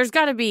 There's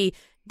got to be,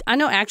 I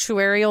know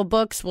actuarial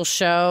books will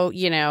show,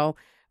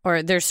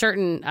 or there's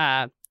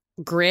certain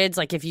grids,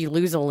 like if you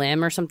lose a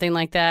limb or something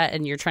like that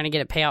and you're trying to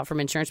get a payout from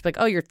insurance, like,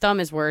 oh, your thumb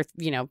is worth,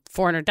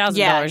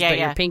 $400,000, but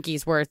your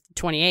pinky's worth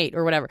 28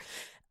 or whatever.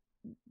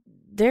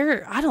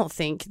 I don't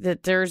think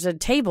that there's a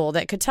table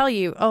that could tell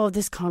you, oh,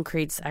 this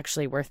concrete's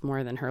actually worth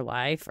more than her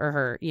life or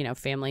her,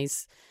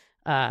 family's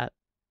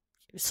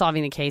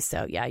solving the case,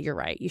 though, yeah, you're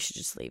right. You should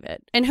just leave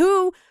it. And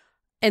who,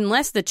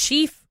 unless the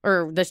chief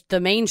or the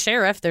main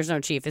sheriff, there's no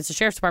chief, it's the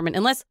sheriff's department,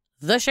 unless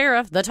the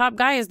sheriff, the top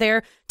guy, is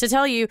there to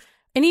tell you,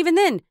 and even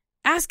then,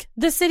 ask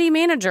the city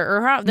manager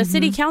or the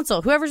city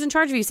council, whoever's in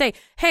charge of you. Say,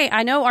 hey,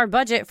 I know our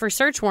budget for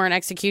search warrant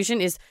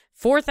execution is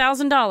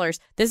 $4,000.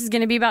 This is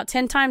going to be about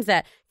 10 times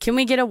that. Can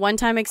we get a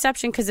one-time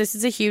exception? Because this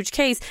is a huge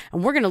case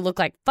and we're going to look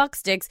like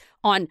fucksticks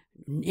on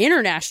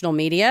international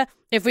media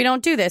if we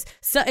don't do this.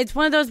 So it's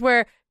one of those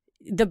where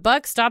the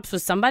buck stops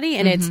with somebody,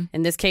 and it's,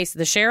 in this case,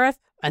 the sheriff,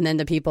 and then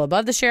the people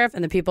above the sheriff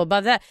and the people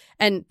above that.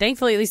 And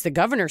thankfully, at least the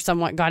governor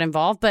somewhat got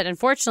involved. But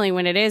unfortunately,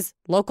 when it is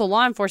local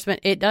law enforcement,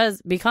 it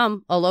does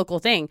become a local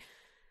thing.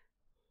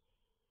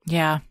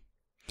 Yeah.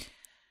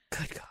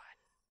 Good God.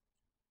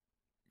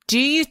 Do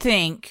you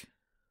think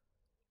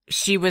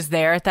she was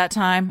there at that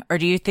time? Or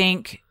do you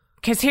think...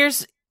 Because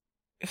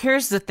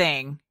here's the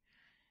thing.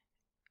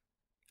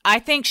 I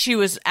think she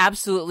was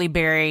absolutely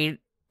buried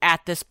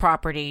at this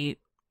property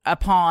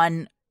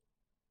upon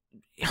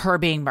her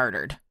being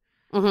murdered.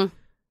 Mm-hmm.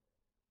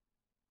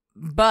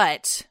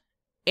 But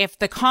if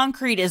the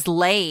concrete is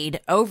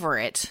laid over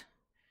it,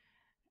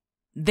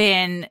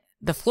 then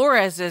the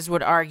Floreses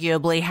would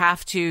arguably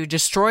have to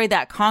destroy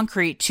that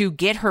concrete to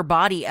get her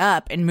body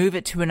up and move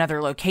it to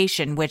another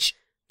location, which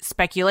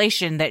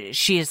speculation that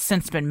she has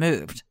since been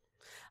moved.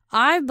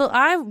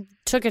 I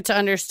took it to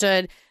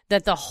understood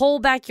that the whole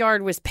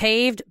backyard was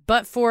paved,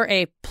 but for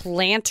a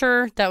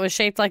planter that was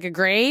shaped like a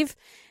grave,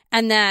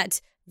 and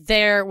that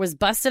there was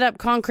busted up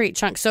concrete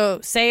chunks.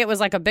 So say it was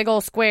like a big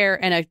old square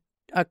and a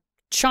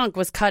chunk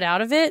was cut out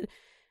of it,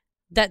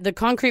 that the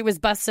concrete was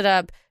busted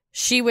up.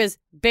 She was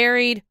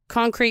buried,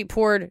 concrete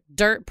poured,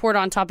 dirt poured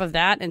on top of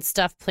that, and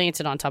stuff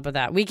planted on top of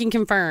that. We can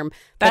confirm.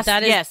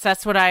 Yes,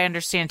 that's what I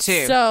understand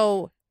too.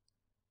 So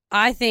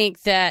I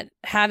think that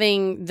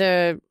having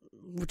the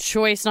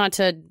choice not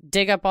to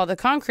dig up all the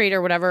concrete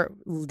or whatever,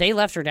 they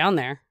left her down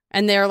there.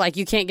 And they're like,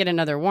 you can't get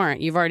another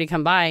warrant. You've already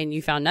come by and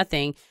you found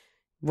nothing.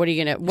 What are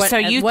you going to... So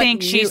you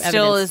think she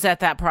still is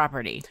at that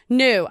property?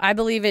 No, I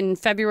believe in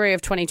February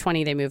of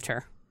 2020 they moved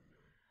her.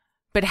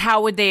 But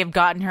how would they have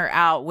gotten her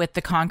out with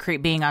the concrete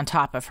being on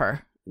top of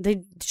her? They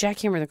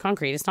jackhammer the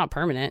concrete. It's not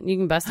permanent. You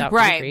can bust out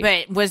concrete.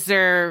 Right, but was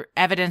there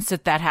evidence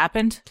that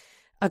happened?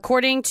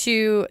 According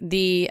to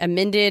the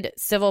amended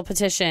civil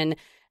petition,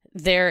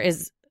 there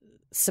is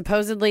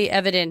supposedly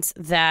evidence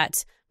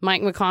that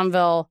Mike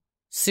McConville,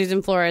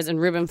 Susan Flores, and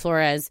Ruben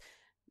Flores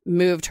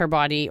moved her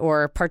body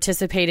or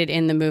participated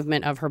in the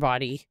movement of her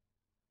body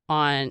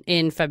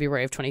in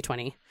February of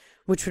 2020,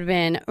 which would have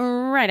been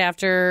right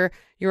after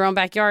Your Own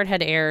Backyard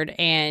had aired.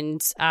 And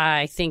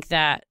I think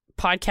that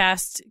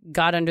podcast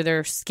got under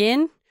their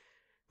skin.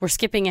 We're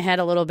skipping ahead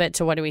a little bit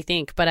to what do we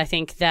think, but I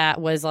think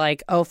that was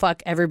like, oh,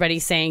 fuck,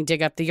 everybody's saying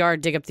dig up the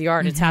yard,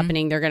 it's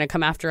happening, they're going to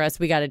come after us,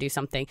 we got to do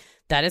something.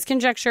 That is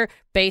conjecture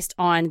based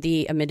on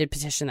the amended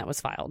petition that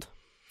was filed.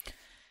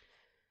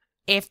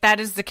 If that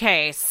is the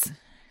case,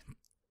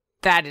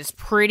 that is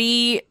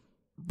pretty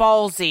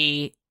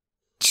ballsy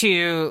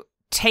to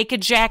take a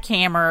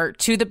jackhammer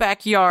to the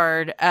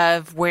backyard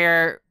of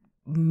where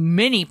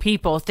many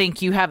people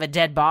think you have a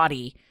dead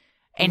body.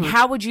 And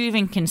how would you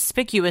even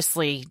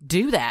conspicuously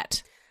do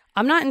that?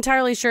 I'm not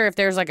entirely sure if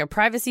there's like a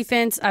privacy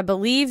fence. I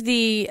believe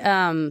the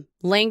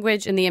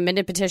language in the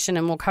amended petition,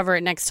 and we'll cover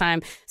it next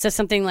time, says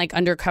something like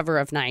under cover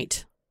of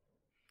night.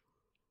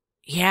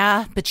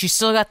 Yeah, but you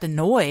still got the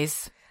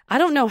noise. I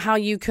don't know how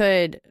you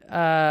could,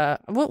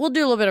 we'll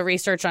do a little bit of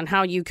research on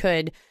how you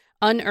could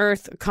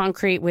unearth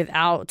concrete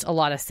without a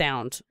lot of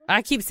sound.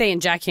 I keep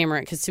saying jackhammer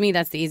it because to me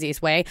that's the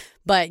easiest way,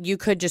 but you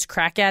could just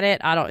crack at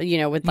it,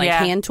 with like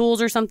hand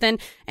tools or something.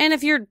 And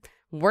if you're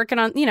working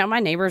on, my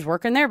neighbors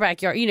work in their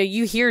backyard,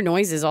 you hear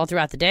noises all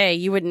throughout the day.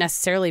 You wouldn't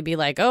necessarily be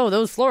like, oh,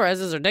 those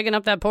Floreses are digging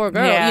up that poor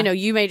girl. Yeah.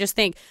 You may just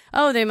think,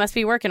 oh, they must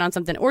be working on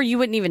something. Or you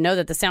wouldn't even know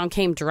that the sound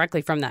came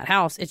directly from that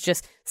house. It's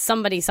just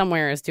somebody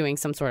somewhere is doing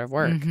some sort of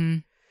work. Mm-hmm.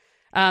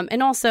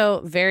 And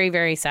also very,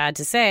 very sad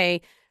to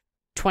say,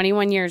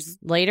 21 years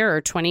later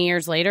or 20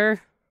 years later,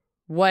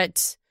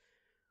 what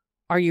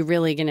are you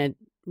really going to,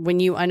 when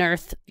you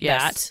unearth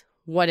that,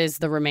 what does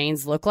the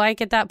remains look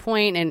like at that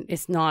point? And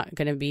it's not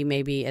going to be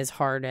maybe as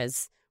hard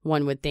as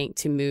one would think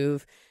to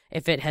move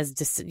if it has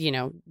just,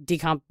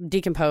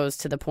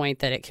 decomposed to the point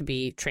that it could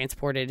be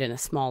transported in a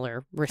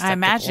smaller receptacle. I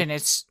imagine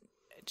it's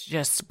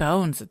just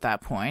bones at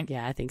that point.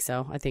 Yeah, I think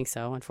so,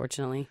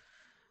 unfortunately.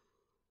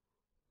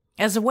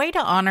 As a way to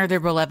honor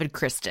their beloved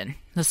Kristin,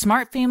 the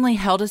Smart family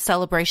held a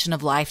celebration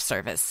of life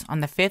service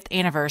on the 5th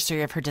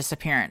anniversary of her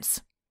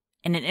disappearance.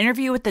 In an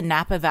interview with the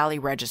Napa Valley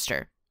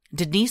Register,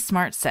 Denise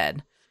Smart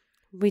said,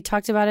 "We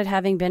talked about it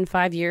having been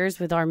 5 years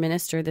with our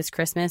minister this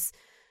Christmas.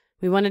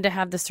 We wanted to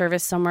have the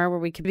service somewhere where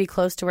we could be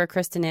close to where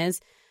Kristin is.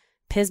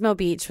 Pismo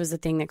Beach was the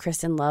thing that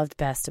Kristin loved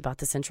best about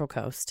the Central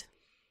Coast."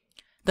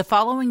 The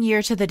following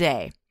year to the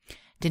day,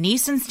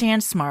 Denise and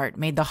Stan Smart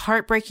made the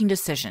heartbreaking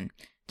decision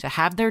to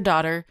have their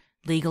daughter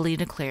legally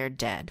declared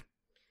dead.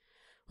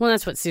 Well,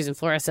 that's what Susan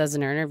Flores says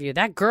in her interview.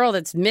 That girl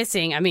that's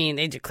missing,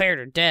 they declared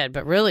her dead,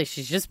 but really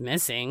she's just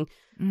missing.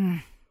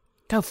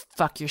 Go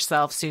fuck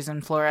yourself,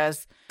 Susan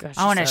Flores.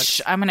 Gosh,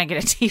 I'm going to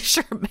get a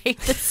t-shirt made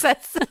that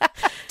says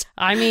that.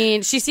 I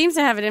mean, she seems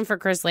to have it in for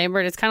Chris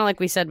Lambert. It's kind of like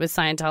we said with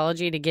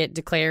Scientology to get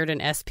declared an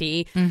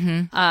SP.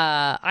 Mm-hmm.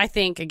 I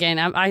think, again,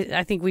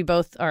 I think we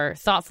both are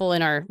thoughtful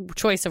in our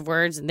choice of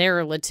words, and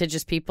they're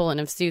litigious people and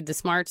have sued the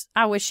smarts.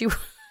 I wish you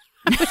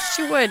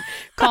would.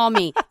 Call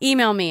me,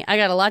 email me. I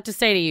got a lot to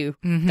say to you.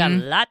 Mm-hmm. Got a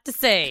lot to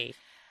say.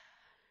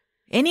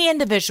 Any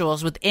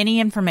individuals with any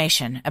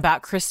information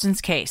about Kristin's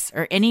case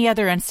or any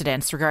other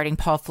incidents regarding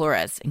Paul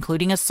Flores,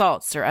 including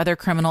assaults or other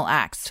criminal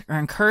acts, are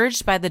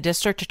encouraged by the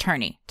district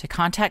attorney to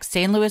contact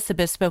San Luis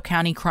Obispo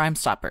County Crime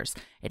Stoppers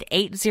at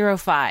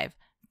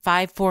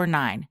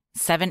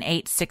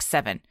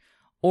 805-549-7867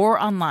 or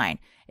online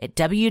at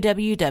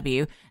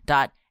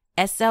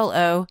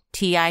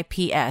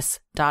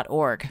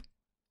www.slotips.org.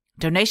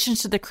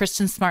 Donations to the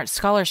Kristin Smart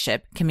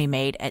Scholarship can be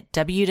made at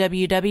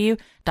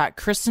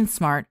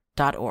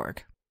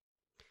www.kristinsmart.org.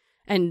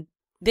 And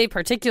they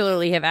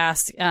particularly have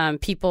asked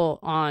people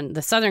on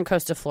the southern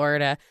coast of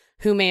Florida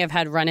who may have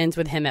had run-ins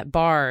with him at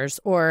bars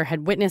or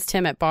had witnessed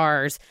him at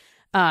bars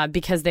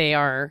because they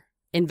are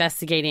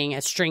investigating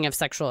a string of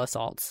sexual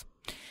assaults.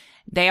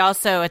 They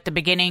also, at the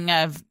beginning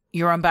of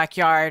Your Own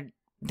Backyard,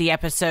 the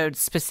episode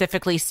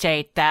specifically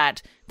state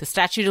that the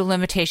statute of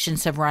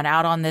limitations have run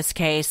out on this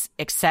case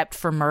except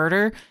for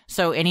murder.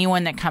 So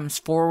anyone that comes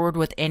forward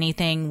with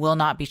anything will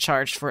not be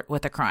charged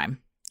with a crime.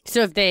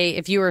 So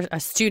if you were a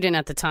student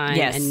at the time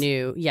and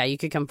knew, you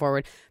could come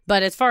forward.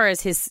 But as far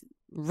as his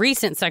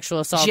recent sexual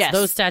assaults,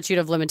 those statute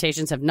of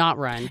limitations have not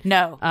run.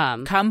 No.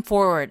 Come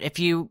forward. If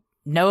you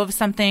know of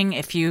something,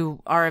 if you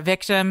are a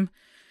victim,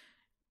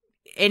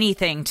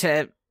 anything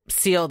to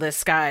seal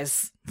this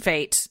guy's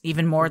fate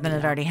even more than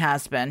it already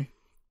has been.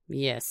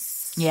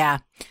 Yes. Yeah.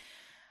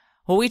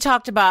 Well, we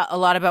talked a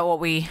lot about what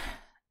we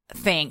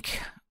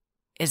think.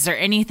 Is there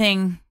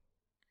anything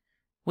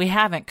we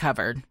haven't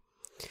covered?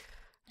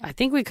 I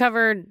think we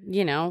covered,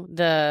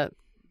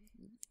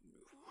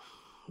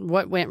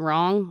 what went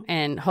wrong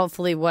and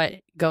hopefully what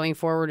going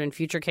forward in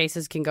future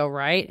cases can go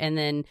right. And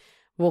then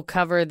we'll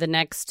cover the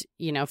next,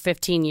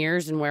 15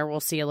 years and where we'll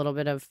see a little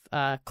bit of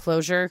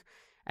closure,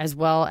 as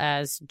well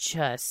as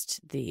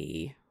just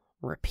the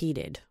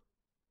repeated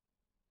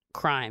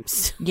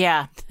crimes.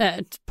 Yeah.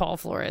 That Paul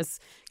Flores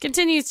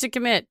continues to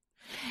commit.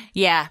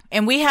 Yeah.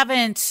 And we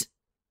haven't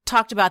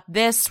talked about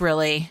this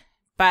really,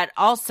 but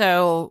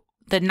also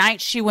the night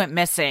she went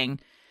missing,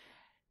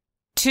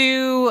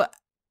 2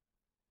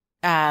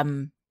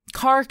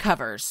 car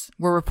covers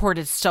were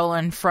reported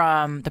stolen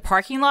from the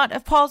parking lot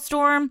of Paul's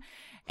dorm,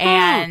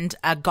 and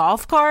a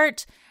golf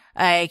cart,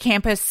 a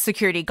campus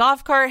security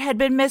golf cart had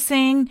been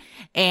missing.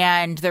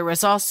 And there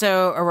was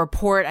also a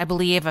report, I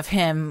believe, of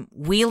him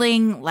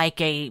wheeling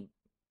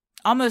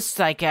almost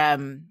like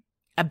a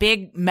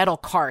big metal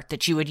cart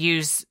that you would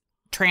use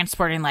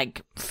transporting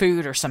like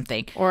food or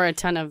something. Or a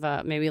ton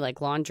of maybe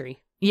like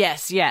laundry.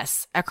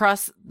 Yes,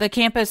 across the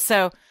campus.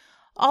 So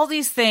all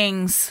these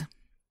things,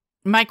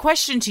 my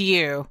question to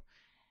you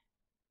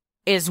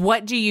is,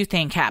 what do you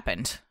think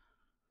happened?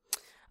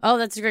 Oh,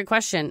 that's a great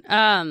question.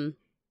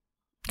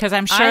 Because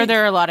I'm sure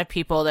there are a lot of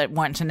people that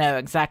want to know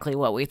exactly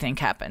what we think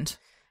happened.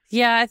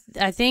 Yeah,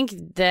 I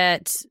think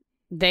that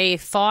they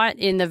fought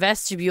in the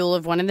vestibule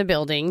of one of the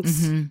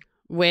buildings,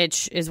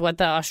 which is what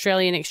the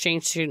Australian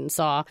exchange student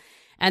saw,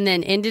 and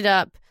then ended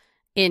up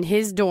in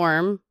his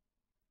dorm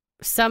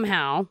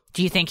somehow.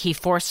 Do you think he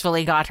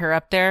forcefully got her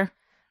up there?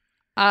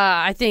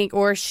 I think,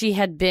 or she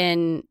had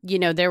been,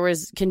 there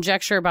was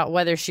conjecture about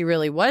whether she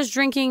really was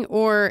drinking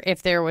or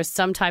if there was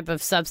some type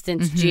of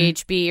substance,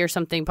 GHB or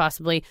something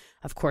possibly.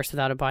 Of course,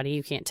 without a body,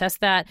 you can't test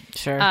that.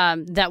 Sure.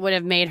 That would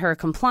have made her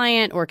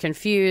compliant or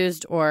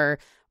confused or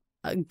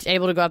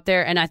able to go up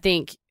there. And I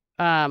think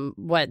I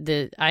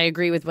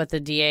agree with what the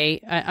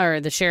DA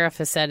or the sheriff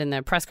has said in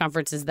the press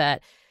conference is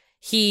that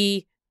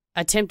he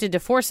attempted to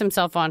force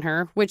himself on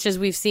her, which, as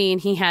we've seen,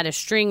 he had a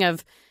string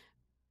of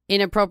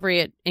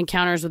inappropriate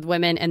encounters with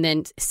women. And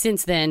then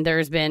since then,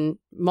 there's been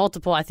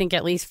multiple, I think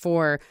at least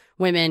 4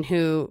 women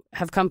who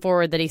have come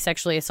forward that he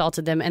sexually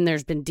assaulted them. And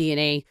there's been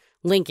DNA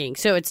linking.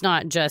 So it's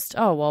not just,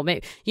 oh, well,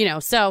 maybe,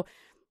 so,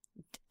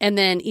 and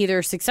then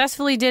either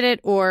successfully did it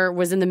or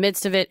was in the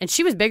midst of it. And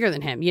she was bigger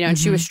than him, and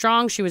she was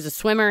strong. She was a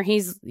swimmer.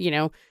 He's,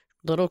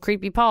 little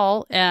creepy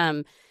Paul.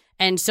 And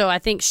so I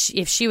think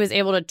if she was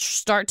able to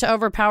start to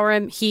overpower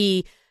him,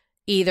 he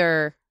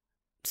either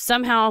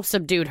somehow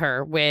subdued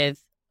her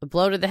with a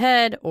blow to the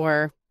head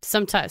or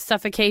some type of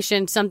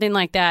suffocation, something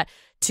like that,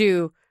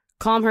 to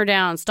calm her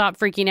down, stop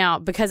freaking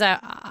out. Because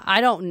I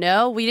don't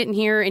know. We didn't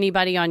hear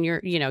anybody on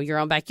your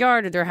own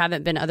backyard, or there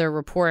haven't been other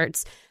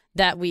reports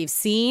that we've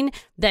seen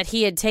that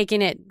he had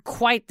taken it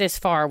quite this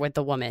far with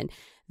the woman.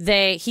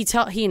 He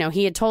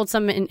had told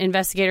some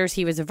investigators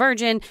he was a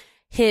virgin.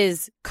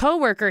 His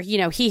coworker,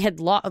 he had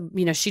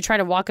she tried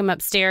to walk him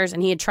upstairs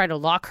and he had tried to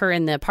lock her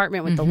in the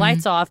apartment with the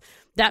lights off.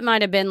 That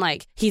might have been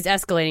like, he's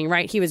escalating,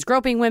 right? He was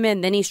groping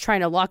women, then he's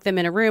trying to lock them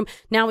in a room.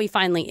 Now he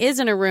finally is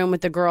in a room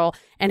with the girl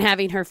and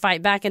having her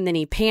fight back, and then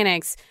he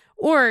panics,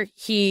 or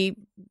he,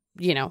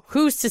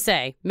 who's to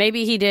say?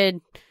 Maybe he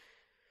did.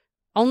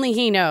 Only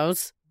he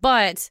knows.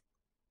 But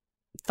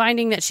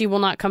finding that she will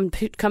not come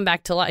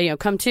back to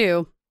come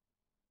to,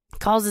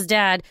 calls his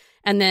dad,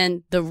 and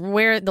then the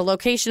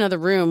location of the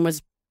room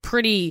was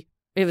pretty.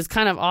 It was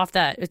kind of off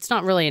that. It's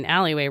not really an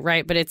alleyway,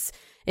 right? But it's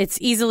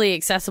easily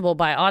accessible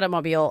by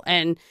automobile,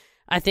 and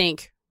I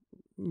think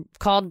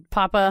called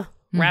Papa,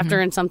 wrapped her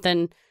in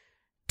something,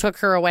 took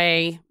her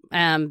away,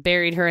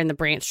 buried her in the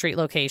Branch Street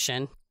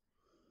location,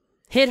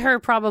 hid her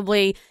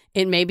probably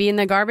maybe in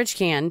the garbage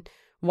can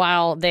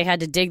while they had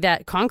to dig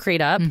that concrete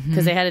up,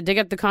 because they had to dig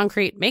up the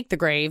concrete, make the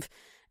grave,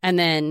 and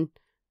then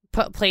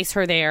place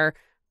her there,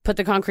 put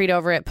the concrete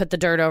over it, put the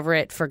dirt over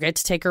it, forget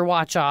to take her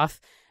watch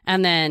off,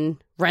 and then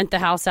rent the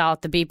house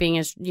out. The beeping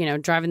is,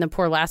 driving the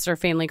poor Lassiter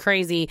family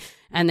crazy,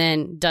 and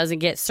then doesn't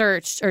get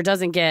searched or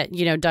doesn't get,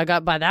 dug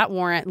up by that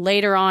warrant.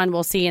 Later on,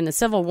 we'll see in the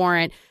civil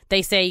warrant,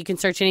 they say you can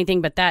search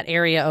anything but that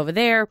area over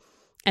there.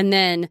 And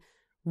then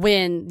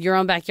when Your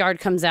Own Backyard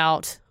comes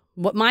out,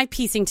 what my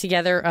piecing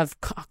together of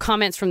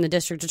comments from the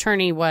district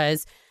attorney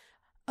was,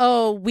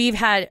 we've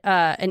had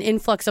an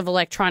influx of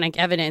electronic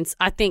evidence.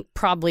 I think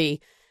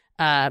probably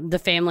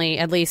the family,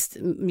 at least,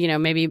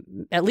 maybe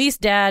at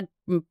least dad,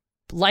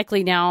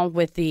 likely now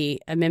with the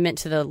amendment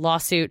to the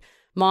lawsuit,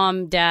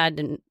 mom, dad,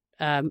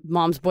 and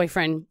mom's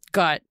boyfriend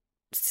got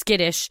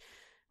skittish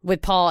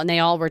with Paul, and they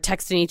all were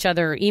texting each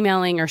other or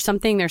emailing or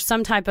something. There's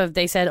some type of,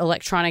 they said,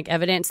 electronic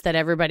evidence that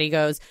everybody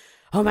goes,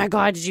 oh my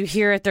God, did you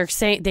hear it? They're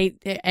saying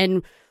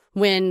and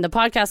when the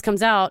podcast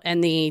comes out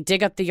and the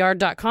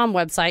diguptheyard.com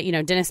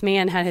website, Dennis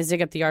Mann had his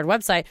Dig Up the Yard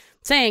website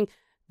saying,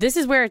 this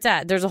is where it's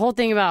at. There's a whole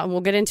thing about, and we'll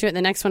get into it in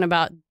the next one,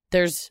 about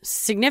there's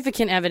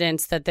significant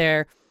evidence that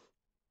the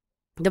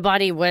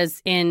body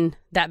was in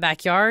that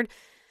backyard,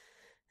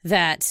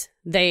 that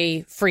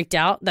they freaked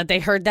out, that they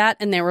heard that,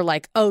 and they were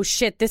like, oh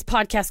shit, this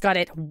podcast got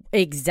it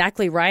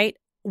exactly right.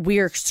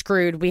 We're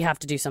screwed. We have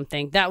to do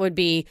something. That would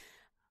be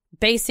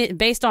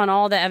based on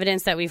all the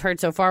evidence that we've heard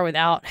so far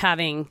without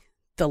having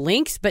the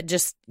links, but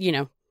just,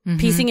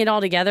 piecing it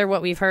all together,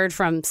 what we've heard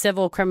from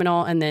civil,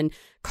 criminal, and then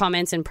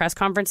comments and press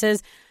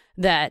conferences,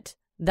 that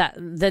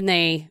then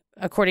they,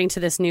 according to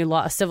this new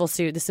law, civil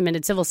suit, this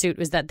amended civil suit,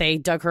 was that they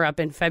dug her up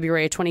in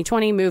February of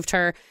 2020, moved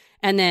her,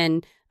 and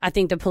then I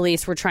think the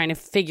police were trying to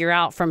figure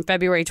out from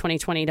February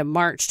 2020 to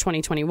March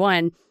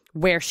 2021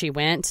 where she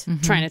went,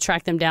 trying to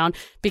track them down,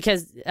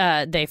 because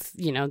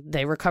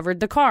they recovered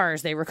the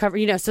cars, they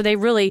recovered, so they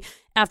really,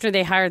 after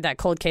they hired that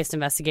cold case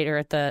investigator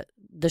at the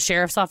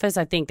sheriff's office,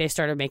 I think they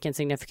started making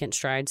significant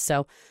strides.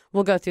 So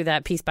we'll go through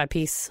that piece by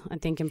piece, I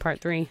think, in part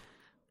 3.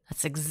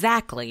 That's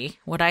exactly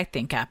what I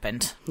think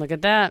happened. Look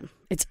at that.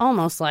 It's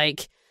almost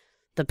like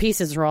the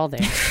pieces are all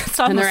there.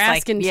 And they're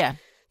asking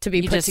to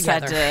be put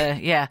together.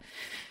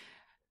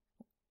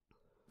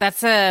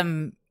 That's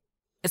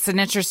it's an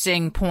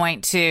interesting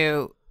point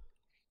too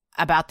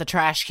about the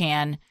trash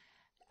can,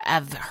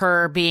 of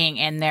her being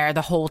in there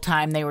the whole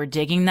time they were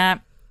digging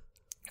that,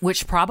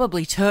 which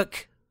probably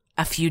took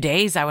a few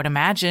days, I would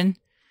imagine,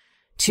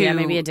 to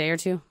maybe a day or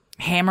two,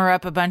 hammer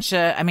up a bunch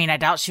of, I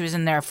doubt she was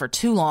in there for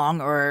too long,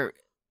 or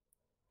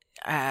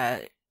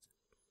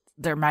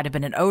there might have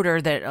been an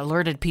odor that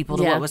alerted people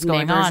to what was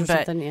going on,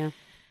 but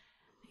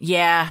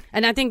yeah.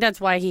 And I think that's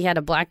why he had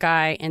a black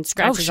eye and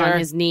scratches on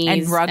his knees.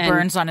 And rug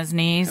burns on his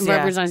knees.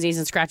 Rug burns on his knees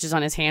and scratches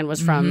on his hand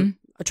was from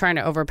trying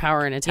to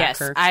overpower and attack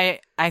her.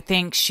 I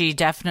think she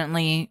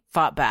definitely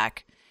fought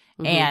back.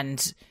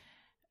 And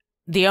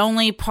the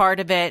only part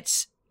of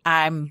it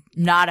I'm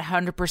not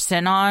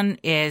 100% on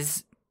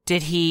is,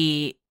 did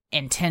he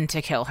intend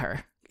to kill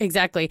her?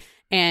 Exactly.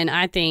 And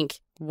I think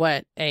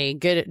what a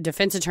good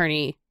defense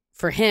attorney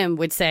for him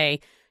would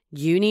say,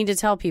 you need to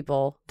tell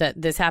people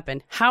that this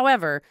happened.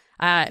 However,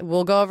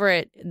 we'll go over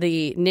it,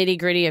 the nitty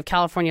gritty of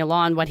California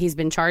law and what he's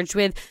been charged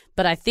with.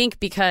 But I think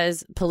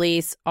because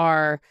police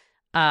are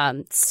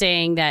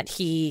saying that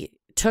he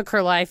took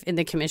her life in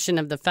the commission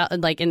of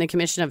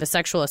a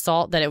sexual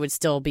assault, that it would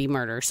still be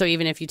murder. So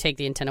even if you take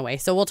the intent away.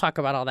 So we'll talk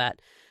about all that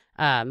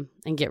and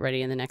get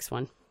ready in the next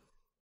one.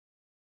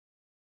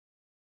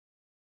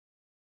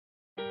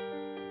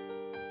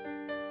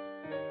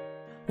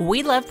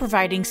 We love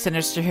providing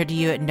Sinisterhood to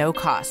you at no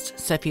cost,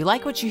 so if you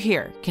like what you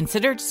hear,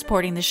 consider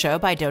supporting the show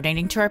by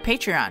donating to our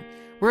Patreon.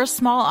 We're a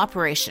small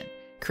operation,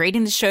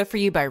 creating the show for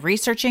you by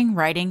researching,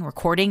 writing,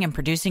 recording, and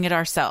producing it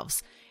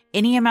ourselves.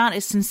 Any amount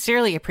is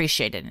sincerely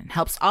appreciated and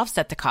helps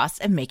offset the costs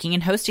of making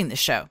and hosting the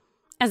show.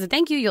 As a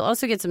thank you, you'll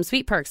also get some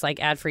sweet perks like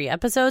ad-free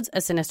episodes, a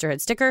Sinisterhood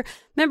sticker,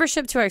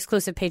 membership to our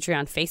exclusive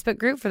Patreon Facebook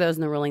group for those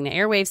in the Ruling the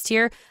Airwaves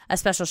tier, a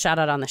special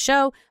shout-out on the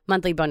show,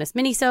 monthly bonus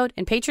minisode,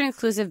 and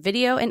patron-exclusive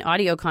video and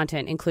audio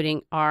content,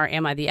 including our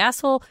Am I the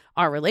Asshole?,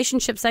 our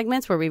relationship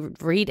segments where we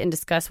read and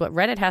discuss what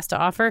Reddit has to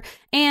offer,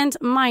 and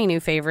my new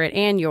favorite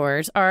and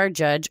yours, our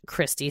Judge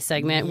Christy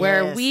segment,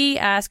 where we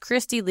ask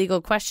Christy legal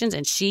questions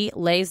and she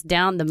lays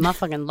down the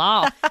motherfucking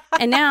law.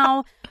 And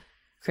now...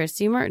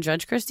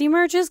 Judge Christy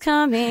merch is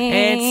coming.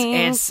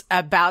 It's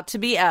about to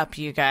be up,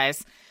 you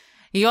guys.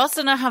 You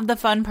also now have the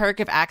fun perk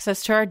of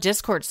access to our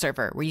Discord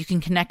server, where you can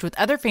connect with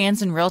other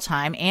fans in real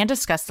time and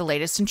discuss the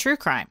latest in true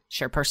crime,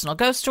 share personal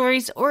ghost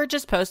stories, or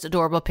just post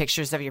adorable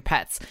pictures of your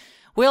pets.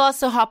 We'll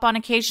also hop on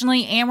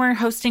occasionally, and we're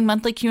hosting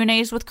monthly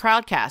Q&As with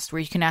Crowdcast,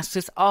 where you can ask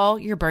us all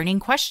your burning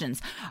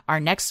questions. Our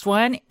next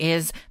one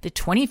is the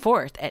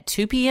 24th at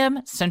 2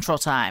 p.m. Central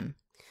Time.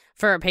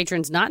 For our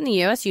patrons not in the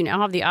U.S., you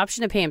now have the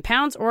option to pay in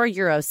pounds or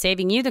euros,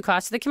 saving you the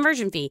cost of the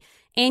conversion fee.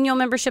 Annual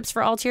memberships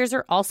for all tiers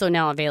are also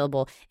now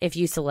available. If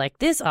you select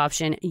this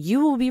option, you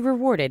will be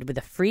rewarded with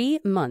a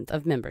free month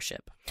of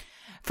membership.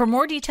 For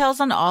more details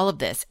on all of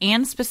this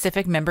and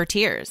specific member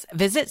tiers,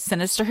 visit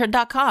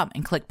Sinisterhood.com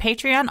and click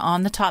Patreon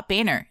on the top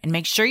banner. And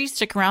make sure you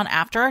stick around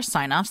after our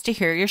sign-offs to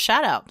hear your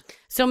shout-out.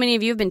 So many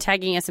of you have been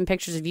tagging us in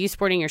pictures of you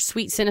sporting your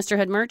sweet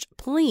Sinisterhood merch.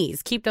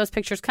 Please keep those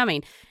pictures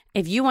coming.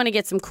 If you want to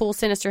get some cool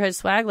Sinisterhood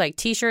swag like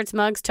t-shirts,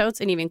 mugs,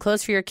 totes, and even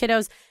clothes for your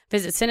kiddos,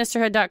 visit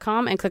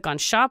Sinisterhood.com and click on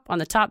Shop on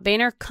the top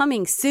banner.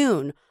 Coming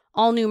soon.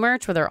 All new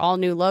merch with our all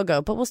new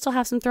logo, but we'll still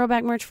have some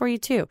throwback merch for you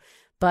too.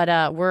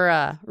 But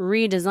we're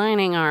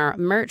redesigning our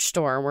merch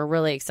store. We're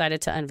really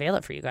excited to unveil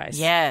it for you guys.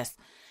 Yes.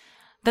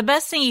 The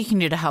best thing you can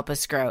do to help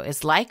us grow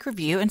is like,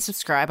 review, and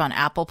subscribe on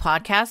Apple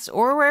Podcasts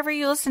or wherever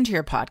you listen to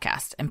your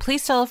podcast. And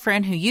please tell a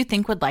friend who you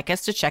think would like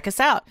us to check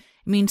us out.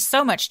 It means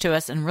so much to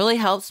us and really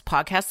helps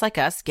podcasts like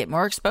us get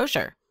more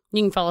exposure.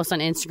 You can follow us on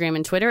Instagram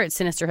and Twitter at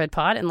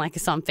SinisterhoodPod and like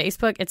us on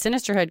Facebook at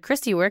Sinisterhood.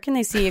 Christy, where can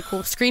they see a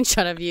cool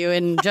screenshot of you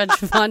in Judge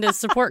Vonda's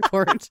support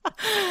court?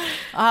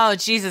 Oh,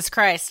 Jesus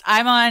Christ.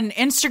 I'm on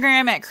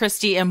Instagram at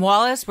Christy M.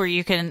 Wallace, where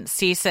you can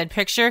see said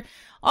picture.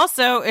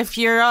 Also, if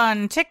you're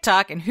on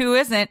TikTok, and who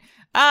isn't,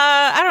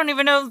 I don't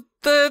even know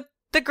the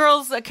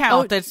girl's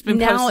account that's been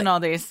posting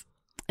all these.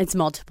 It's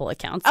multiple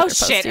accounts. Oh,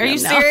 shit. Are you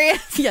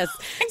serious? Yes.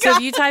 So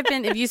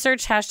if you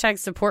search hashtag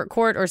support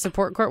court or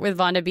support court with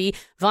Vonda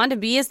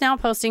B is now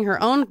posting her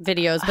own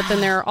videos, but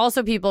then there are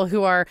also people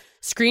who are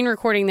screen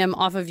recording them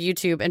off of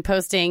YouTube and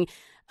posting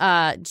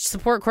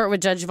support court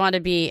with Judge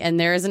Vonda B. And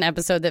there is an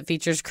episode that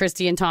features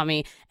Christy and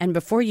Tommy. And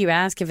before you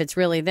ask if it's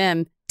really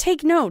them,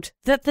 take note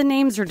that the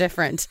names are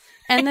different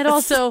and that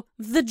also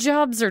the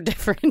jobs are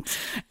different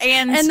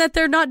and that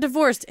they're not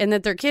divorced and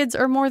that their kids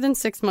are more than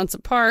 6 months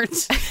apart.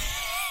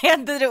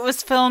 And that it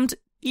was filmed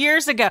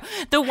years ago.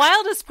 The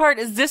wildest part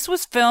is this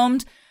was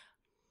filmed,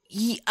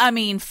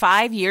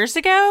 5 years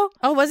ago.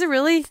 Oh, was it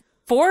really?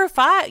 4 or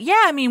 5?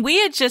 Yeah,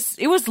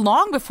 it was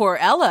long before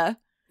Ella.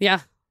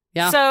 Yeah.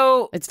 Yeah.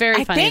 So it's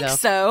very funny, I think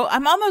so.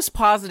 I'm almost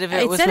positive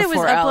it was before Ella. It said it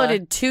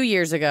was uploaded 2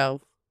 years ago.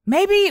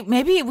 Maybe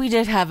we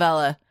did have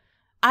Ella.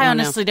 I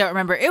honestly don't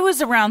remember. It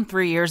was around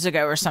 3 years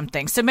ago or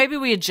something. So maybe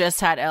we had just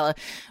had Ella.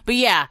 But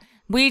yeah,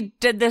 we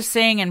did this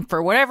thing, and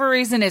for whatever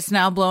reason, it's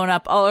now blown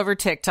up all over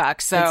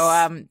TikTok.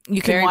 So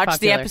you can watch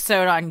the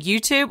episode on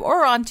YouTube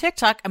or on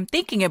TikTok. I'm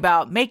thinking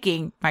about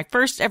making my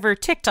first ever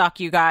TikTok,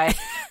 you guys,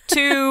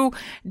 to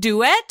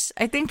duet.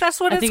 I think that's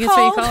what it's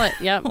called. That's what you call it.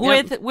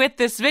 Yep. With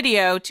this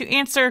video to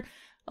answer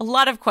a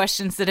lot of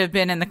questions that have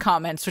been in the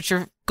comments, which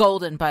are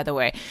golden, by the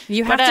way.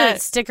 You have to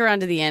stick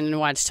around to the end and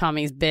watch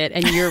Tommy's bit,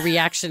 and your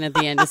reaction at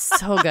the end is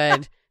so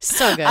good.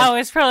 So good. Oh,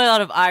 it's probably a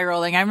lot of eye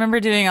rolling. I remember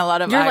doing a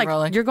lot of eye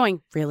rolling. You're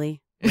going, really?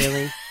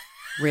 Really?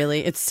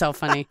 Really? It's so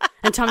funny.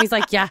 And Tommy's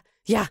like, yeah,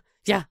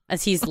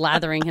 as he's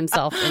lathering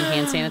himself in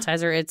hand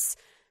sanitizer. It's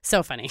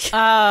so funny.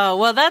 Oh,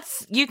 well,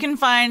 you can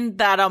find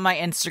that on my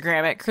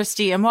Instagram at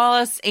Christy M.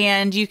 Wallace,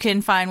 and you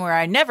can find where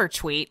I never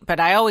tweet, but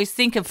I always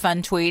think of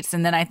fun tweets,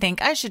 and then I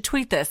think I should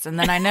tweet this, and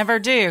then I never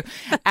do,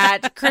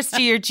 at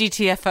Christy or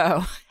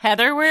GTFO.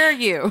 Heather, where are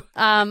you?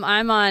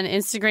 I'm on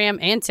Instagram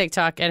and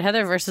TikTok at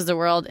Heather versus the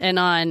World, and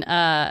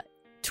on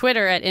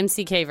Twitter at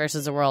MCK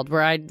versus the World,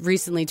 where I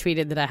recently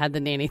tweeted that I had the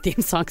Nanny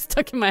theme song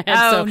stuck in my head.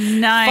 Oh, so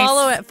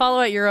nice.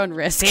 Follow at your own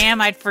risk. Damn,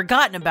 I'd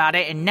forgotten about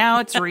it, and now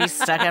it's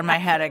stuck in my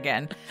head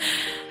again.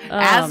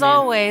 As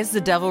always,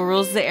 the devil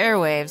rules the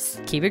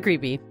airwaves. Keep it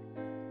creepy.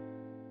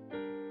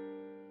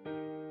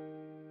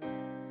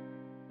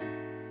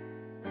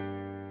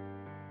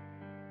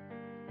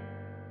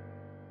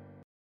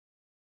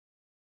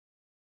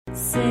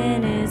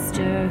 Sinisterhood.